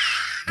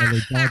at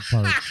a dog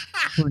park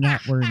for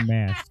not wearing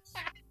masks.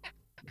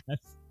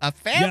 A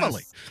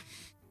family?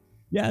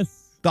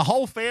 Yes. The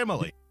whole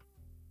family?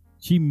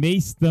 She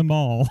maced them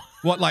all.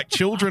 What, like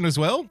children as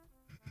well?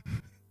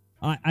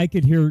 I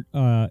could hear,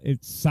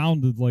 it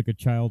sounded like a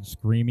child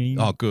screaming.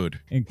 Oh, good.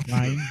 And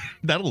crying.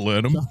 That'll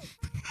learn them.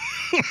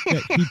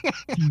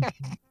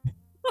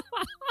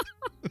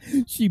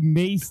 She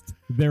maced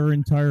their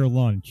entire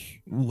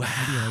lunch. Wow.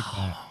 How do you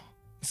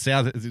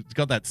like that? It's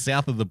got that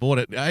south of the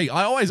border. Hey,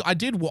 I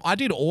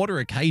did order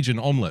a Cajun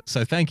omelet,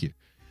 so thank you.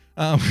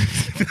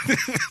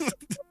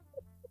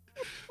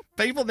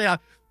 People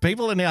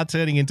are now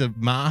turning into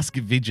mask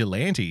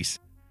vigilantes.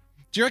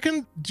 Do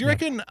you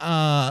reckon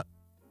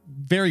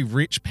very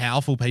rich,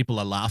 powerful people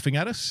are laughing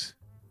at us?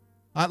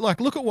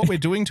 Look at what we're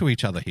doing to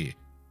each other here.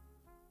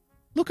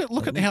 Look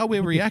at how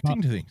we're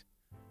reacting to things.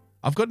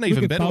 I've got an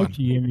even better one.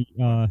 Fauci in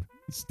the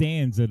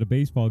stands at a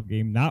baseball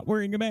game, not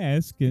wearing a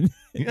mask and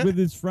with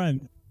his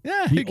friend.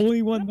 Yeah, the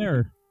only one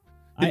there.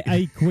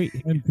 I equate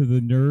him to the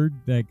nerd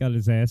that got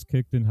his ass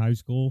kicked in high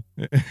school,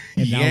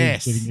 and now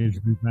he's getting his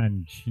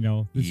revenge. You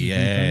know, this is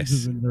Revenge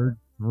of the Nerd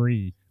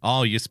 3.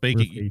 Oh,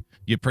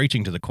 you're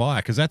preaching to the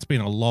choir, because that's been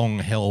a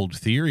long-held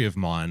theory of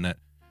mine, that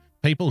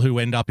people who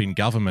end up in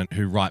government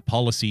who write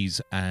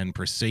policies and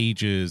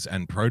procedures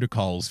and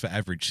protocols for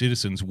average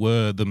citizens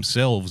were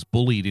themselves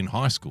bullied in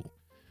high school.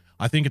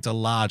 I think it's a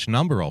large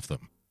number of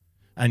them.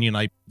 And, you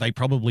know, they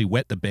probably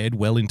wet the bed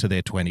well into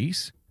their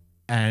 20s,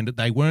 and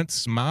they weren't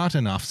smart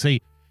enough.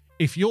 See,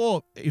 if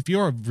you're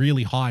a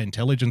really high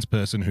intelligence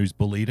person who's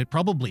bullied, it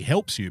probably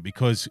helps you,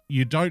 because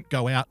you don't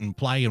go out and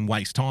play and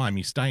waste time.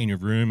 You stay in your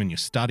room and you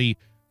study,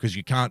 because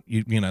you can't,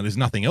 you know, there's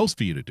nothing else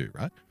for you to do,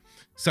 right?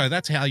 So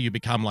that's how you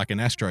become like an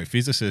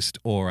astrophysicist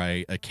or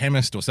a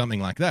chemist or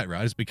something like that,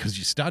 right? It's because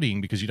you're studying,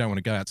 because you don't want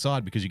to go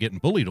outside because you're getting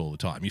bullied all the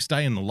time. You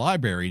stay in the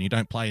library and you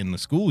don't play in the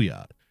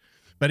schoolyard.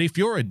 But if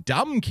you're a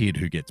dumb kid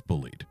who gets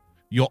bullied,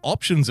 your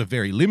options are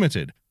very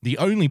limited. The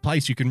only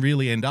place you can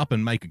really end up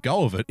and make a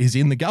go of it is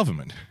in the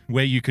government,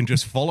 where you can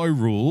just follow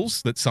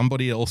rules that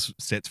somebody else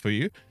sets for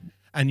you,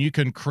 and you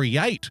can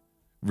create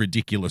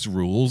ridiculous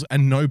rules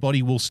and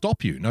nobody will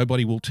stop you.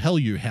 Nobody will tell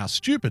you how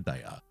stupid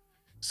they are.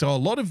 So a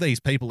lot of these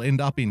people end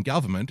up in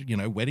government, you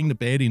know, wetting the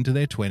bed into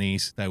their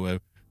 20s. They were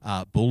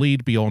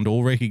bullied beyond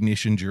all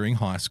recognition during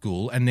high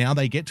school, and now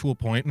they get to a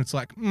point and it's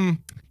like,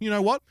 you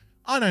know what?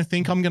 I don't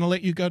think I'm going to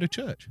let you go to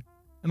church.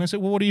 And I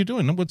said, well, what are you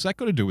doing? What's that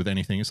got to do with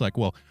anything? It's like,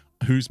 well,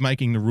 who's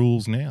making the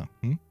rules now?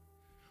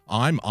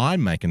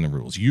 I'm making the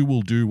rules. You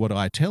will do what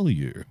I tell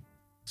you.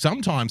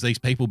 Sometimes these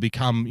people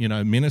become, you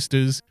know,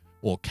 ministers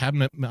or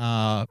cabinet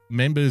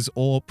members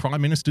or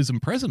prime ministers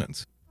and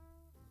presidents.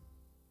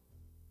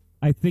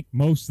 I think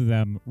most of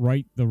them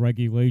write the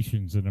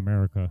regulations in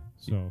America.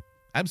 So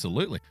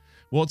absolutely.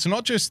 Well, it's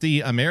not just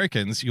the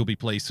Americans, you'll be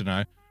pleased to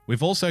know.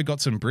 We've also got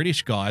some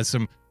British guys,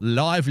 some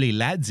lively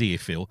lads here,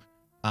 Phil,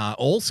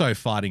 also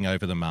fighting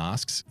over the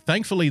masks.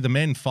 Thankfully, the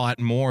men fight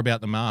more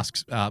about the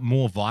masks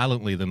more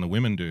violently than the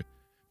women do.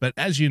 But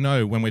as you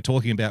know, when we're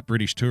talking about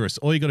British tourists,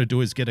 all you got to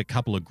do is get a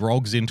couple of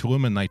grogs into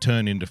them and they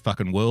turn into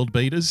fucking world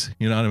beaters.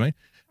 You know what I mean?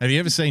 Have you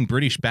ever seen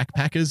British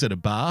backpackers at a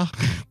bar?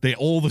 They're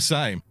all the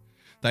same.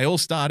 They all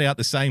start out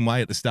the same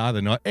way at the start of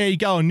the night. Hey, you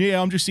going?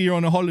 Yeah, I'm just here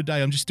on a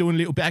holiday. I'm just doing a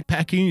little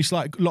backpacking. It's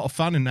like a lot of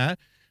fun in that.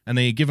 And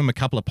then you give them a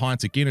couple of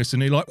pints of Guinness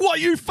and they're like, what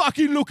are you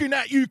fucking looking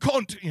at, you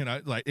cunt? You know,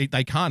 like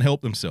they can't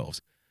help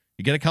themselves.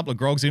 You get a couple of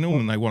grogs in them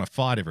and they want to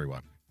fight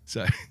everyone.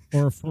 So,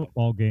 or a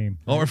football game.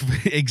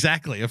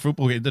 Exactly, a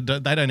football game. They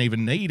don't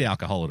even need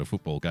alcohol at a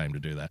football game to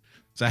do that.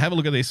 So have a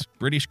look at this.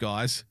 British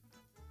guys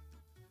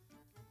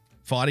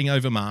fighting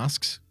over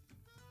masks.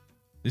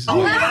 This is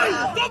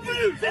Stop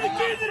it! There's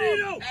kids in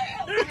here!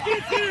 There's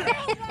kids here!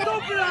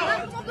 Stop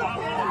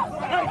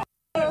it!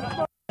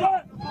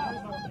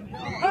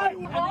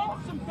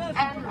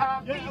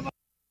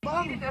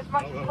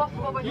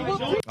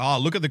 Oh,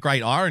 look at the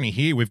great irony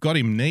here. We've got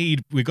him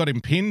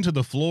pinned to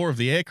the floor of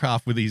the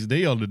aircraft with his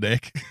knee on the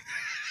deck.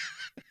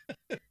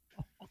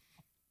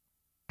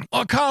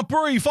 I can't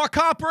breathe. I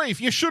can't breathe.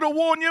 You should have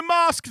worn your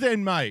mask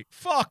then, mate.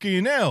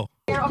 Fucking hell.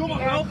 Come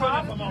on,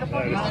 stop or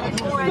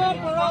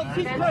else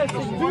he's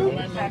pressing,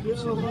 dude.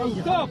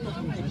 Stop.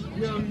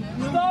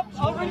 Stop.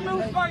 I'll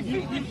remove my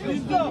feet if you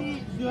stop.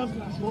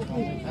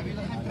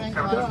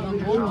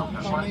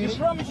 You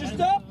promise you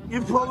stop?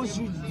 You promise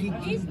you.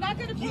 He's not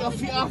going to.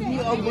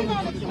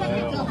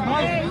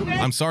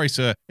 I'm sorry,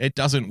 sir. It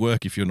doesn't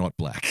work if you're not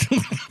black.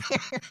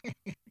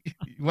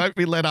 You won't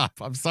be let up.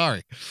 I'm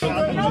sorry.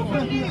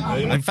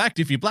 In fact,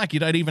 if you're black, you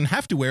don't even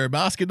have to wear a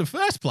mask in the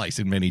first place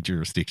in many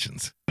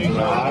jurisdictions.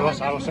 I was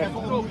saying.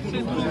 I'm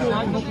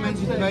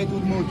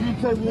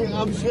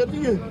scared of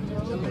you.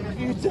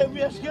 You tell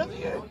me I'm scared of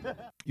you.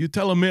 You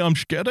telling me I'm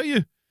scared of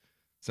you?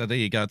 So there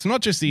you go. It's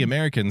not just the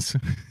Americans.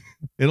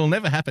 It'll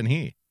never happen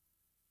here.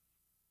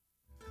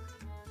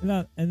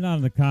 And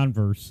on the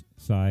converse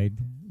side,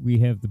 we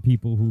have the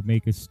people who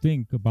make a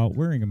stink about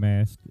wearing a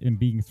mask and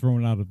being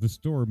thrown out of the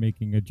store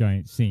making a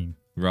giant scene.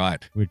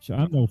 Right. Which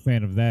I'm no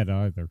fan of that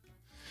either.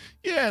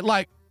 Yeah,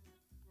 like,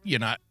 you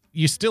know,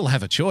 you still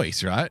have a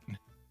choice, right?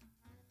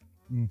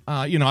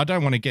 You know, I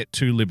don't want to get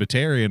too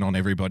libertarian on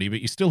everybody,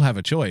 but you still have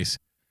a choice.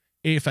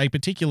 If a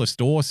particular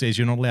store says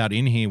you're not allowed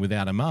in here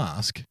without a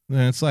mask,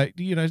 then it's like,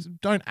 you know,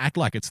 don't act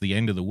like it's the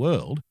end of the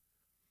world.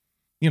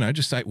 You know,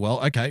 just say,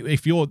 well, okay,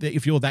 if you're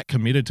that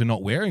committed to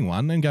not wearing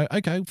one, then go,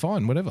 okay,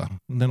 fine, whatever.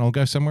 And then I'll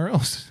go somewhere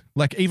else.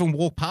 Like even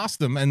walk past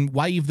them and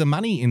wave the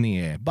money in the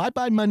air.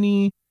 Bye-bye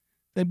money.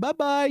 Say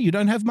bye-bye. You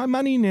don't have my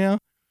money now.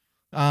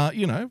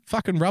 You know,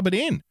 fucking rub it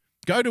in.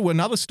 Go to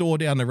another store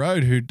down the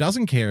road who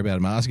doesn't care about a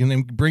mask and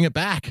then bring it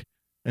back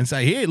and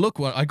say, here, look,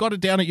 well, I got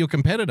it down at your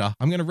competitor.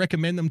 I'm going to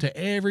recommend them to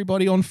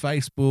everybody on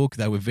Facebook.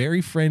 They were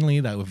very friendly.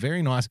 They were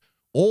very nice.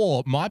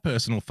 Or my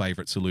personal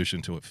favorite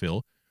solution to it,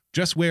 Phil,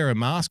 just wear a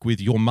mask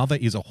with "Your mother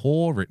is a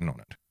whore" written on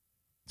it.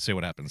 See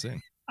what happens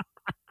then.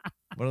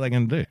 What are they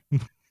going to do?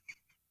 What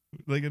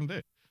are they going to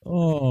do?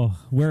 Oh,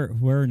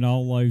 wear an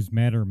All Lives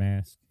Matter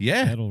mask.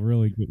 Yeah. That'll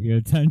really get your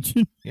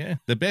attention. Yeah.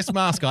 The best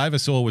mask I ever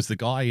saw was the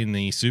guy in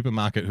the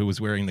supermarket who was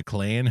wearing the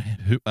Klan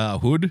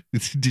hood.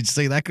 Did you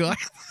see that guy?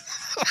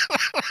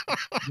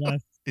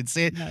 Yes.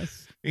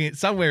 It's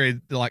somewhere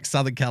in like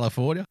Southern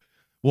California.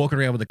 Walking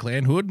around with a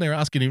Klan hood, and they're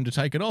asking him to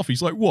take it off.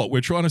 He's like, what?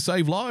 We're trying to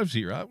save lives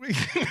here, aren't we?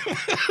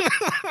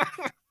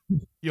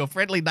 Your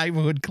friendly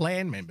neighborhood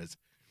Klan members.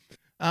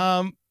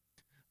 I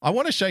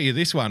want to show you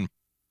this one,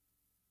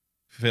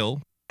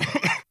 Phil,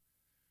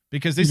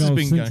 because this has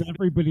been since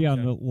everybody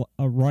on the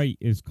right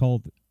is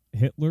called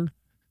Hitler.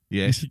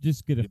 Yes. You should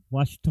just get a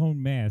flesh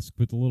tone mask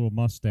with a little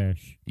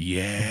mustache.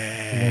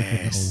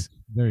 Yes.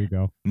 There you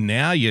go.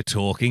 Now you're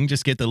talking.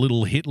 Just get the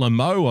little Hitler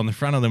mo on the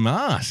front of the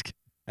mask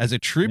as a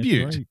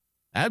tribute. That's right.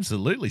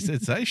 Absolutely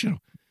sensational.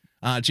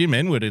 Jim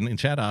Enwood in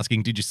chat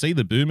asking, did you see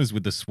the boomers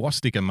with the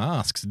swastika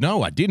masks?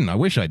 No, I didn't. I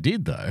wish I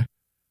did, though.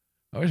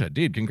 I wish I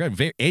did. Congrats.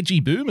 Very edgy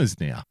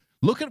boomers now.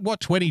 Look at what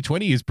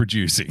 2020 is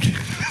producing.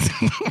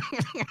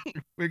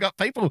 We've got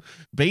people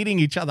beating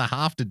each other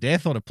half to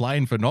death on a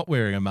plane for not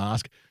wearing a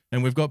mask,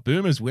 and we've got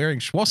boomers wearing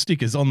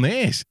swastikas on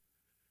theirs.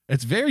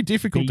 It's very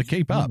difficult to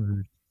keep up.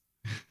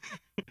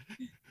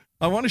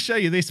 I want to show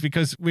you this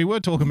because we were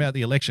talking about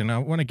the election. I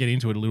want to get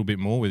into it a little bit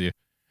more with you.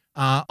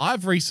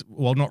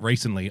 Not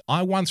recently,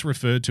 I once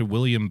referred to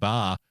William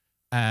Barr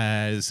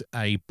as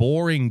a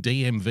boring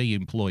DMV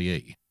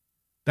employee.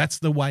 That's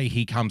the way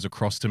he comes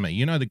across to me.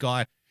 You know, the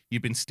guy,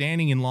 you've been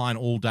standing in line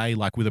all day,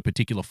 like with a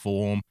particular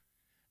form,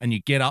 and you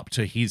get up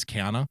to his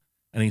counter,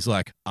 and he's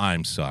like,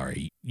 I'm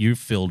sorry, you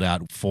filled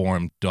out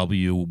form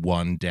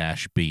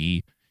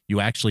W1-B.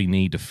 You actually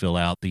need to fill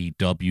out the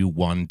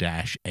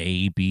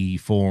W1-AB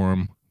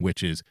form,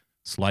 which is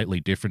slightly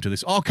different to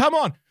this. Oh, come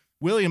on.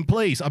 William,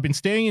 please, I've been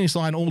standing in this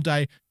line all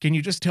day. Can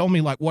you just tell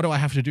me, like, what do I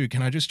have to do?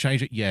 Can I just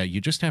change it? Yeah, you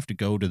just have to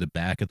go to the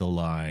back of the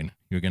line.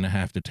 You're going to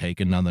have to take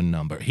another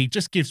number. He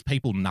just gives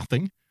people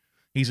nothing.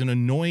 He's an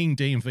annoying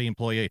DMV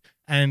employee.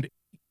 And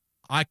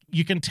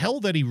you can tell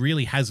that he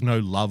really has no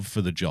love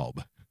for the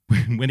job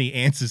when he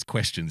answers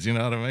questions. You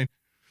know what I mean?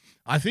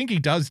 I think he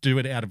does do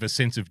it out of a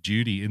sense of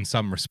duty in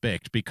some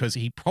respect because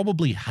he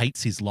probably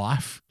hates his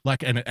life.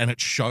 And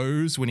it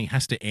shows when he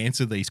has to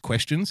answer these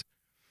questions.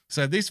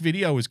 So this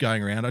video is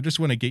going around. I just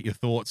want to get your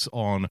thoughts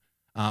on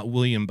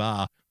William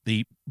Barr,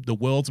 the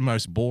world's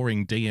most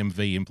boring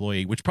DMV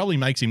employee, which probably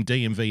makes him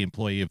DMV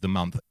Employee of the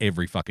Month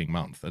every fucking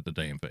month at the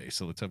DMV.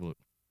 So let's have a look.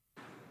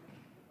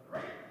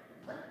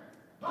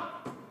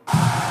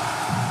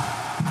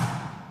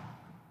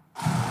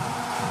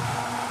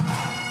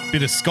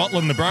 Bit of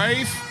Scotland the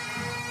Brave.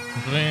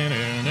 People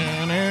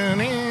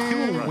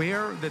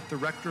aware that the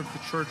rector of the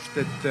church,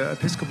 that the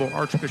Episcopal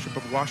Archbishop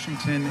of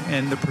Washington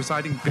and the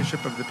presiding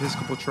bishop of the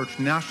Episcopal Church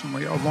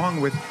nationally,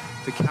 along with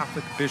the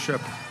Catholic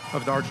bishop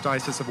of the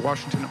Archdiocese of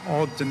Washington,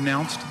 all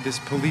denounced this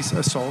police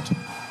assault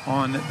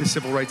on the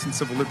civil rights and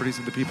civil liberties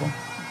of the people?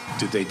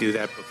 Did they do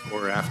that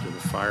before or after the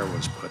fire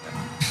was put out?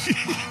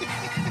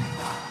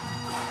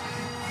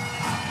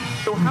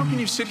 So how can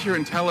you sit here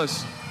and tell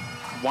us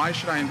why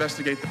should I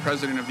investigate the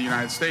President of the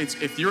United States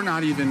if you're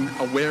not even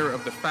aware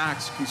of the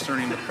facts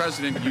concerning the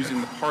President using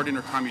the pardon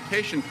or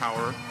commutation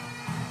power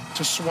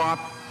to swap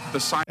the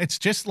sign? It's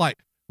just like,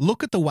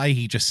 look at the way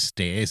he just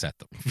stares at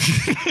them.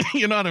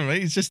 You know what I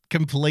mean? It's just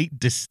complete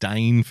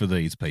disdain for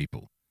these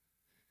people.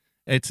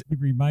 It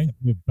reminds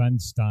me of Ben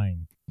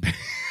Stein.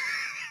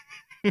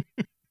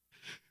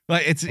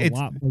 Like it's a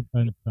lot like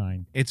Ben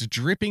Stein. It's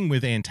dripping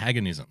with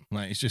antagonism.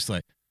 Like it's just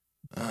like,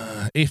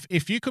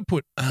 if you could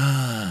put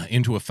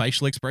into a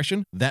facial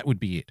expression, that would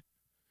be it.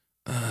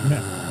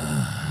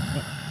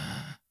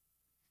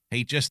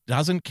 He just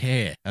doesn't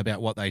care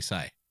about what they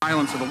say.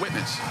 Silence of a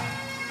witness.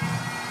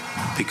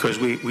 Because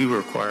we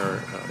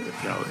require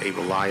a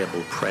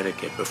reliable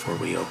predicate before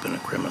we open a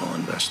criminal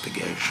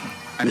investigation.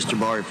 Mr.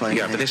 Barr, if I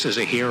Yeah, but this is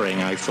a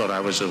hearing. I thought I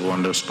was the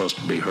one that was supposed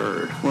to be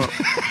heard. Well,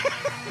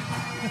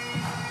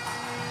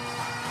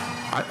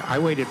 I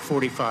waited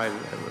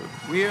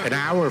an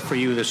hour for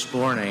you this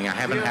morning. I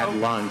haven't had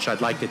lunch. I'd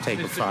like to take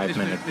a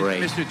 5-minute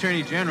break. Mr.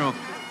 Attorney General,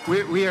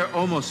 we are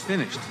almost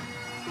finished.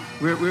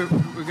 We're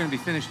going to be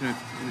finished in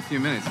a few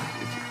minutes.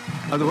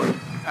 Otherwise,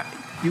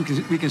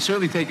 we can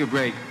certainly take a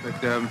break,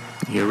 but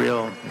You're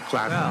real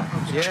class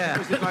act.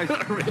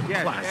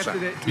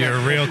 You're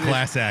a real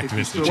class act,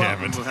 Mr.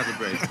 Chairman. We'll have a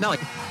break. No.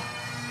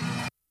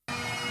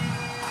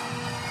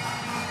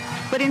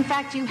 But in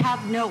fact, you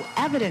have no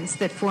evidence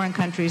that foreign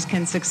countries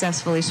can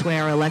successfully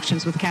swear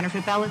elections with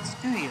counterfeit ballots,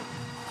 do you?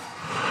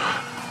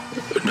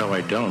 No,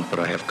 I don't, but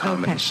I have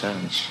common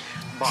sense.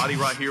 Body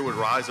right here would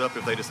rise up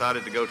if they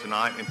decided to go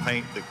tonight and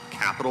paint the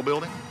Capitol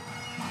building?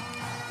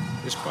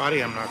 This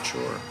body, I'm not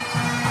sure.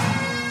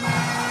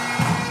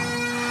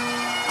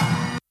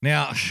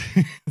 Now,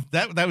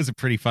 that was a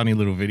pretty funny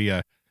little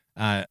video.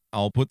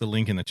 I'll put the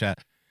link in the chat.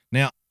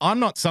 Now, I'm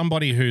not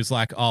somebody who's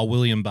like, oh,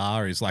 William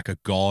Barr is like a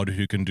god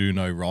who can do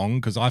no wrong,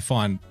 because I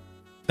find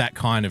that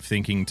kind of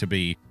thinking to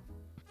be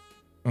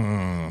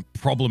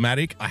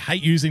problematic. I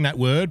hate using that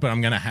word, but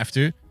I'm going to have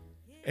to.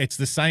 It's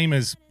the same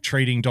as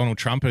treating Donald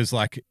Trump as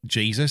like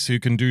Jesus, who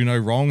can do no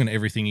wrong and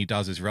everything he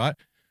does is right.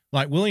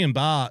 Like William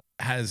Barr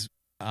has,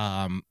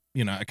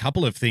 a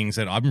couple of things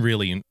that I'm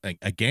really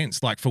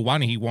against. Like for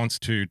one, he wants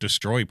to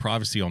destroy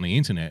privacy on the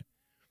internet.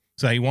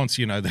 So he wants,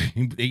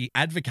 he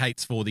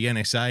advocates for the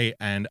NSA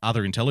and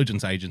other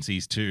intelligence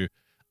agencies to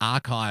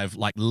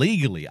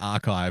legally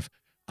archive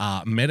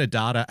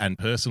metadata and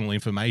personal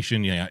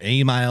information,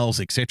 emails,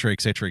 et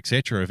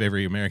cetera, of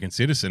every American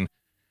citizen.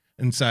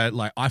 And so,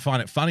 like, I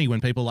find it funny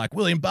when people are like,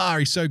 William Barr,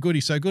 he's so good.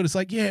 It's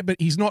like, yeah, but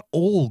he's not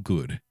all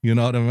good. You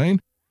know what I mean?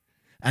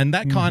 And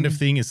that kind of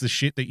thing is the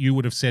shit that you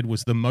would have said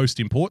was the most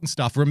important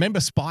stuff. Remember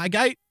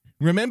Spygate?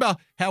 Remember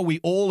how we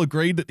all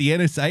agreed that the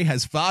NSA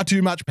has far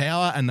too much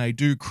power and they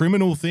do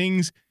criminal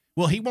things?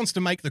 Well, he wants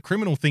to make the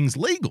criminal things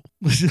legal.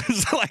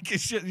 It's like,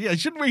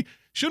 shouldn't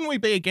we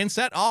be against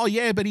that? Oh,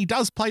 yeah, but he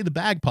does play the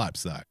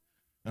bagpipes, though. I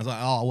was like,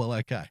 oh, well,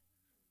 okay.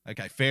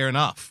 Okay, fair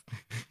enough.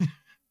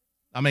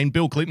 I mean,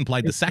 Bill Clinton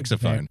played the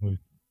saxophone.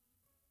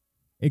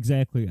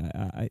 Exactly.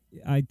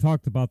 I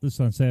talked about this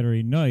on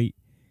Saturday night,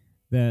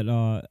 that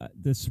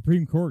the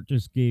Supreme Court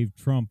just gave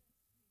Trump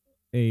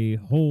a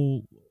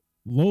whole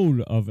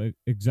load of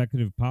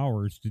executive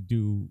powers to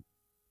do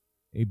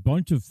a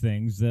bunch of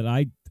things that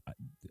I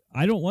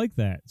don't like.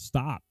 That.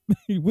 Stop.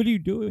 What are you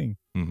doing?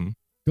 Mm-hmm.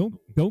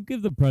 Don't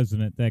give the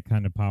president that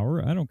kind of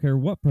power. I don't care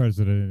what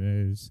president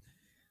it is.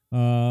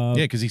 Yeah,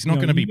 because he's not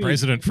going to be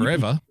president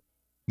forever.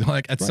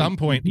 Like at some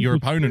point, your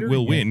opponent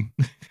will win.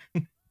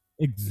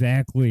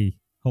 Exactly.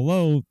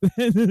 Hello.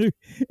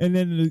 And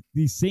then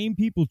the same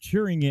people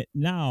cheering it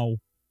now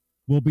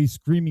will be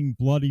screaming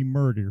bloody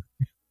murder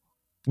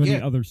when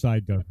the other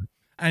side does it.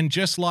 And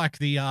just like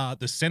the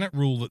Senate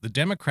rule that the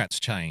Democrats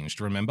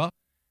changed, remember,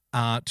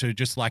 to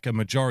just like a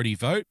majority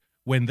vote,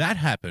 when that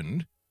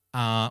happened,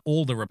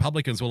 all the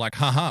Republicans were like,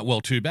 haha,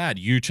 well, too bad.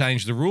 You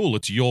changed the rule.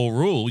 It's your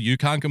rule. You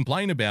can't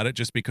complain about it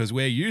just because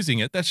we're using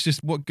it. That's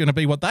just going to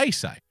be what they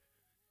say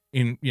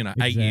in,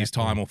 exactly. 8 years'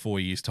 time or 4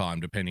 years' time,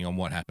 depending on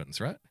what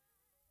happens, right?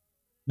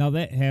 Now,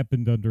 that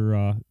happened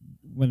under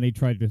when they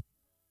tried to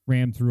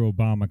ram through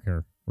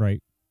Obamacare,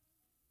 right?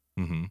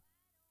 Mm-hmm.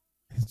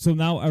 So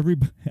now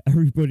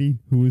everybody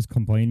who is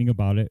complaining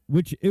about it,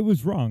 which it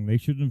was wrong. They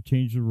shouldn't have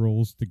changed the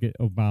rules to get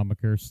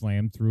Obamacare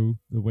slammed through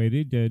the way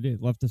they did.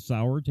 It left a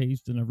sour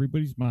taste in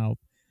everybody's mouth.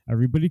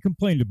 Everybody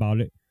complained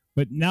about it.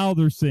 But now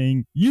they're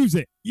saying, use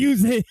it.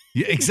 Yeah,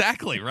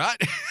 exactly, right?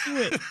 Do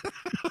it.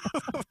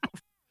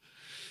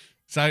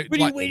 So what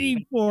are you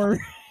waiting for?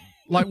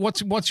 Like,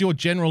 what's your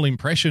general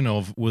impression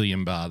of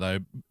William Barr, though,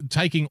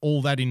 taking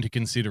all that into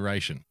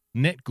consideration?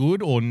 Net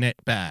good or net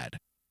bad?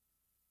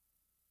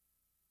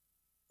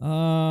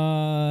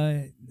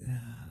 I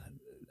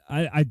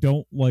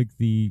don't like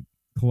the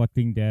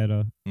collecting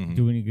data,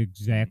 doing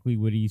exactly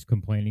what he's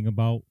complaining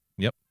about.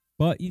 Yep.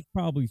 But he's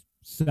probably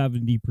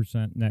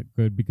 70% net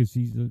good because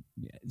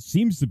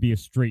seems to be a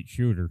straight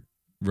shooter.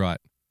 Right.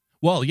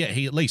 Well, yeah,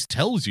 he at least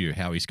tells you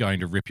how he's going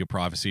to rip your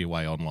privacy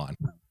away online.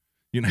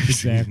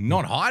 Exactly.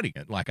 Not hiding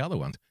it like other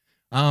ones.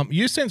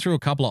 You sent through a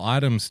couple of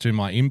items to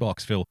my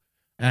inbox, Phil,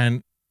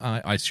 and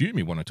I assume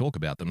you want to talk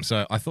about them.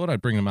 So I thought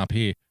I'd bring them up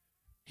here.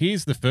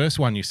 Here's the first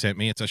one you sent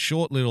me. It's a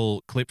short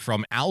little clip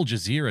from Al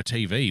Jazeera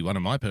TV, one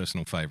of my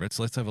personal favorites.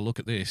 Let's have a look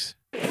at this.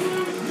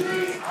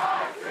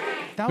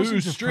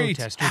 Thousands of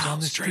protesters on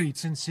the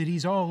streets in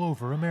cities all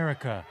over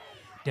America.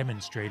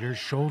 Demonstrators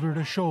shoulder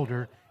to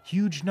shoulder,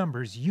 huge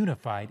numbers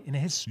unified in a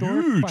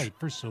historic fight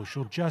for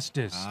social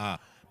justice.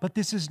 But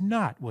this is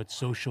not what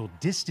social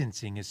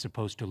distancing is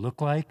supposed to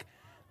look like,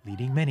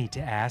 leading many to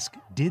ask,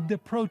 did the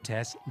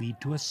protests lead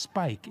to a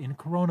spike in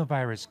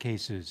coronavirus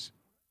cases?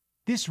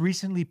 This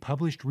recently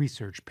published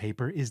research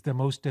paper is the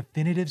most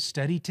definitive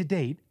study to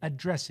date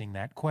addressing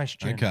that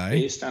question.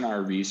 Based on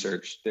our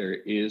research, there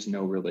is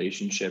no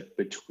relationship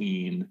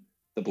between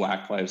the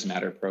Black Lives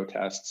Matter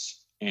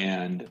protests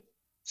and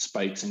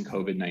spikes in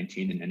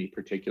COVID-19 in any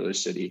particular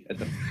city.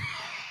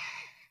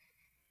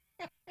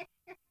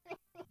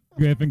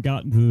 You haven't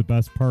gotten to the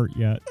best part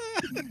yet.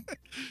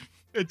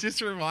 It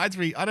just reminds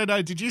me, I don't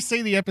know, did you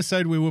see the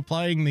episode we were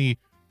playing the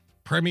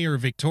Premier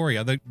of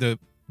Victoria,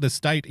 the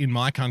state in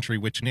my country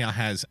which now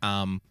has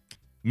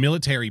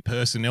military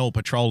personnel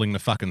patrolling the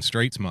fucking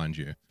streets, mind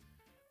you?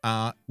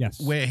 Yes.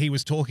 Where he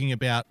was talking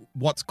about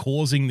what's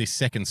causing this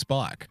second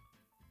spike.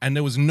 And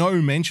there was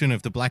no mention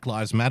of the Black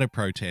Lives Matter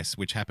protests,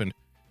 which happened,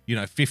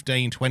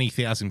 15,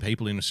 20,000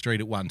 people in the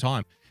street at one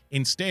time.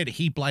 Instead,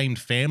 he blamed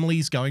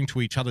families going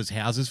to each other's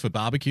houses for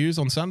barbecues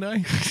on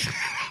Sunday.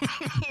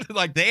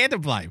 Like, they're to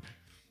blame.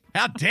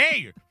 How dare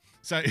you?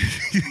 So,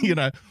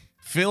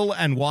 Phil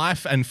and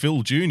wife and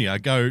Phil Jr.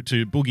 go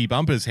to Boogie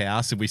Bumper's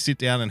house and we sit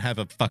down and have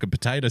a fucking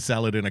potato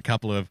salad and a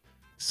couple of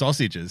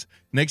sausages.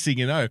 Next thing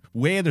you know,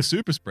 we're the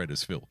super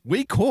spreaders, Phil.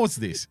 We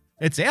caused this.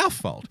 It's our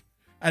fault.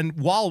 And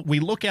while we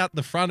look out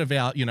the front of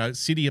our,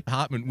 city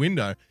apartment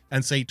window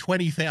and see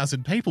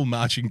 20,000 people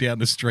marching down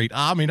the street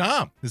arm in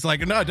arm, it's like,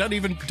 no, don't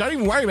even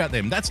worry about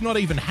them. That's not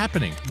even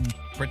happening.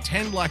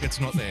 Pretend like it's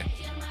not there.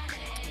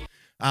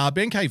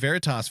 Ben K.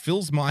 Veritas,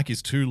 Phil's mic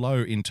is too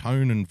low in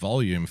tone and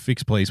volume.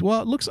 Fix, please.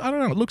 Well, it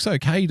looks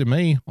okay to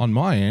me on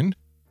my end.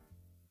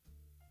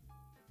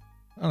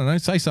 I don't know.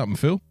 Say something,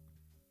 Phil.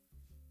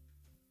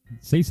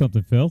 Say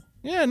something, Phil.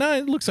 Yeah, no,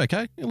 it looks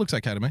okay. It looks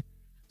okay to me.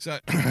 So,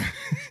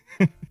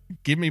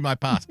 give me my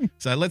pass.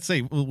 So let's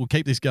see. We'll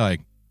keep this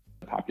going.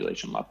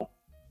 Population level.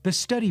 The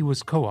study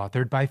was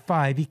co-authored by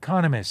 5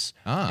 economists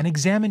and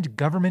examined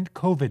government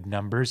COVID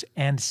numbers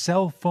and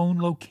cell phone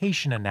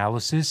location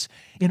analysis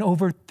in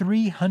over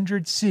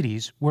 300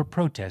 cities where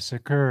protests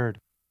occurred.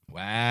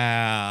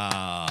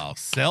 Wow.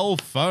 Cell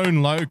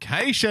phone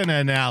location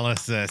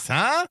analysis,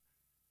 huh?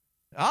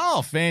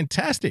 Oh,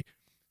 fantastic.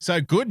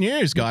 So good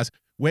news, guys.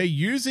 We're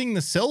using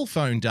the cell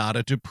phone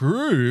data to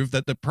prove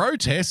that the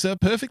protests are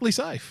perfectly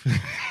safe.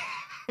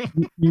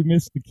 You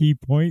missed the key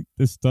point.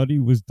 The study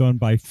was done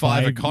by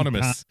 5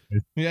 economists.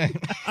 Yeah.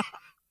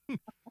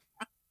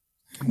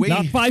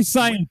 Not 5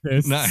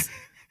 scientists. No.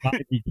 5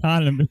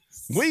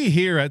 economists. We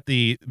here at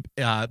the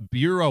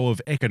Bureau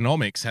of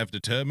Economics have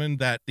determined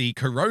that the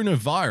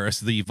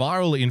coronavirus, the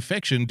viral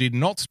infection, did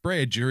not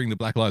spread during the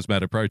Black Lives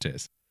Matter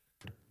protests.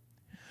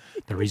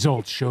 The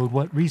results showed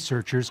what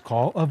researchers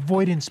call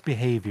avoidance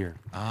behavior.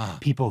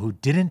 People who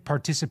didn't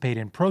participate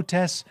in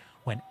protests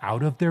went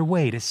out of their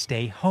way to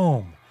stay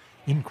home,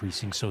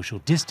 increasing social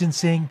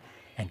distancing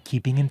and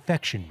keeping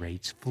infection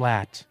rates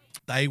flat.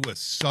 They were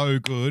so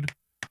good.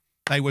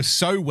 They were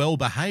so well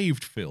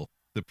behaved, Phil,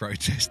 the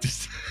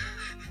protesters.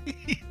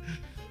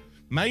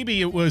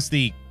 Maybe it was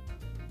the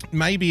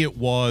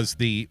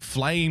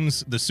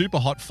flames, the super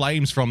hot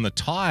flames from the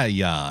tire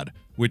yard,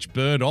 which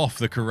burned off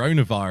the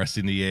coronavirus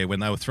in the air when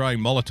they were throwing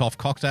Molotov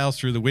cocktails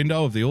through the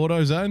window of the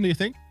AutoZone, do you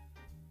think?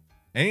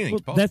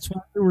 Anything's possible. That's why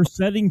they were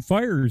setting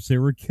fires. They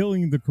were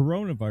killing the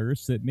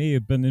coronavirus that may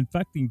have been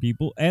infecting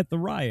people at the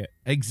riot.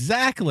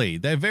 Exactly.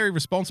 They're very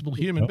responsible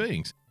human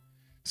beings.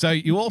 So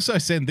you also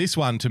send this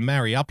one to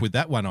marry up with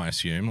that one, I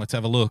assume. Let's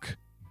have a look.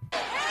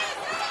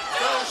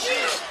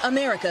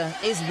 America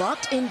is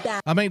locked in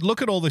battle. I mean,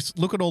 look at all this.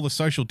 Look at all the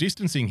social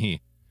distancing here.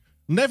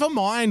 Never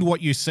mind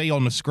what you see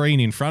on the screen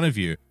in front of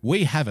you.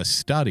 We have a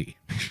study.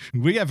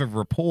 We have a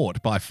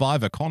report by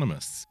 5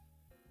 economists.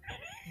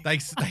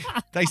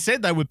 They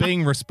said they were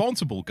being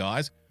responsible,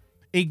 guys.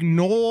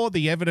 Ignore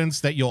the evidence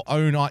that your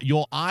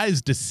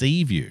eyes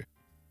deceive you.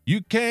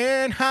 You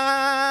can't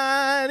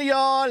hide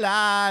your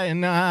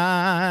lying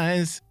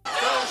eyes.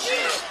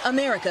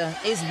 America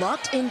is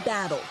locked in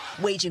battle,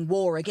 waging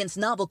war against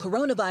novel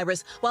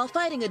coronavirus while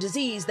fighting a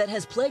disease that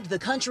has plagued the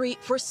country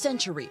for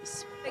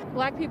centuries.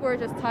 Black people are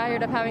just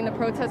tired of having the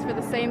protests for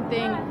the same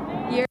thing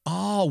year.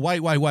 Oh,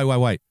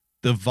 wait.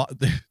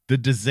 The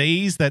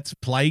disease that's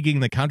plaguing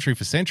the country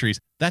for centuries,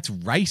 that's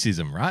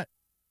racism, right?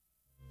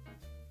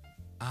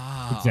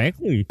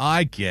 Exactly.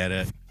 I get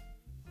it.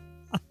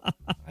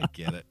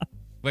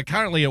 We're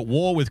currently at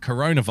war with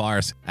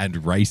coronavirus and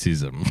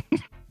racism.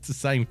 It's the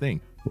same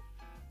thing.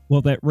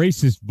 Well, that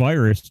racist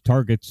virus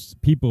targets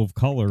people of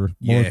color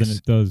more than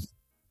it does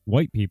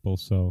white people.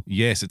 So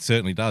yes, it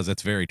certainly does.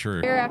 That's very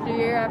true. Year after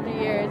year after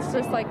year, it's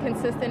just like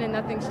consistent and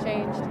nothing's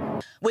changed.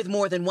 With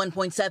more than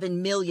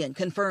 1.7 million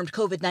confirmed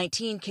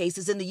COVID-19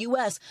 cases in the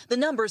U.S., the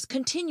numbers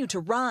continue to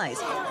rise.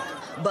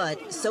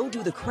 But so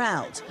do the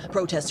crowds,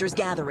 protesters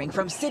gathering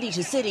from city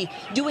to city,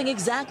 doing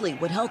exactly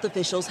what health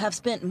officials have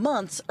spent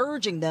months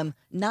urging them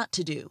not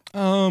to do.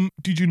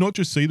 Did you not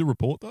just see the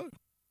report, though?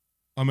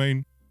 I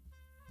mean,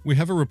 we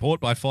have a report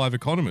by 5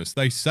 economists.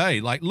 They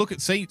say, like, look at,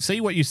 see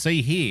what you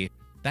see here.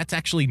 That's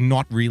actually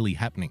not really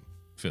happening,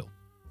 Phil.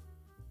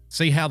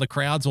 See how the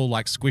crowd's all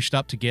like squished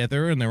up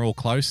together and they're all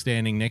close,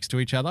 standing next to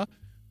each other?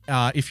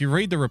 If you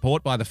read the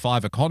report by the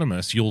 5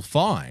 economists, you'll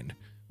find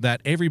that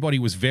everybody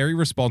was very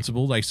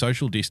responsible. They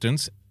social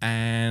distance,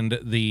 and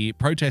the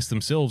protests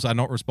themselves are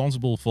not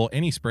responsible for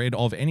any spread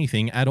of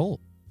anything at all.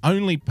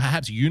 Only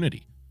perhaps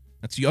unity.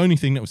 That's the only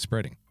thing that was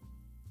spreading.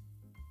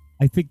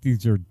 I think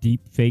these are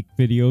deep fake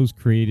videos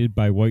created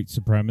by white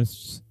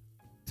supremacists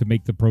to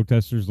make the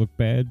protesters look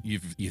bad.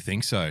 You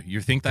think so?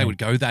 You think they would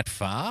go that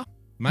far?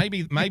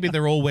 Maybe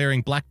they're all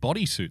wearing black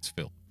bodysuits,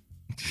 Phil.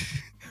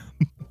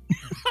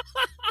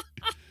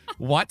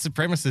 White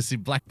supremacists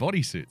in black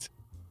bodysuits.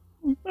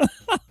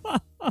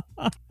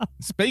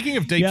 Speaking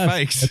of deep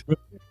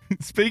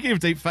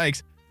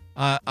fakes,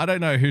 I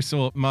don't know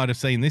who might have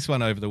seen this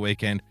one over the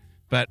weekend,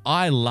 but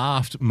I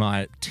laughed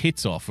my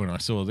tits off when I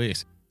saw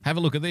this. Have a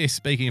look at this.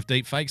 Speaking of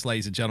deep fakes,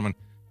 ladies and gentlemen,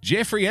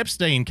 Jeffrey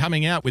Epstein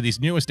coming out with his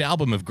newest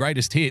album of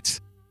greatest hits.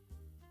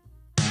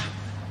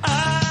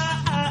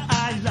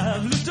 I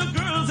love little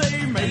girls,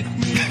 they make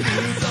me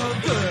feel so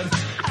good.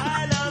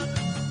 I love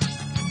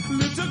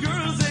little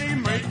girls, they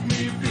make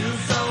me feel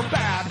so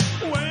bad.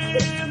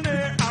 When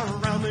they're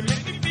around, they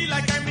make me feel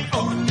like I'm the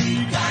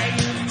only guy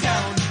in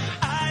town.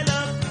 I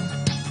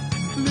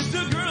love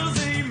little girls,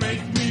 they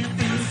make me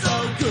feel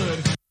so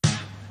good.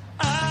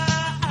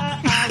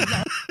 I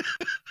love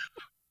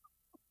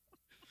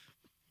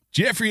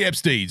Jeffrey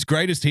Epstein's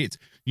greatest hits.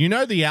 You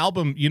know the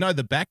album,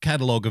 the back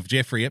catalogue of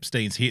Jeffrey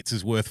Epstein's hits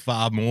is worth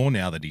far more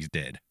now that he's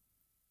dead.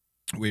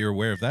 Were you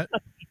aware of that?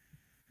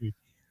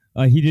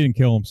 He didn't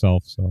kill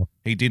himself, so.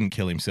 He didn't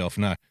kill himself,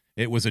 no.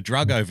 It was a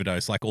drug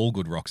overdose like all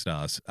good rock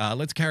stars.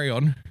 Let's carry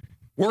on.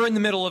 We're in the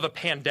middle of a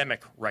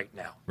pandemic right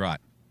now. Right.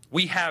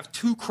 We have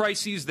 2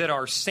 crises that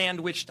are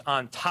sandwiched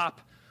on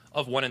top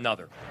of one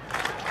another.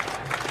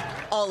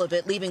 All of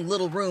it leaving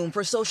little room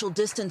for social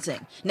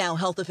distancing. Now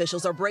health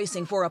officials are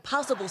bracing for a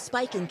possible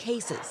spike in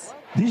cases.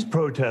 These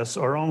protests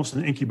are almost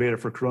an incubator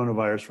for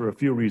coronavirus for a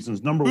few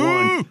reasons. Number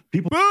one,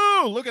 people...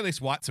 Boo! Look at this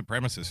white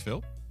supremacist,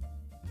 Phil.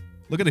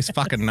 Look at this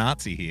fucking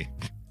Nazi here.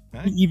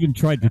 He even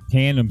tried to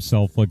tan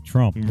himself like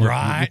Trump.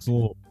 Right. It's a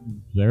little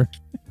there.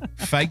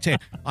 Fake tan.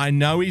 I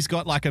know he's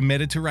got like a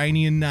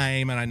Mediterranean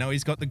name, and I know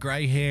he's got the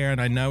grey hair,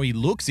 and I know he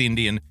looks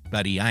Indian,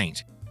 but he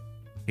ain't.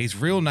 His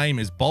real name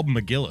is Bob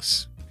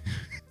McGillis.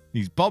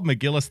 He's Bob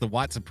McGillis, the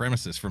white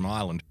supremacist from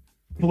Ireland.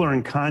 People are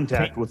in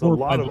contact with a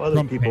lot of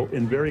other people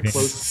in very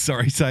close...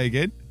 Sorry, say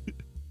again?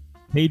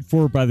 Paid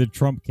for by the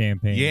Trump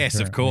campaign. Yes,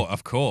 apparently.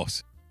 of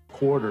course.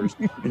 Quarters.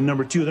 And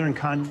number 2, they're in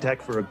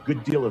contact for a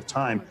good deal of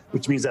time,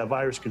 which means that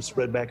virus can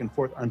spread back and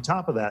forth. On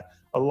top of that,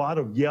 a lot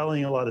of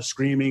yelling, a lot of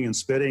screaming and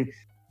spitting.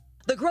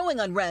 The growing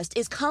unrest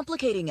is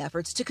complicating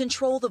efforts to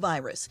control the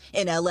virus.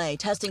 In LA,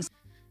 testing...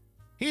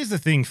 Here's the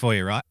thing for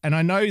you, right? And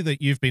I know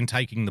that you've been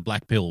taking the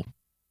black pill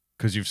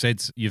because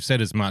you've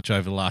said as much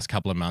over the last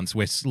couple of months.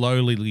 We're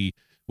slowly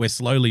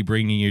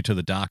bringing you to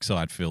the dark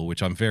side, Phil,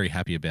 which I'm very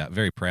happy about,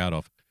 very proud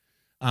of.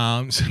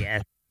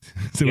 Yes.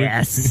 So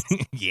yes.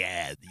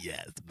 yes,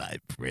 my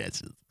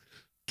precious.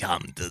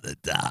 Come to the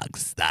dark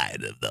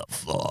side of the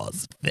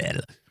force, Phil.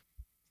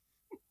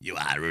 You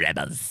are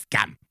rebel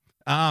scum.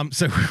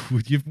 So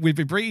we've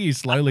been bringing you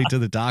slowly to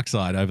the dark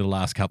side over the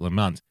last couple of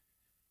months.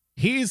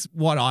 Here's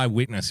what I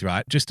witnessed,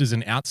 right? Just as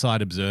an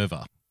outside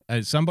observer,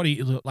 as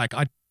somebody like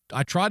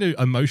I try to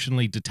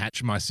emotionally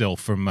detach myself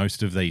from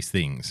most of these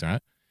things,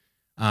 right?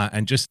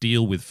 And just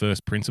deal with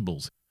first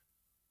principles.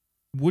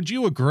 Would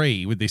you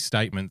agree with this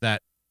statement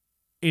that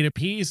it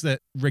appears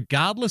that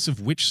regardless of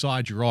which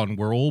side you're on,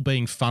 we're all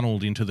being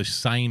funneled into the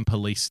same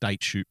police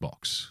state shoot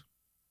box?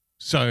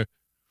 So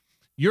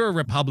you're a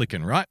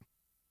Republican, right?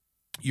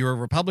 You're a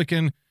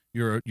Republican.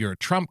 You're a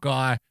Trump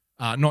guy.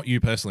 Not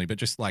you personally, but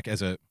just like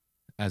as a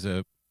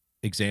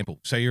example.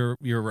 So you're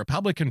a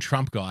Republican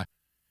Trump guy.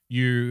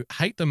 You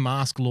hate the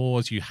mask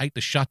laws, you hate the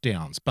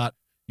shutdowns, but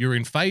you're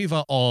in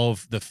favor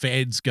of the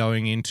feds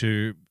going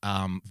into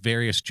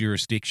various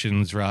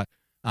jurisdictions, right,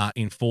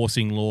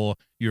 enforcing law.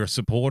 You're a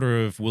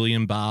supporter of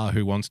William Barr,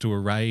 who wants to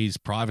erase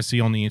privacy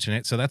on the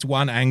internet. So that's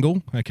one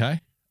angle,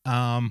 okay?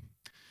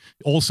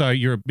 Also,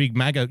 you're a big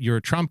MAGA, you're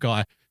a Trump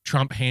guy.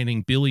 Trump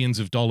handing billions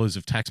of dollars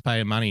of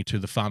taxpayer money to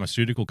the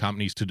pharmaceutical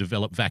companies to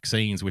develop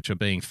vaccines, which are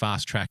being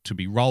fast-tracked to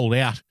be rolled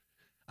out.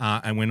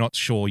 And we're not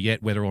sure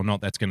yet whether or not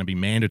that's going to be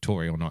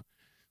mandatory or not.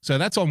 So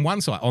that's on one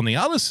side. On the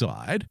other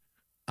side,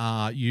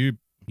 you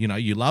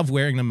love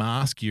wearing the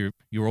mask.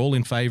 You're all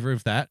in favor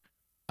of that.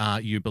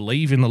 You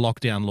believe in the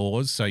lockdown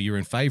laws, so you're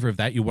in favor of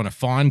that. You want to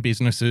fine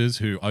businesses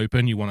who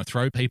open. You want to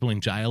throw people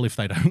in jail if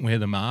they don't wear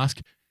the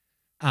mask.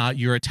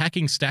 You're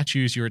attacking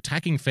statues. You're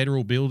attacking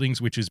federal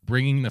buildings, which is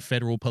bringing the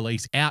federal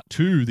police out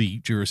to the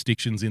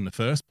jurisdictions in the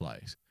first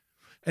place.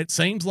 It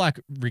seems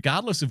like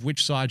regardless of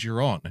which side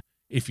you're on,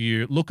 if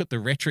you look at the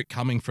rhetoric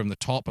coming from the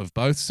top of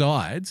both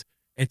sides,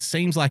 it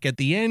seems like at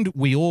the end,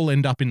 we all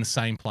end up in the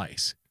same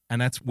place. And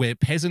that's where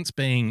peasants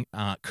being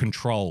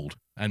controlled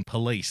and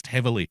policed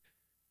heavily.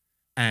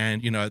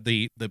 And,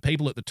 the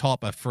people at the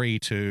top are free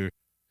to,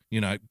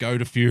 go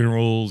to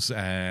funerals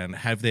and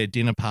have their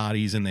dinner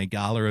parties and their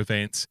gala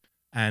events.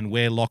 And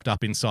we're locked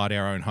up inside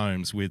our own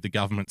homes with the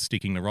government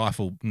sticking the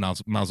rifle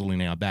muzzle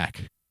in our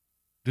back.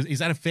 Is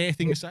that a fair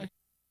thing to say?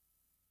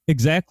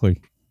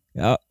 Exactly.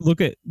 Look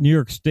at New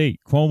York State.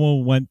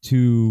 Cuomo went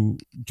to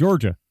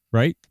Georgia,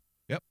 right?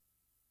 Yep.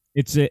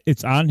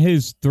 It's on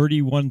his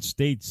 31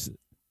 states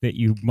that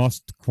you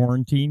must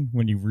quarantine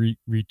when you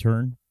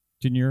return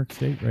to New York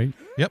State, right?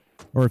 Yep.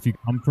 Or if you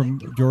come from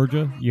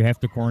Georgia, you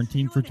have to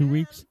quarantine for 2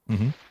 weeks.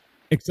 Mm-hmm.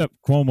 Except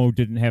Cuomo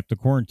didn't have to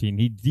quarantine.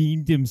 He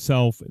deemed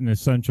himself an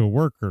essential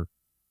worker.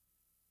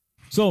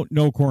 So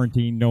no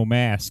quarantine, no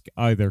mask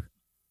either.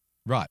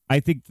 Right. I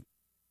think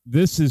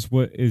this is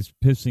what is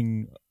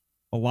pissing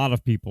a lot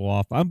of people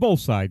off on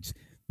both sides.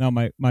 Now,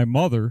 my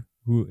mother,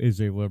 who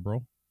is a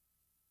liberal,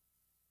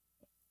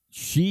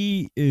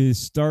 she is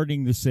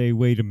starting to say,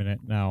 wait a minute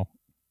now.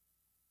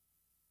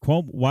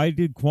 Why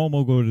did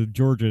Cuomo go to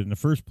Georgia in the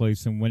first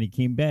place? And when he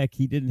came back,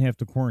 he didn't have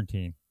to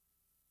quarantine.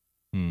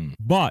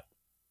 But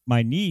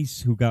my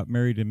niece, who got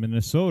married in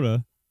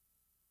Minnesota,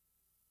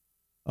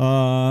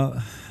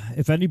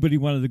 if anybody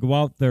wanted to go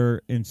out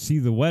there and see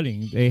the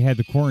wedding, they had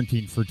to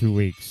quarantine for 2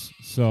 weeks.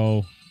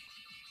 So,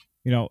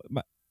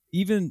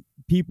 even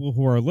people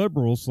who are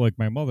liberals, like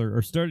my mother,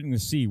 are starting to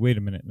see, wait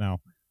a minute now,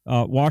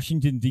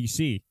 Washington,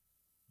 D.C.,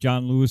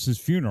 John Lewis's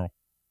funeral.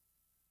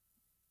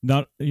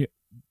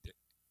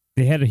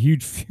 They had a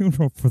huge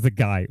funeral for the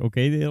guy,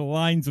 okay? They had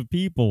lines of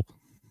people.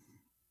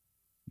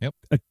 Yep.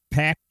 A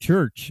packed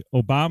church,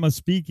 Obama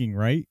speaking,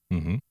 right?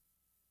 Mm-hmm.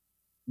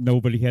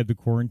 Nobody had to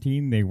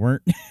quarantine. They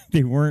weren't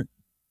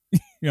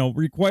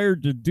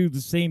required to do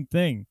the same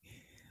thing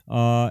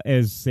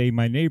as, say,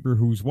 my neighbor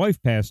whose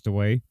wife passed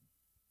away.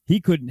 He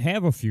couldn't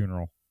have a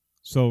funeral.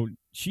 So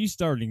she's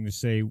starting to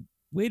say,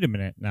 wait a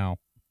minute now.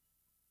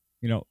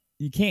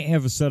 You can't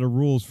have a set of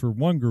rules for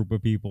one group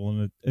of people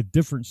and a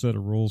different set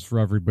of rules for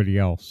everybody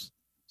else.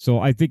 So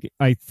I think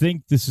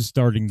this is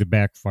starting to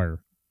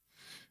backfire.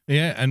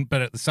 Yeah,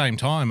 but at the same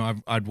time,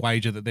 I'd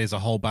wager that there's a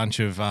whole bunch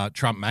of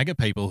Trump MAGA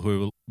people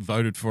who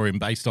voted for him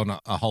based on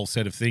a whole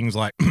set of things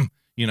like,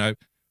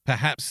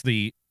 perhaps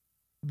the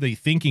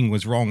thinking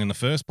was wrong in the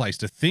first place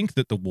to think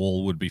that the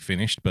wall would be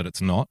finished, but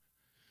it's not.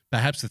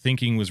 Perhaps the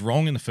thinking was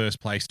wrong in the first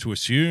place to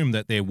assume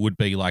that there would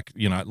be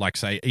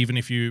say, even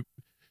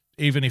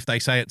if they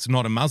say it's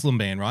not a Muslim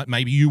ban, right?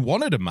 Maybe you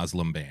wanted a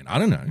Muslim ban. I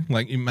don't know.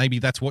 Maybe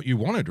that's what you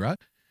wanted, right?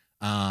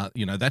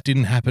 That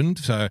didn't happen.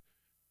 So,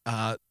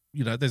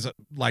 there's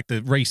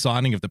the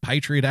re-signing of the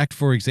Patriot Act,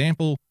 for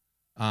example,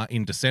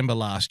 in December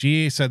last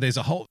year. So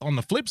on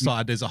the flip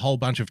side, there's a whole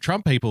bunch of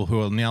Trump people who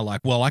are now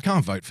like, well, I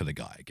can't vote for the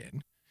guy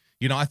again.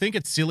 I think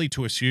it's silly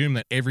to assume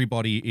that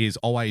everybody is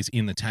always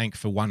in the tank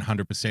for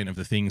 100% of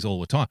the things all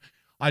the time.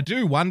 I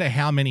do wonder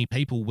how many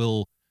people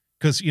will,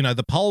 because,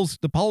 the polls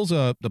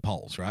are the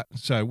polls, right?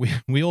 So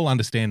we all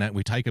understand that.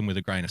 We take them with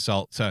a grain of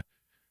salt. So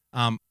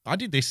I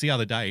did this the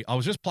other day. I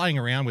was just playing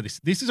around with this.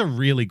 This is a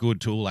really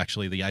good tool,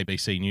 actually, the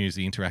ABC News,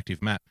 the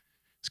interactive map,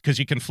 because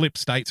you can flip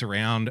states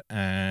around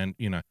and,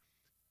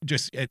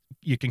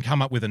 you can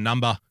come up with a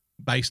number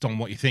based on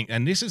what you think.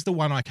 And this is the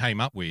one I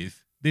came up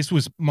with. This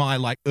was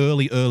my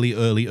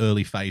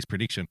early phase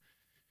prediction.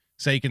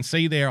 So you can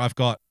see there I've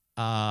got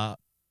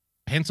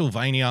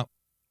Pennsylvania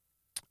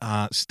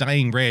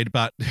staying red,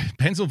 but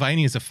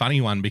Pennsylvania is a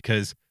funny one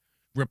because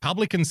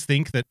Republicans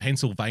think that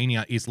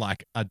Pennsylvania is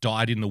like a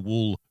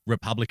dyed-in-the-wool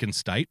Republican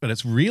state, but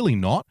it's really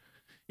not.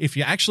 If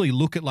you actually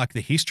look at the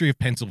history of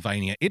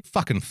Pennsylvania, it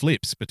fucking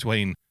flips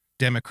between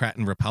Democrat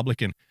and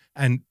Republican.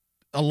 And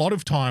a lot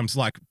of times,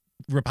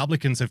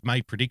 Republicans have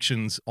made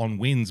predictions on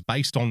wins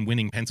based on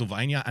winning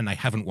Pennsylvania, and they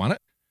haven't won it.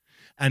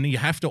 And you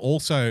have to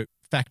also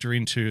factor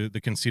into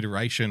the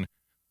consideration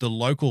the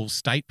local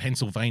state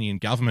Pennsylvanian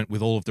government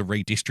with all of the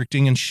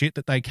redistricting and shit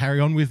that they carry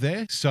on with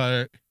there.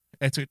 So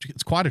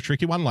it's quite a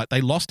tricky one.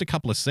 They lost a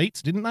couple of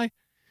seats, didn't they,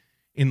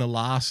 in the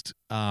last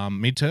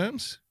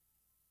midterms?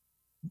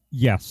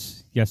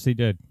 Yes, they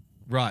did.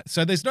 Right.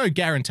 So there's no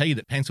guarantee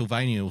that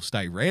Pennsylvania will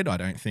stay red, I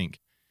don't think.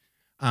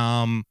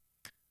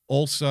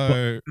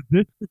 Also,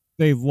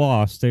 they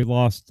lost.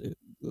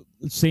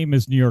 Same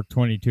as New York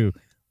 22,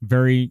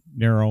 very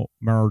narrow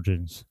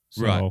margins.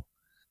 So, right.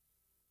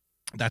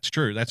 That's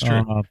true.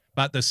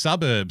 But the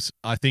suburbs,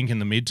 I think, in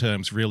the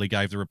midterms really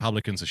gave the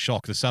Republicans a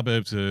shock. The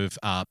suburbs of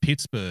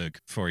Pittsburgh,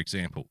 for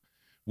example,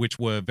 which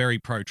were very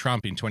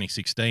pro-Trump in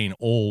 2016,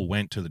 all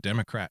went to the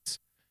Democrats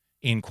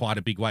in quite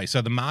a big way.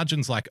 So the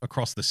margins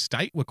across the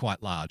state were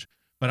quite large.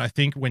 But I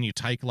think when you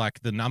take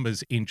like the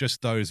numbers in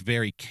just those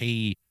very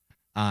key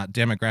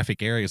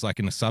demographic areas, like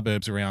in the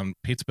suburbs around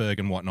Pittsburgh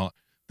and whatnot,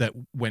 that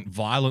went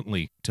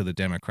violently to the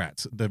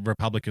Democrats, the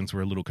Republicans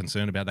were a little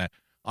concerned about that.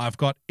 I've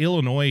got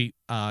Illinois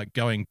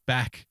going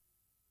back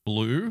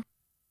blue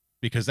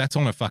because that's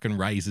on a fucking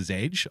razor's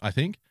edge, I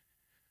think.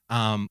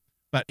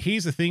 But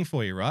here's the thing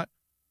for you, right?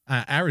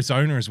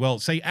 Arizona as well.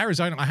 See,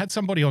 Arizona, I had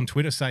somebody on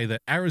Twitter say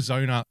that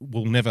Arizona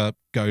will never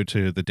go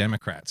to the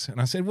Democrats. And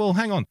I said, well,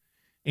 hang on.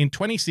 In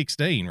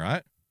 2016,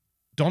 right,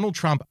 Donald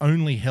Trump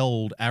only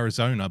held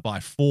Arizona by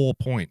 4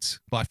 points,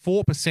 by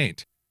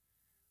 4%,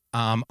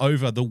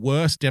 over the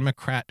worst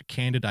Democrat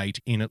candidate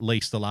in at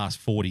least the last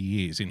 40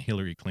 years in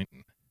Hillary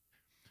Clinton.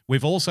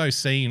 We've also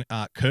seen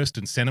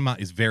Kyrsten Sinema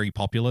is very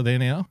popular there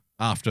now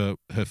after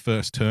her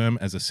first term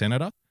as a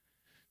senator.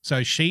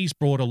 So she's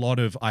brought a lot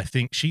of, I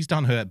think she's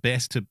done her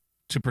best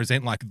to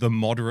present like the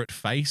moderate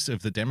face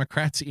of the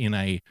Democrats in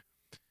a,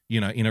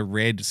 you know, in a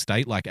red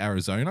state like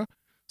Arizona.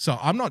 So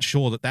I'm not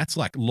sure that that's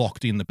like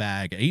locked in the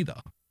bag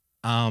either.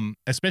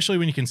 Especially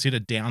when you consider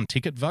down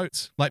ticket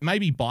votes. Like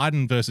maybe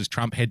Biden versus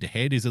Trump head to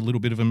head is a little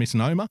bit of a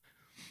misnomer,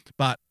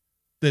 but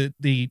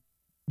the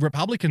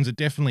Republicans are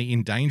definitely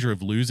in danger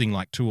of losing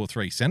like 2 or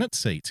 3 Senate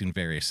seats in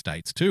various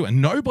states too. And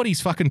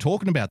nobody's fucking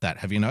talking about that.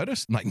 Have you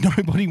noticed? Like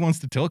nobody wants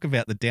to talk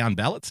about the down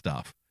ballot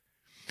stuff.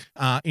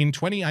 In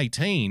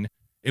 2018,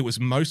 it was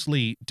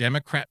mostly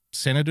Democrat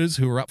senators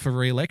who were up for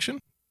re-election.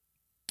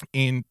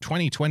 In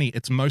 2020,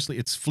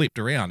 it's flipped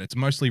around. It's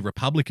mostly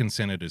Republican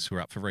senators who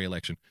are up for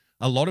re-election.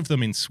 A lot of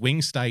them in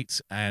swing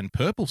states and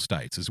purple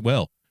states as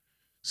well.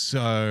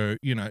 So,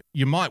 you know,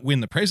 you might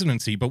win the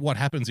presidency, but what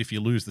happens if you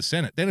lose the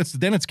Senate? Then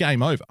it's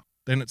game over.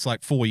 Then it's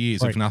like 4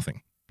 years of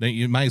nothing. Then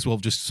you may as well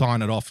just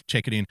sign it off,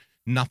 check it in.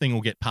 Nothing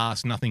will get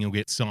passed. Nothing will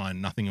get signed.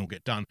 Nothing will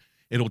get done.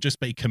 It'll just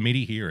be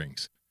committee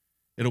hearings.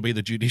 It'll be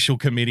the Judicial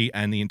Committee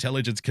and the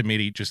Intelligence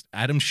Committee, just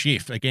Adam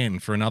Schiff again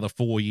for another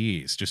 4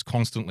 years, just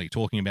constantly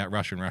talking about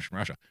Russia and Russia and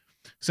Russia.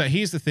 So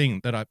here's the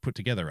thing that I put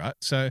together, right?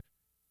 So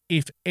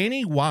if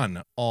any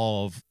one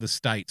of the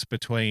states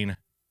between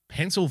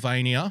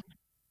Pennsylvania,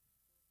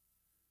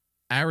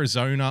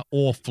 Arizona,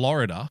 or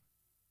Florida,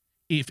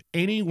 if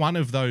any one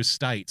of those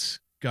states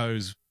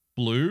goes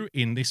blue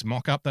in this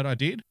mock-up that I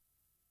did,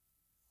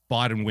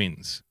 Biden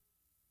wins.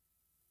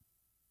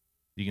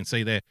 You can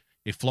see there,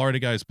 if Florida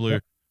goes blue,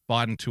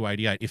 Biden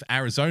 288. If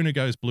Arizona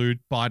goes blue,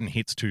 Biden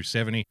hits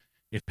 270.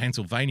 If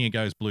Pennsylvania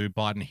goes blue,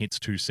 Biden hits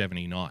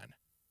 279.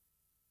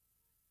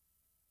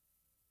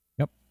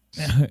 Yep,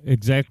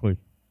 exactly.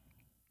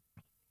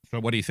 So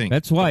what do you think?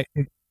 That's why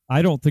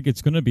I don't think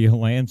it's going to be a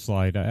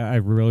landslide. I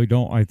really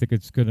don't. I think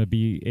it's going to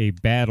be a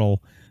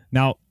battle.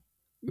 Now,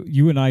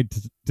 you and I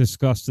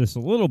discussed this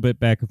a little bit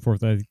back and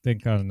forth, I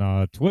think,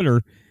 on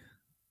Twitter,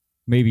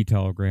 maybe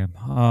Telegram.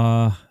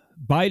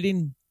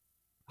 Biden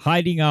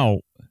hiding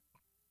out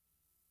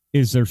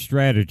is their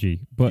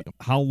strategy, but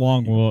how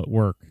long will it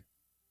work?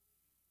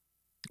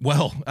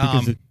 Well,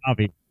 because it's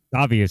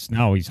obvious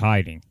now he's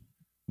hiding.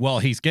 Well,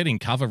 he's getting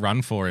cover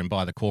run for him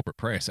by the corporate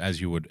press, as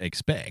you would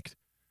expect.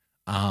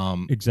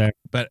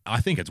 Exactly. But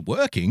I think it's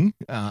working.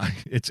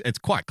 It's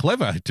quite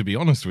clever, to be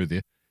honest with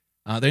you.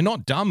 They're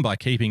not dumb by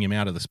keeping him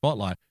out of the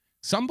spotlight.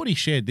 Somebody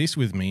shared this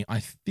with me. I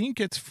think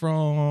it's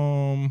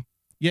from...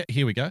 Yeah,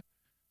 here we go.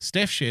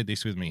 Steph shared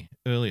this with me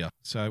earlier.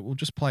 So we'll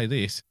just play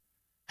this.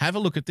 Have a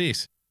look at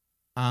this.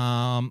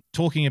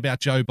 Talking about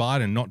Joe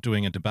Biden not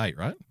doing a debate,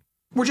 right?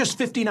 We're just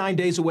 59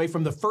 days away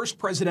from the first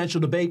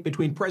presidential debate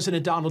between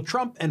President Donald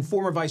Trump and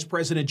former Vice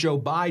President Joe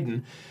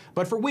Biden.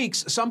 But for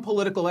weeks, some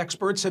political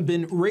experts have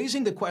been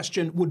raising the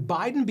question, would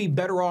Biden be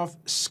better off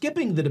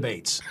skipping the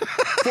debates?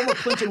 Former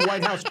Clinton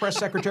White House Press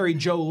Secretary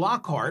Joe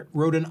Lockhart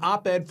wrote an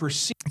op-ed for...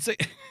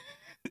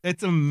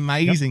 It's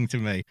amazing to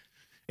me.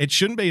 It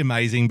shouldn't be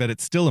amazing, but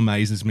it still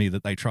amazes me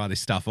that they try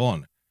this stuff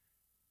on.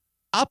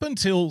 Up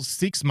until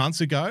 6 months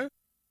ago,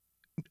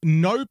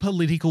 no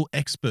political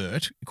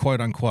expert,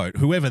 quote unquote,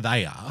 whoever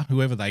they are,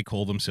 whoever they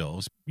call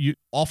themselves,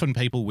 often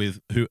people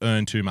who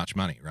earn too much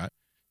money, right?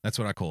 That's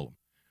what I call them.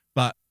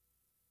 But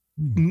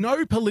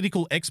no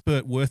political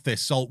expert worth their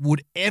salt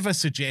would ever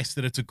suggest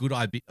that it's a good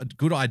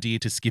idea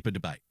to skip a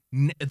debate.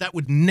 That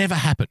would never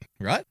happen,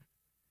 right?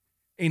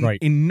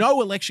 In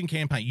no election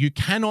campaign, you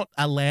cannot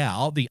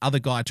allow the other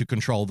guy to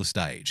control the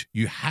stage.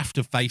 You have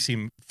to face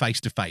him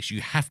face to face.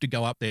 You have to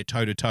go up there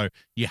toe to toe.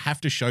 You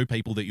have to show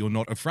people that you're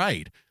not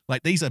afraid.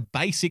 Like, these are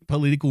basic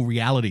political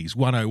realities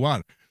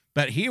 101.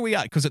 But here we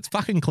are, because it's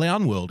fucking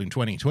clown world in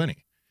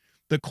 2020.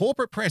 The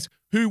corporate press,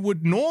 who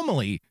would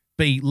normally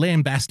be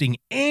lambasting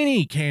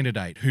any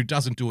candidate who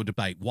doesn't do a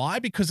debate. Why?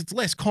 Because it's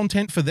less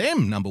content for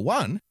them, number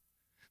one.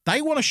 They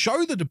want to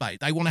show the debate.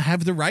 They want to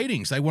have the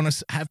ratings. They want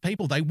to have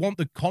people. They want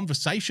the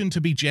conversation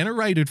to be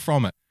generated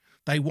from it.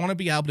 They want to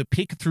be able to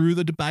pick through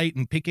the debate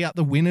and pick out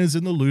the winners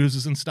and the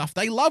losers and stuff.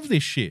 They love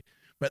this shit.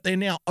 But they're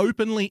now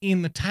openly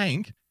in the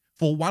tank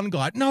for one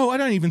guy. No, I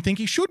don't even think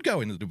he should go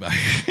in the debate.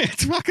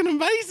 It's fucking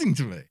amazing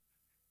to me.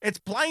 It's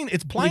plain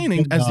as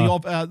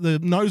the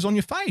nose on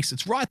your face.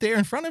 It's right there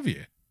in front of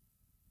you.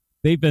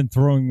 they've been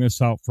throwing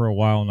this out for a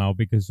while now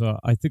because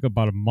I think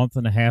about a month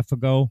and a half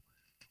ago,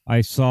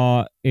 I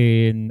saw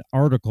an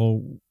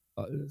article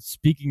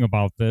speaking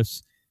about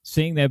this,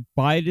 saying that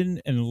Biden,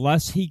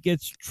 unless he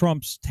gets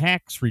Trump's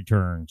tax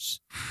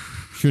returns,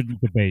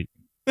 shouldn't debate.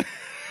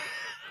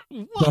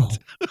 What?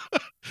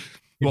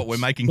 What, we're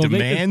making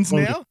demands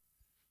now?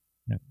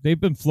 Yeah, they've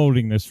been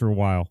floating this for a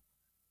while.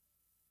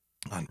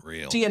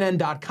 Unreal.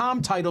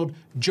 CNN.com titled,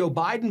 Joe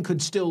Biden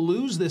could still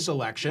lose this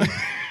election.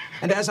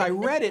 And as I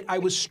read it, I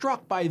was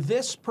struck by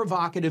this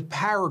provocative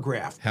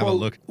paragraph. Have a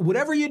look.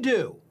 Whatever you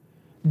do,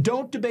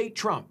 don't debate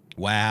Trump.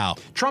 Wow.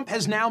 Trump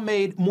has now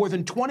made more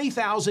than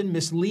 20,000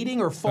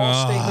 misleading or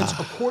false statements,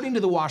 according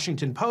to the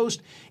Washington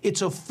Post.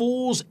 It's a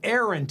fool's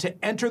errand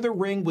to enter the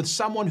ring with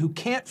someone who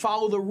can't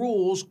follow the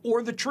rules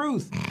or the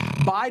truth.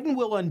 Biden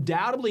will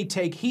undoubtedly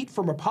take heat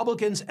from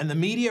Republicans and the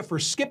media for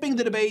skipping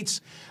the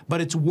debates,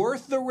 but it's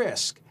worth the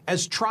risk,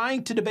 as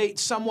trying to debate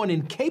someone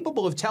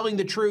incapable of telling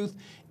the truth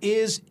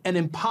is an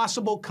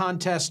impossible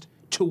contest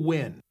to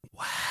win.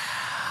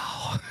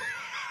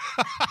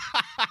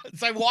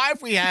 So why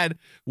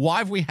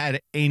have we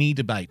had any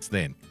debates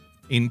then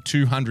in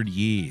 200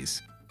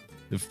 years?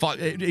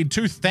 In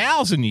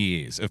 2,000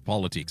 years of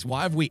politics,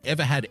 why have we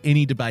ever had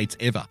any debates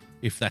ever,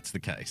 if that's the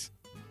case?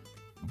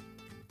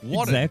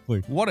 What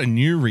a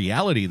new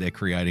reality they're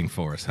creating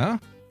for us, huh?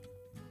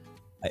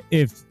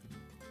 If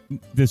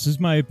this is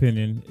my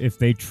opinion, if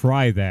they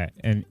try that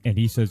and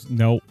he says,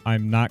 no,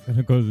 I'm not going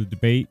to go to the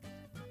debate,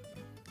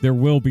 there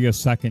will be a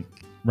second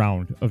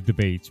round of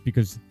debates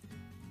because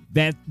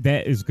that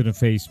is going to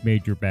face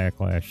major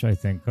backlash. I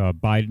think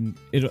Biden,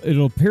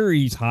 it'll appear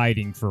he's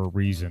hiding for a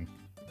reason.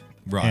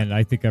 Right. And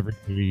I think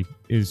everybody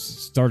is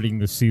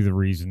starting to see the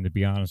reason, to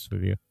be honest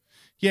with you.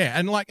 Yeah,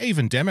 and like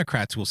even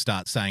Democrats will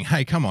start saying,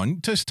 hey, come on,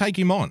 just take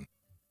him on.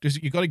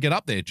 You got to get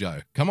up there,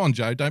 Joe. Come on,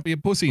 Joe, don't be a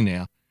pussy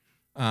now.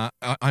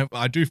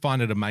 I do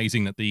find it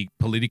amazing that the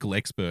political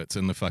experts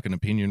and the fucking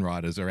opinion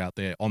writers are out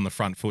there on the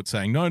front foot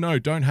saying, no,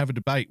 don't have a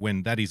debate,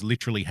 when that is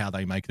literally how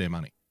they make their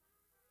money.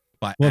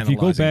 Well, if you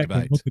go back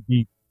and look at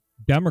the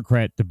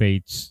Democrat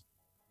debates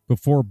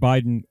before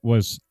Biden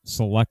was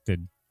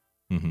selected,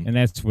 and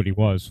that's what he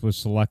was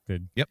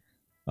selected. Yep.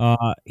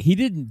 He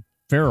didn't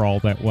fare all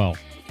that well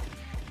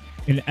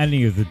in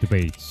any of the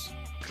debates.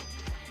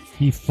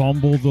 He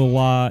fumbled a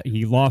lot.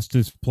 He lost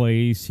his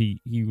place.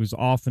 He was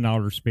off in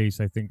outer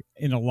space, I think,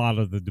 in a lot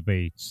of the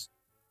debates.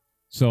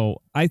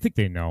 So I think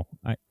they know.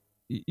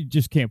 You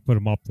just can't put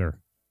him up there.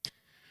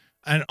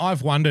 And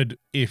I've wondered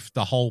if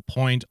the whole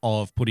point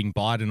of putting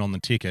Biden on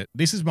the ticket,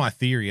 this is my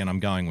theory and I'm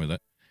going with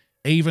it,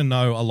 even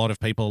though a lot of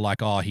people are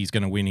like, oh, he's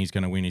going to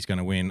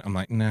win. I'm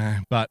like, nah.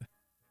 But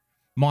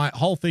my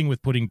whole thing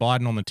with putting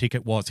Biden on the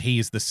ticket was he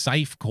is the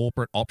safe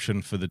corporate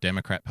option for the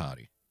Democrat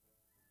Party.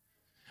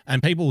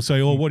 And people will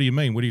say, oh, what do you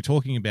mean? What are you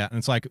talking about? And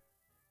it's like,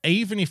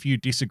 even if you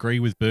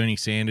disagree with Bernie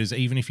Sanders,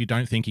 even if you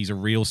don't think he's a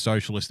real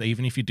socialist,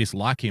 even if you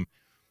dislike him,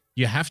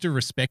 you have to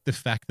respect the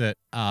fact that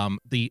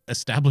the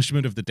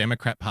establishment of the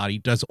Democrat Party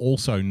does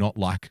also not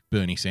like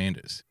Bernie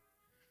Sanders.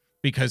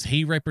 Because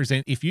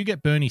if you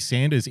get Bernie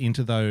Sanders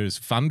into those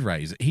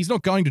fundraisers, he's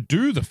not going to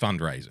do the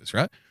fundraisers,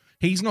 right?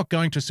 He's not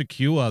going to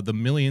secure the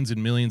millions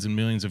and millions and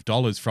millions of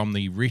dollars from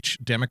the rich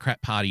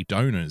Democrat Party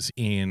donors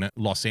in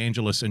Los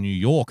Angeles and New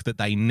York that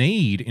they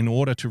need in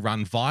order to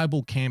run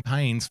viable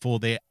campaigns for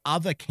their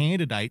other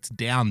candidates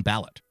down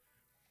ballot.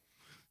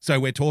 So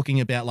we're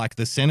talking about like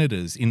the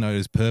senators in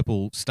those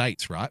purple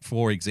states, right?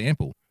 For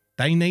example,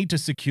 they need to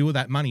secure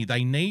that money.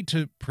 They need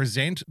to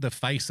present the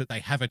face that they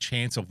have a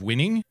chance of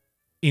winning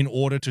in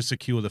order to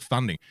secure the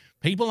funding.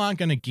 People aren't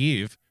going to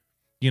give,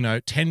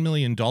 $10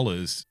 million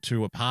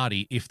to a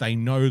party if they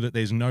know that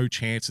there's no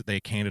chance that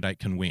their candidate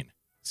can win.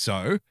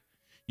 So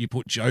you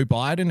put Joe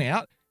Biden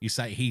out, you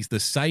say he's the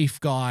safe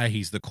guy,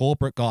 he's the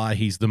corporate guy,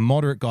 he's the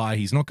moderate guy,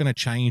 he's not going to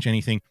change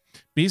anything.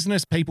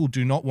 Business people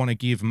do not want to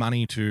give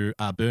money to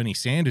Bernie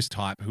Sanders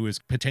type who is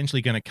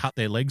potentially going to cut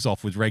their legs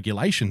off with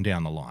regulation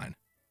down the line.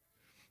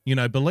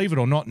 Believe it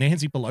or not,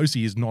 Nancy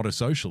Pelosi is not a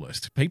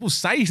socialist. People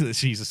say that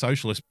she's a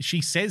socialist. She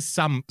says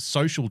some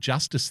social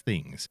justice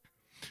things.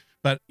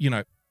 But,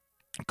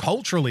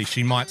 culturally,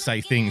 she might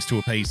say things to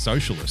appease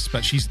socialists,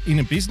 but she's in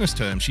a business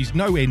term, she's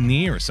nowhere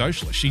near a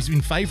socialist. She's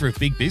in favor of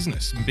big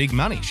business and big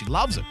money. She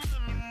loves it.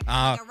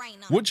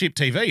 Woodchip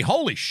TV,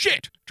 holy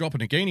shit,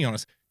 dropping a guinea on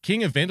us.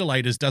 King of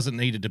Ventilators doesn't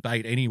need a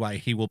debate anyway.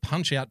 He will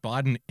punch out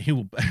Biden. He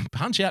will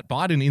punch out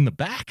Biden in the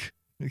back.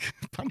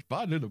 Punch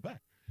Biden in the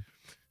back.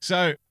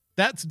 So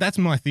that's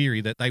my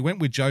theory, that they went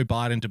with Joe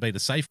Biden to be the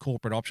safe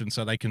corporate option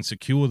so they can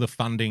secure the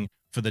funding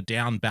for the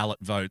down ballot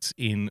votes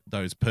in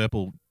those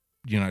purple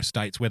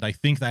states where they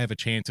think they have a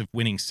chance of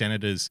winning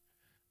senators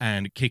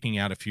and kicking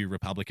out a few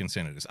Republican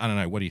senators. I don't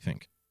know. What do you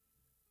think?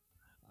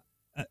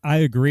 I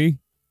agree.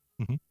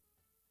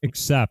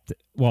 Except,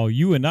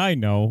 you and I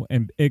know,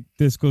 and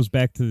this goes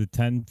back to the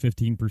 10,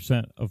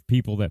 15% of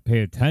people that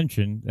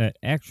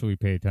actually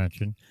pay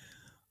attention.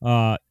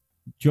 Joe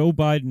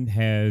Biden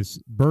has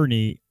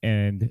Bernie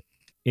and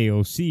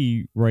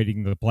AOC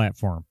writing the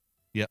platform.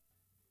 Yep.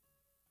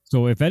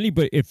 So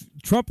if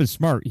Trump is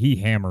smart, he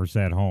hammers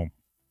that home.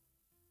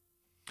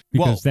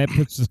 Because that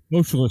puts the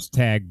socialist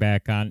tag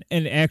back on.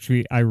 And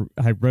actually, I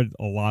read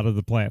a lot of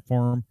the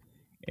platform.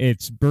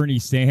 It's Bernie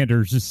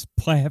Sanders'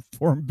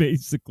 platform,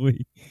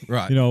 basically.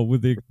 Right.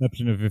 With the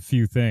exception of a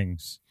few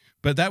things.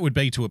 But that would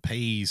be to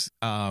appease,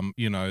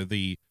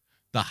 the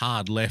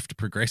hard left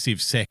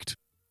progressive sect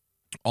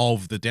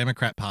of the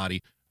Democrat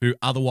Party who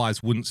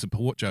otherwise wouldn't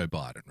support Joe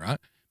Biden, right?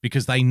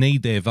 Because they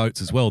need their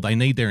votes as well. They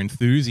need their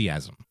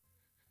enthusiasm.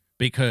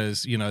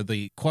 Because,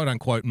 the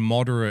quote-unquote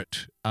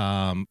moderate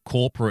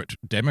corporate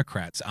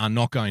Democrats are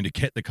not going to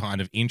get the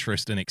kind of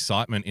interest and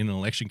excitement in an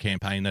election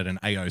campaign that an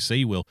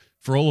AOC will.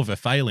 For all of her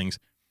failings,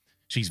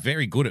 she's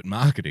very good at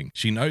marketing.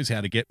 She knows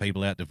how to get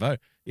people out to vote.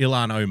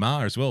 Ilhan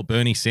Omar as well,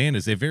 Bernie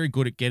Sanders, they're very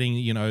good at getting,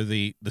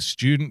 the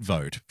student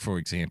vote, for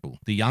example,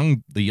 the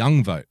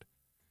young vote.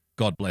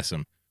 God bless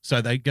them.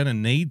 So they're going to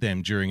need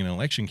them during an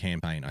election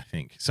campaign, I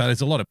think. So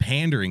there's a lot of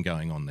pandering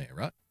going on there,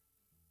 right?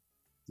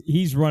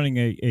 He's running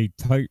a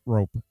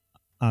tightrope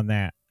on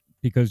that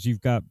because you've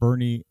got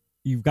Bernie,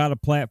 you've got a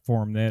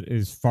platform that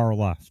is far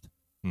left,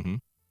 and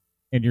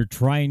you're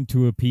trying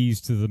to appease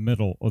to the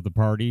middle of the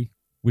party,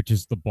 which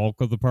is the bulk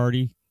of the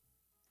party.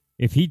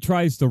 If he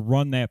tries to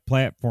run that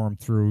platform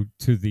through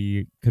to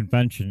the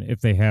convention, if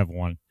they have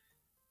one,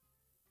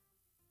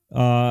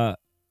 or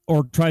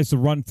tries to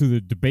run through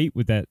the debate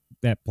with that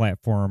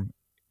platform,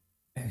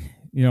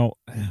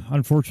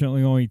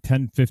 unfortunately only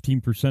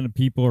 10-15% of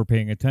people are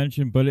paying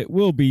attention, but it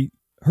will be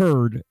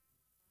heard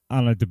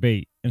on a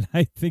debate. And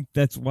I think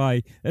that's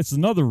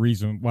another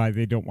reason why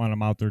they don't want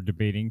him out there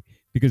debating,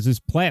 because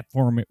his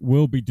platform, it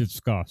will be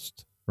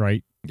discussed,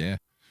 right? Yeah.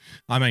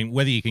 I mean,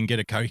 whether you can get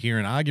a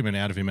coherent argument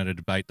out of him at a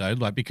debate, though,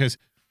 because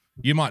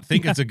you might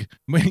think it's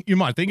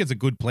a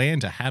good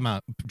plan to hammer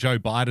Joe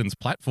Biden's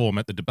platform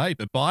at the debate,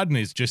 but Biden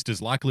is just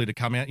as likely to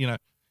come out,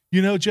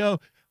 Joe,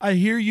 I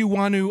hear you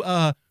want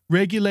to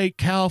regulate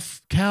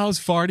cows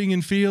farting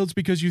in fields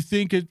because you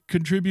think it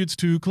contributes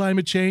to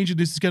climate change and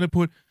this is going to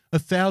put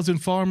 1,000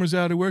 farmers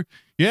out of work.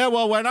 Yeah,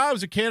 well, when I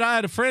was a kid, I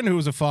had a friend who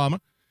was a farmer,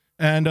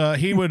 and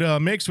he would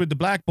mix with the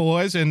black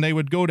boys, and they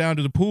would go down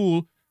to the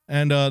pool,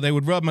 and they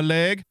would rub my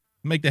leg,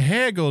 make the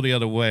hair go the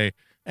other way.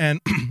 And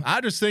I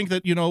just think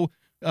that,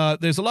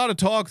 there's a lot of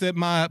talk that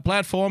my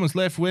platform is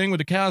left-wing with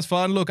the cows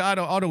farting. Look, I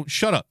don't,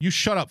 shut up. You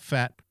shut up,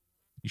 fat.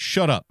 You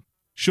shut up.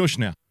 Shush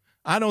now.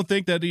 I don't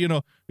think that,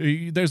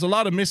 there's a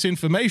lot of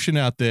misinformation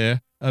out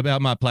there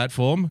about my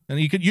platform. And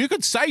you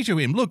could say to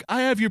him, look,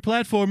 I have your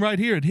platform right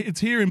here.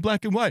 It's here in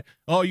black and white.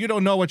 Oh, you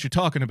don't know what you're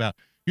talking about.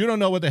 You don't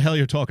know what the hell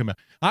you're talking about.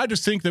 I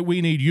just think that we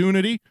need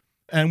unity,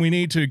 and we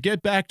need to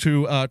get back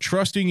to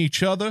trusting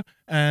each other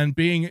and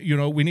being,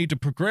 we need to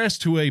progress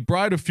to a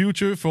brighter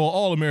future for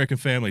all American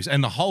families.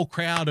 And the whole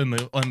crowd and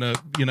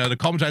the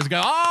commentators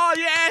go, oh,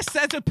 yes,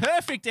 that's a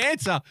perfect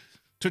answer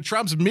to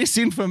Trump's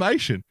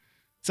misinformation.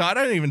 So I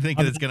don't even think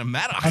that it's going to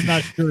matter. I'm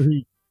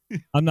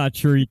not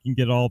sure he can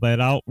get all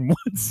that out in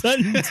one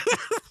sentence.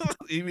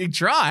 He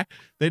try.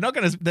 They're not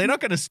going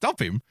to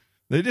stop him.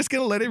 They're just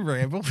going to let him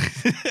ramble.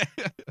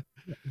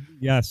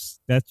 Yes,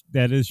 that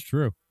is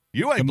true.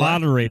 The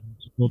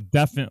moderators will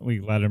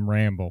definitely let him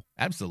ramble.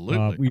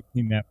 Absolutely. We've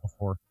seen that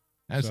before.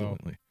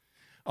 Absolutely. So.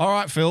 All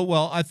right, Phil.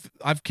 Well,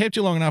 I've kept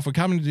you long enough. We're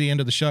coming to the end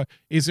of the show.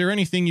 Is there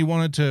anything you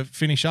wanted to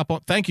finish up on?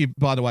 Thank you,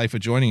 by the way, for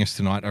joining us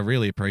tonight. I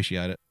really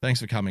appreciate it.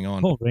 Thanks for coming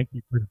on. Oh, thank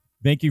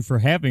you for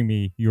having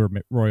me, Your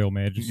Royal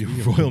Majesty.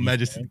 Your Royal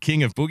Majesty,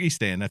 King of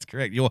Boogie-Stan. That's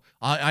correct.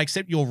 I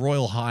accept Your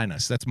Royal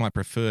Highness. That's my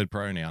preferred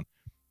pronoun.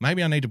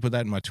 Maybe I need to put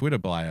that in my Twitter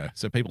bio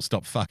so people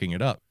stop fucking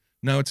it up.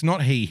 No, it's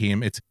not he,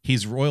 him. It's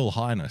His Royal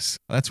Highness.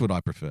 That's what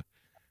I prefer.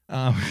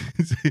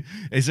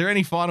 Is there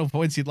any final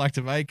points you'd like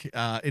to make?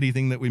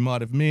 Anything that we might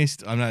have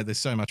missed? I know there's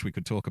so much we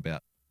could talk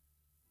about.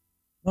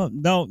 Well,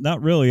 no,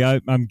 not really.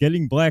 I'm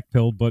getting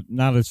blackpilled, but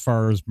not as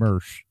far as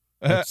Mersh.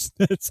 That's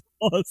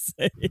all I'll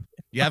say.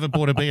 You haven't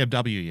bought a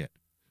BMW yet?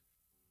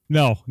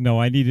 No.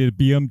 I needed a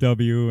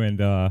BMW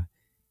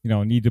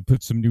and, need to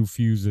put some new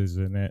fuses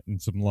in it and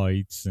some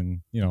lights and,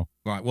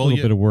 right. Well, a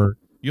little bit of work.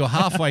 You're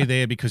halfway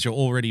there because you're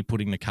already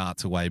putting the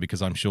carts away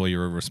because I'm sure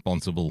you're a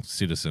responsible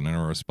citizen and a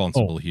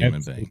responsible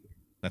human being.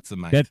 That's the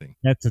main thing.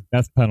 That's a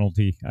death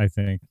penalty, I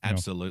think.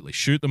 Absolutely.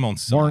 Shoot them on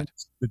sight.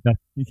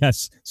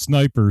 Yes,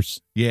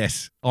 snipers.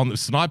 Yes, on the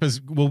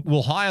snipers.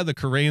 We'll hire the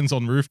Koreans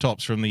on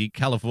rooftops from the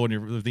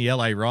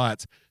LA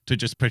riots to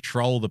just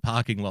patrol the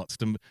parking lots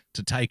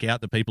to take out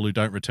the people who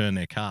don't return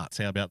their carts.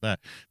 How about that?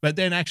 But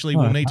then actually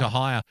we'll need to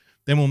hire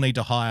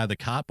the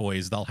cart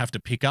boys. They'll have to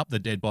pick up the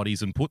dead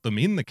bodies and put them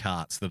in the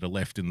carts that are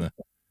left in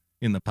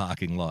the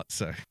parking lot.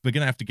 So we're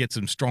going to have to get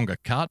some stronger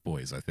cart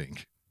boys, I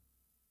think.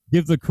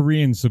 Give the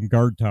Koreans some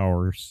guard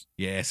towers.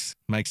 Yes,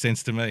 makes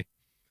sense to me.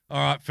 All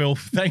right, Phil,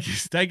 thank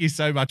you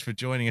so much for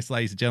joining us,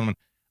 ladies and gentlemen.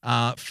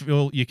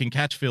 Phil, you can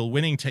catch Phil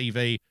Winning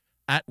TV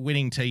at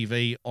Winning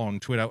TV on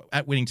Twitter,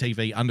 at Winning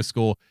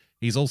TV_.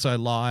 He's also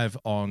live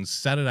on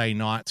Saturday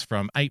nights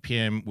from 8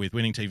 p.m. with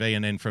Winning TV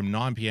and then from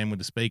 9 p.m. with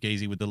the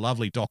Speakeasy with the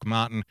lovely Doc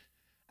Martin.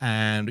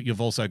 And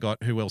you've also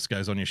got, who else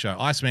goes on your show?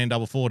 Iceman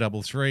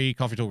 4433,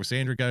 Coffee Talk with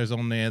Sandra goes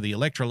on there. The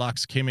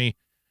Electrolux, Kimmy,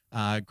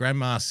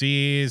 Grandma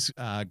Sears,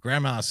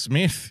 Grandma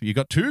Smith. You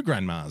got 2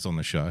 grandmas on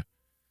the show.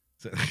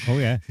 So, oh,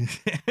 yeah.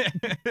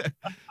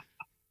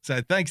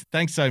 So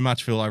thanks so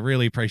much, Phil. I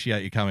really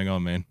appreciate you coming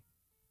on, man.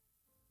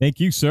 Thank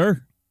you,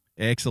 sir.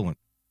 Excellent.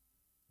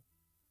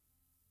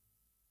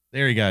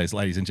 There he goes,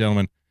 ladies and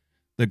gentlemen.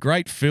 The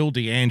great Phil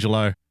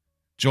D'Angelo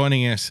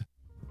joining us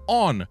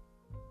on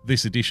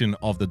this edition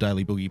of the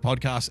Daily Boogie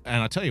podcast.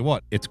 And I tell you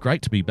what, it's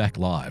great to be back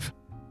live.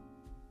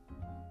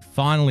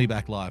 Finally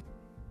back live.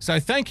 So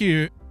thank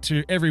you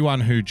to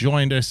everyone who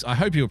joined us. I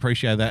hope you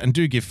appreciate that. And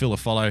do give Phil a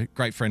follow.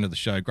 Great friend of the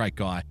show. Great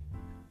guy.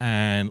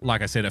 And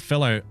like I said, a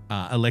fellow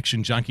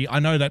election junkie. I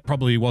know that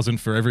probably wasn't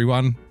for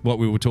everyone, what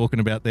we were talking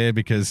about there,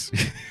 because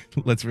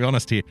let's be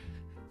honest here.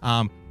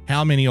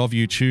 How many of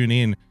you tune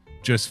in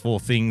just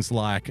for things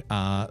like,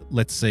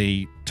 let's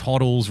see,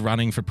 Toddles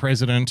running for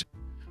president?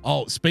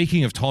 Oh,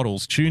 speaking of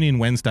Toddles, tune in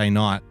Wednesday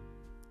night.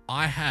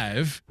 I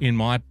have in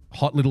my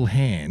hot little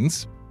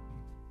hands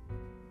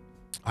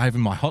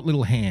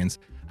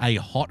a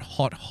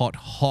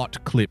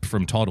hot clip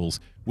from Toddles,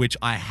 which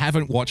I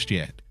haven't watched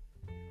yet.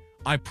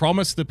 I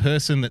promised the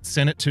person that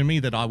sent it to me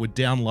that I would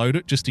download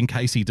it just in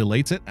case he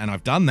deletes it, and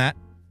I've done that.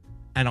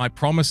 And I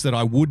promised that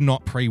I would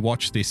not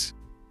pre-watch this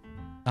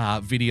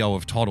video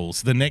of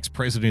Toddles, the next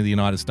president of the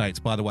United States.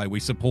 By the way, we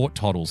support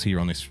Toddles here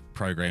on this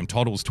program,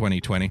 Toddles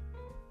 2020.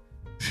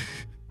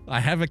 I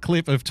have a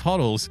clip of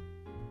Toddles.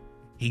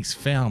 He's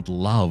found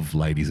love,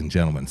 ladies and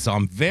gentlemen. So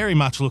I'm very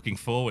much looking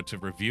forward to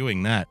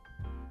reviewing that.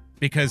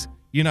 Because,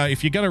 you know,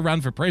 if you're going to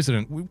run for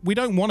president, we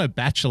don't want a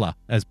bachelor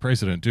as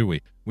president, do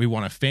we? We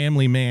want a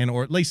family man,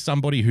 or at least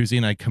somebody who's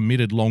in a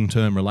committed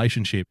long-term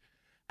relationship.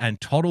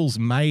 And Toddles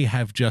may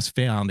have just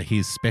found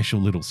his special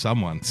little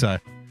someone. So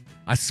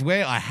I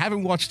swear I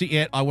haven't watched it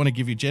yet. I want to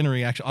give you general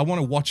reaction. I want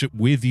to watch it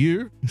with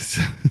you.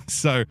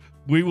 So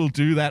we will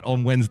do that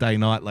on Wednesday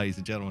night, ladies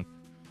and gentlemen.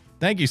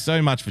 Thank you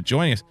so much for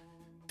joining us.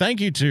 Thank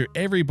you to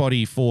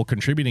everybody for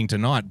contributing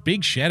tonight.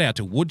 Big shout out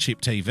to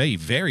Woodchip TV.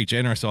 Very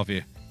generous of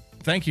you.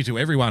 Thank you to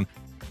everyone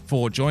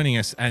for joining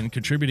us and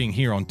contributing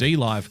here on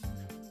DLive.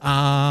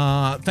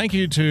 Thank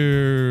you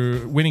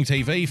to Winning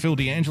TV, Phil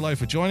D'Angelo,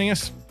 for joining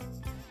us.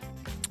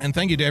 And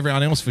thank you to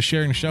everyone else for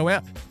sharing the show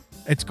out.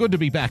 It's good to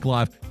be back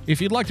live. If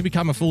you'd like to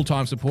become a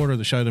full-time supporter of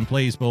the show, then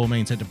please, by all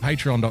means, head to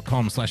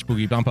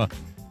patreon.com/boogiebumper.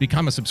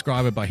 Become a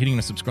subscriber by hitting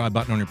the subscribe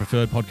button on your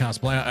preferred podcast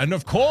player. And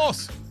of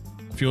course,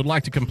 if you would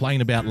like to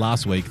complain about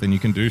last week, then you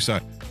can do so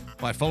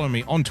by following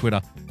me on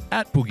Twitter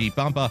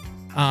 @boogiebumper.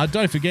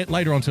 Don't forget,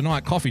 later on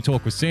tonight, Coffee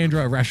Talk with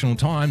Sandra, Irrational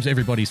Times,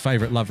 everybody's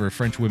favourite lover of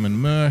French women,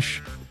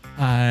 Mersh.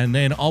 And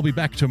then I'll be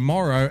back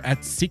tomorrow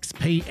at 6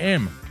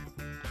 p.m.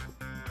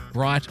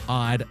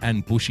 Bright-eyed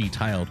and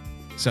bushy-tailed.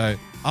 So,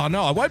 oh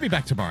no, I won't be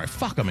back tomorrow.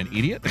 Fuck, I'm an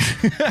idiot.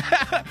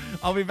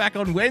 I'll be back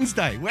on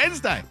Wednesday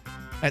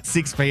at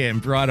 6 p.m.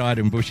 Bright-eyed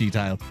and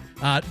bushy-tailed.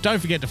 Don't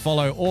forget to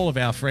follow all of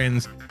our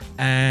friends.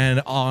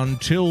 And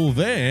until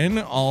then,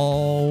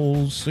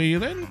 I'll see you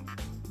then.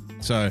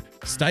 So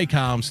stay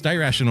calm, stay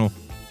rational.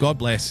 God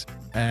bless,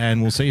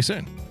 and we'll see you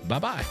soon.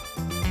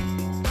 Bye-bye.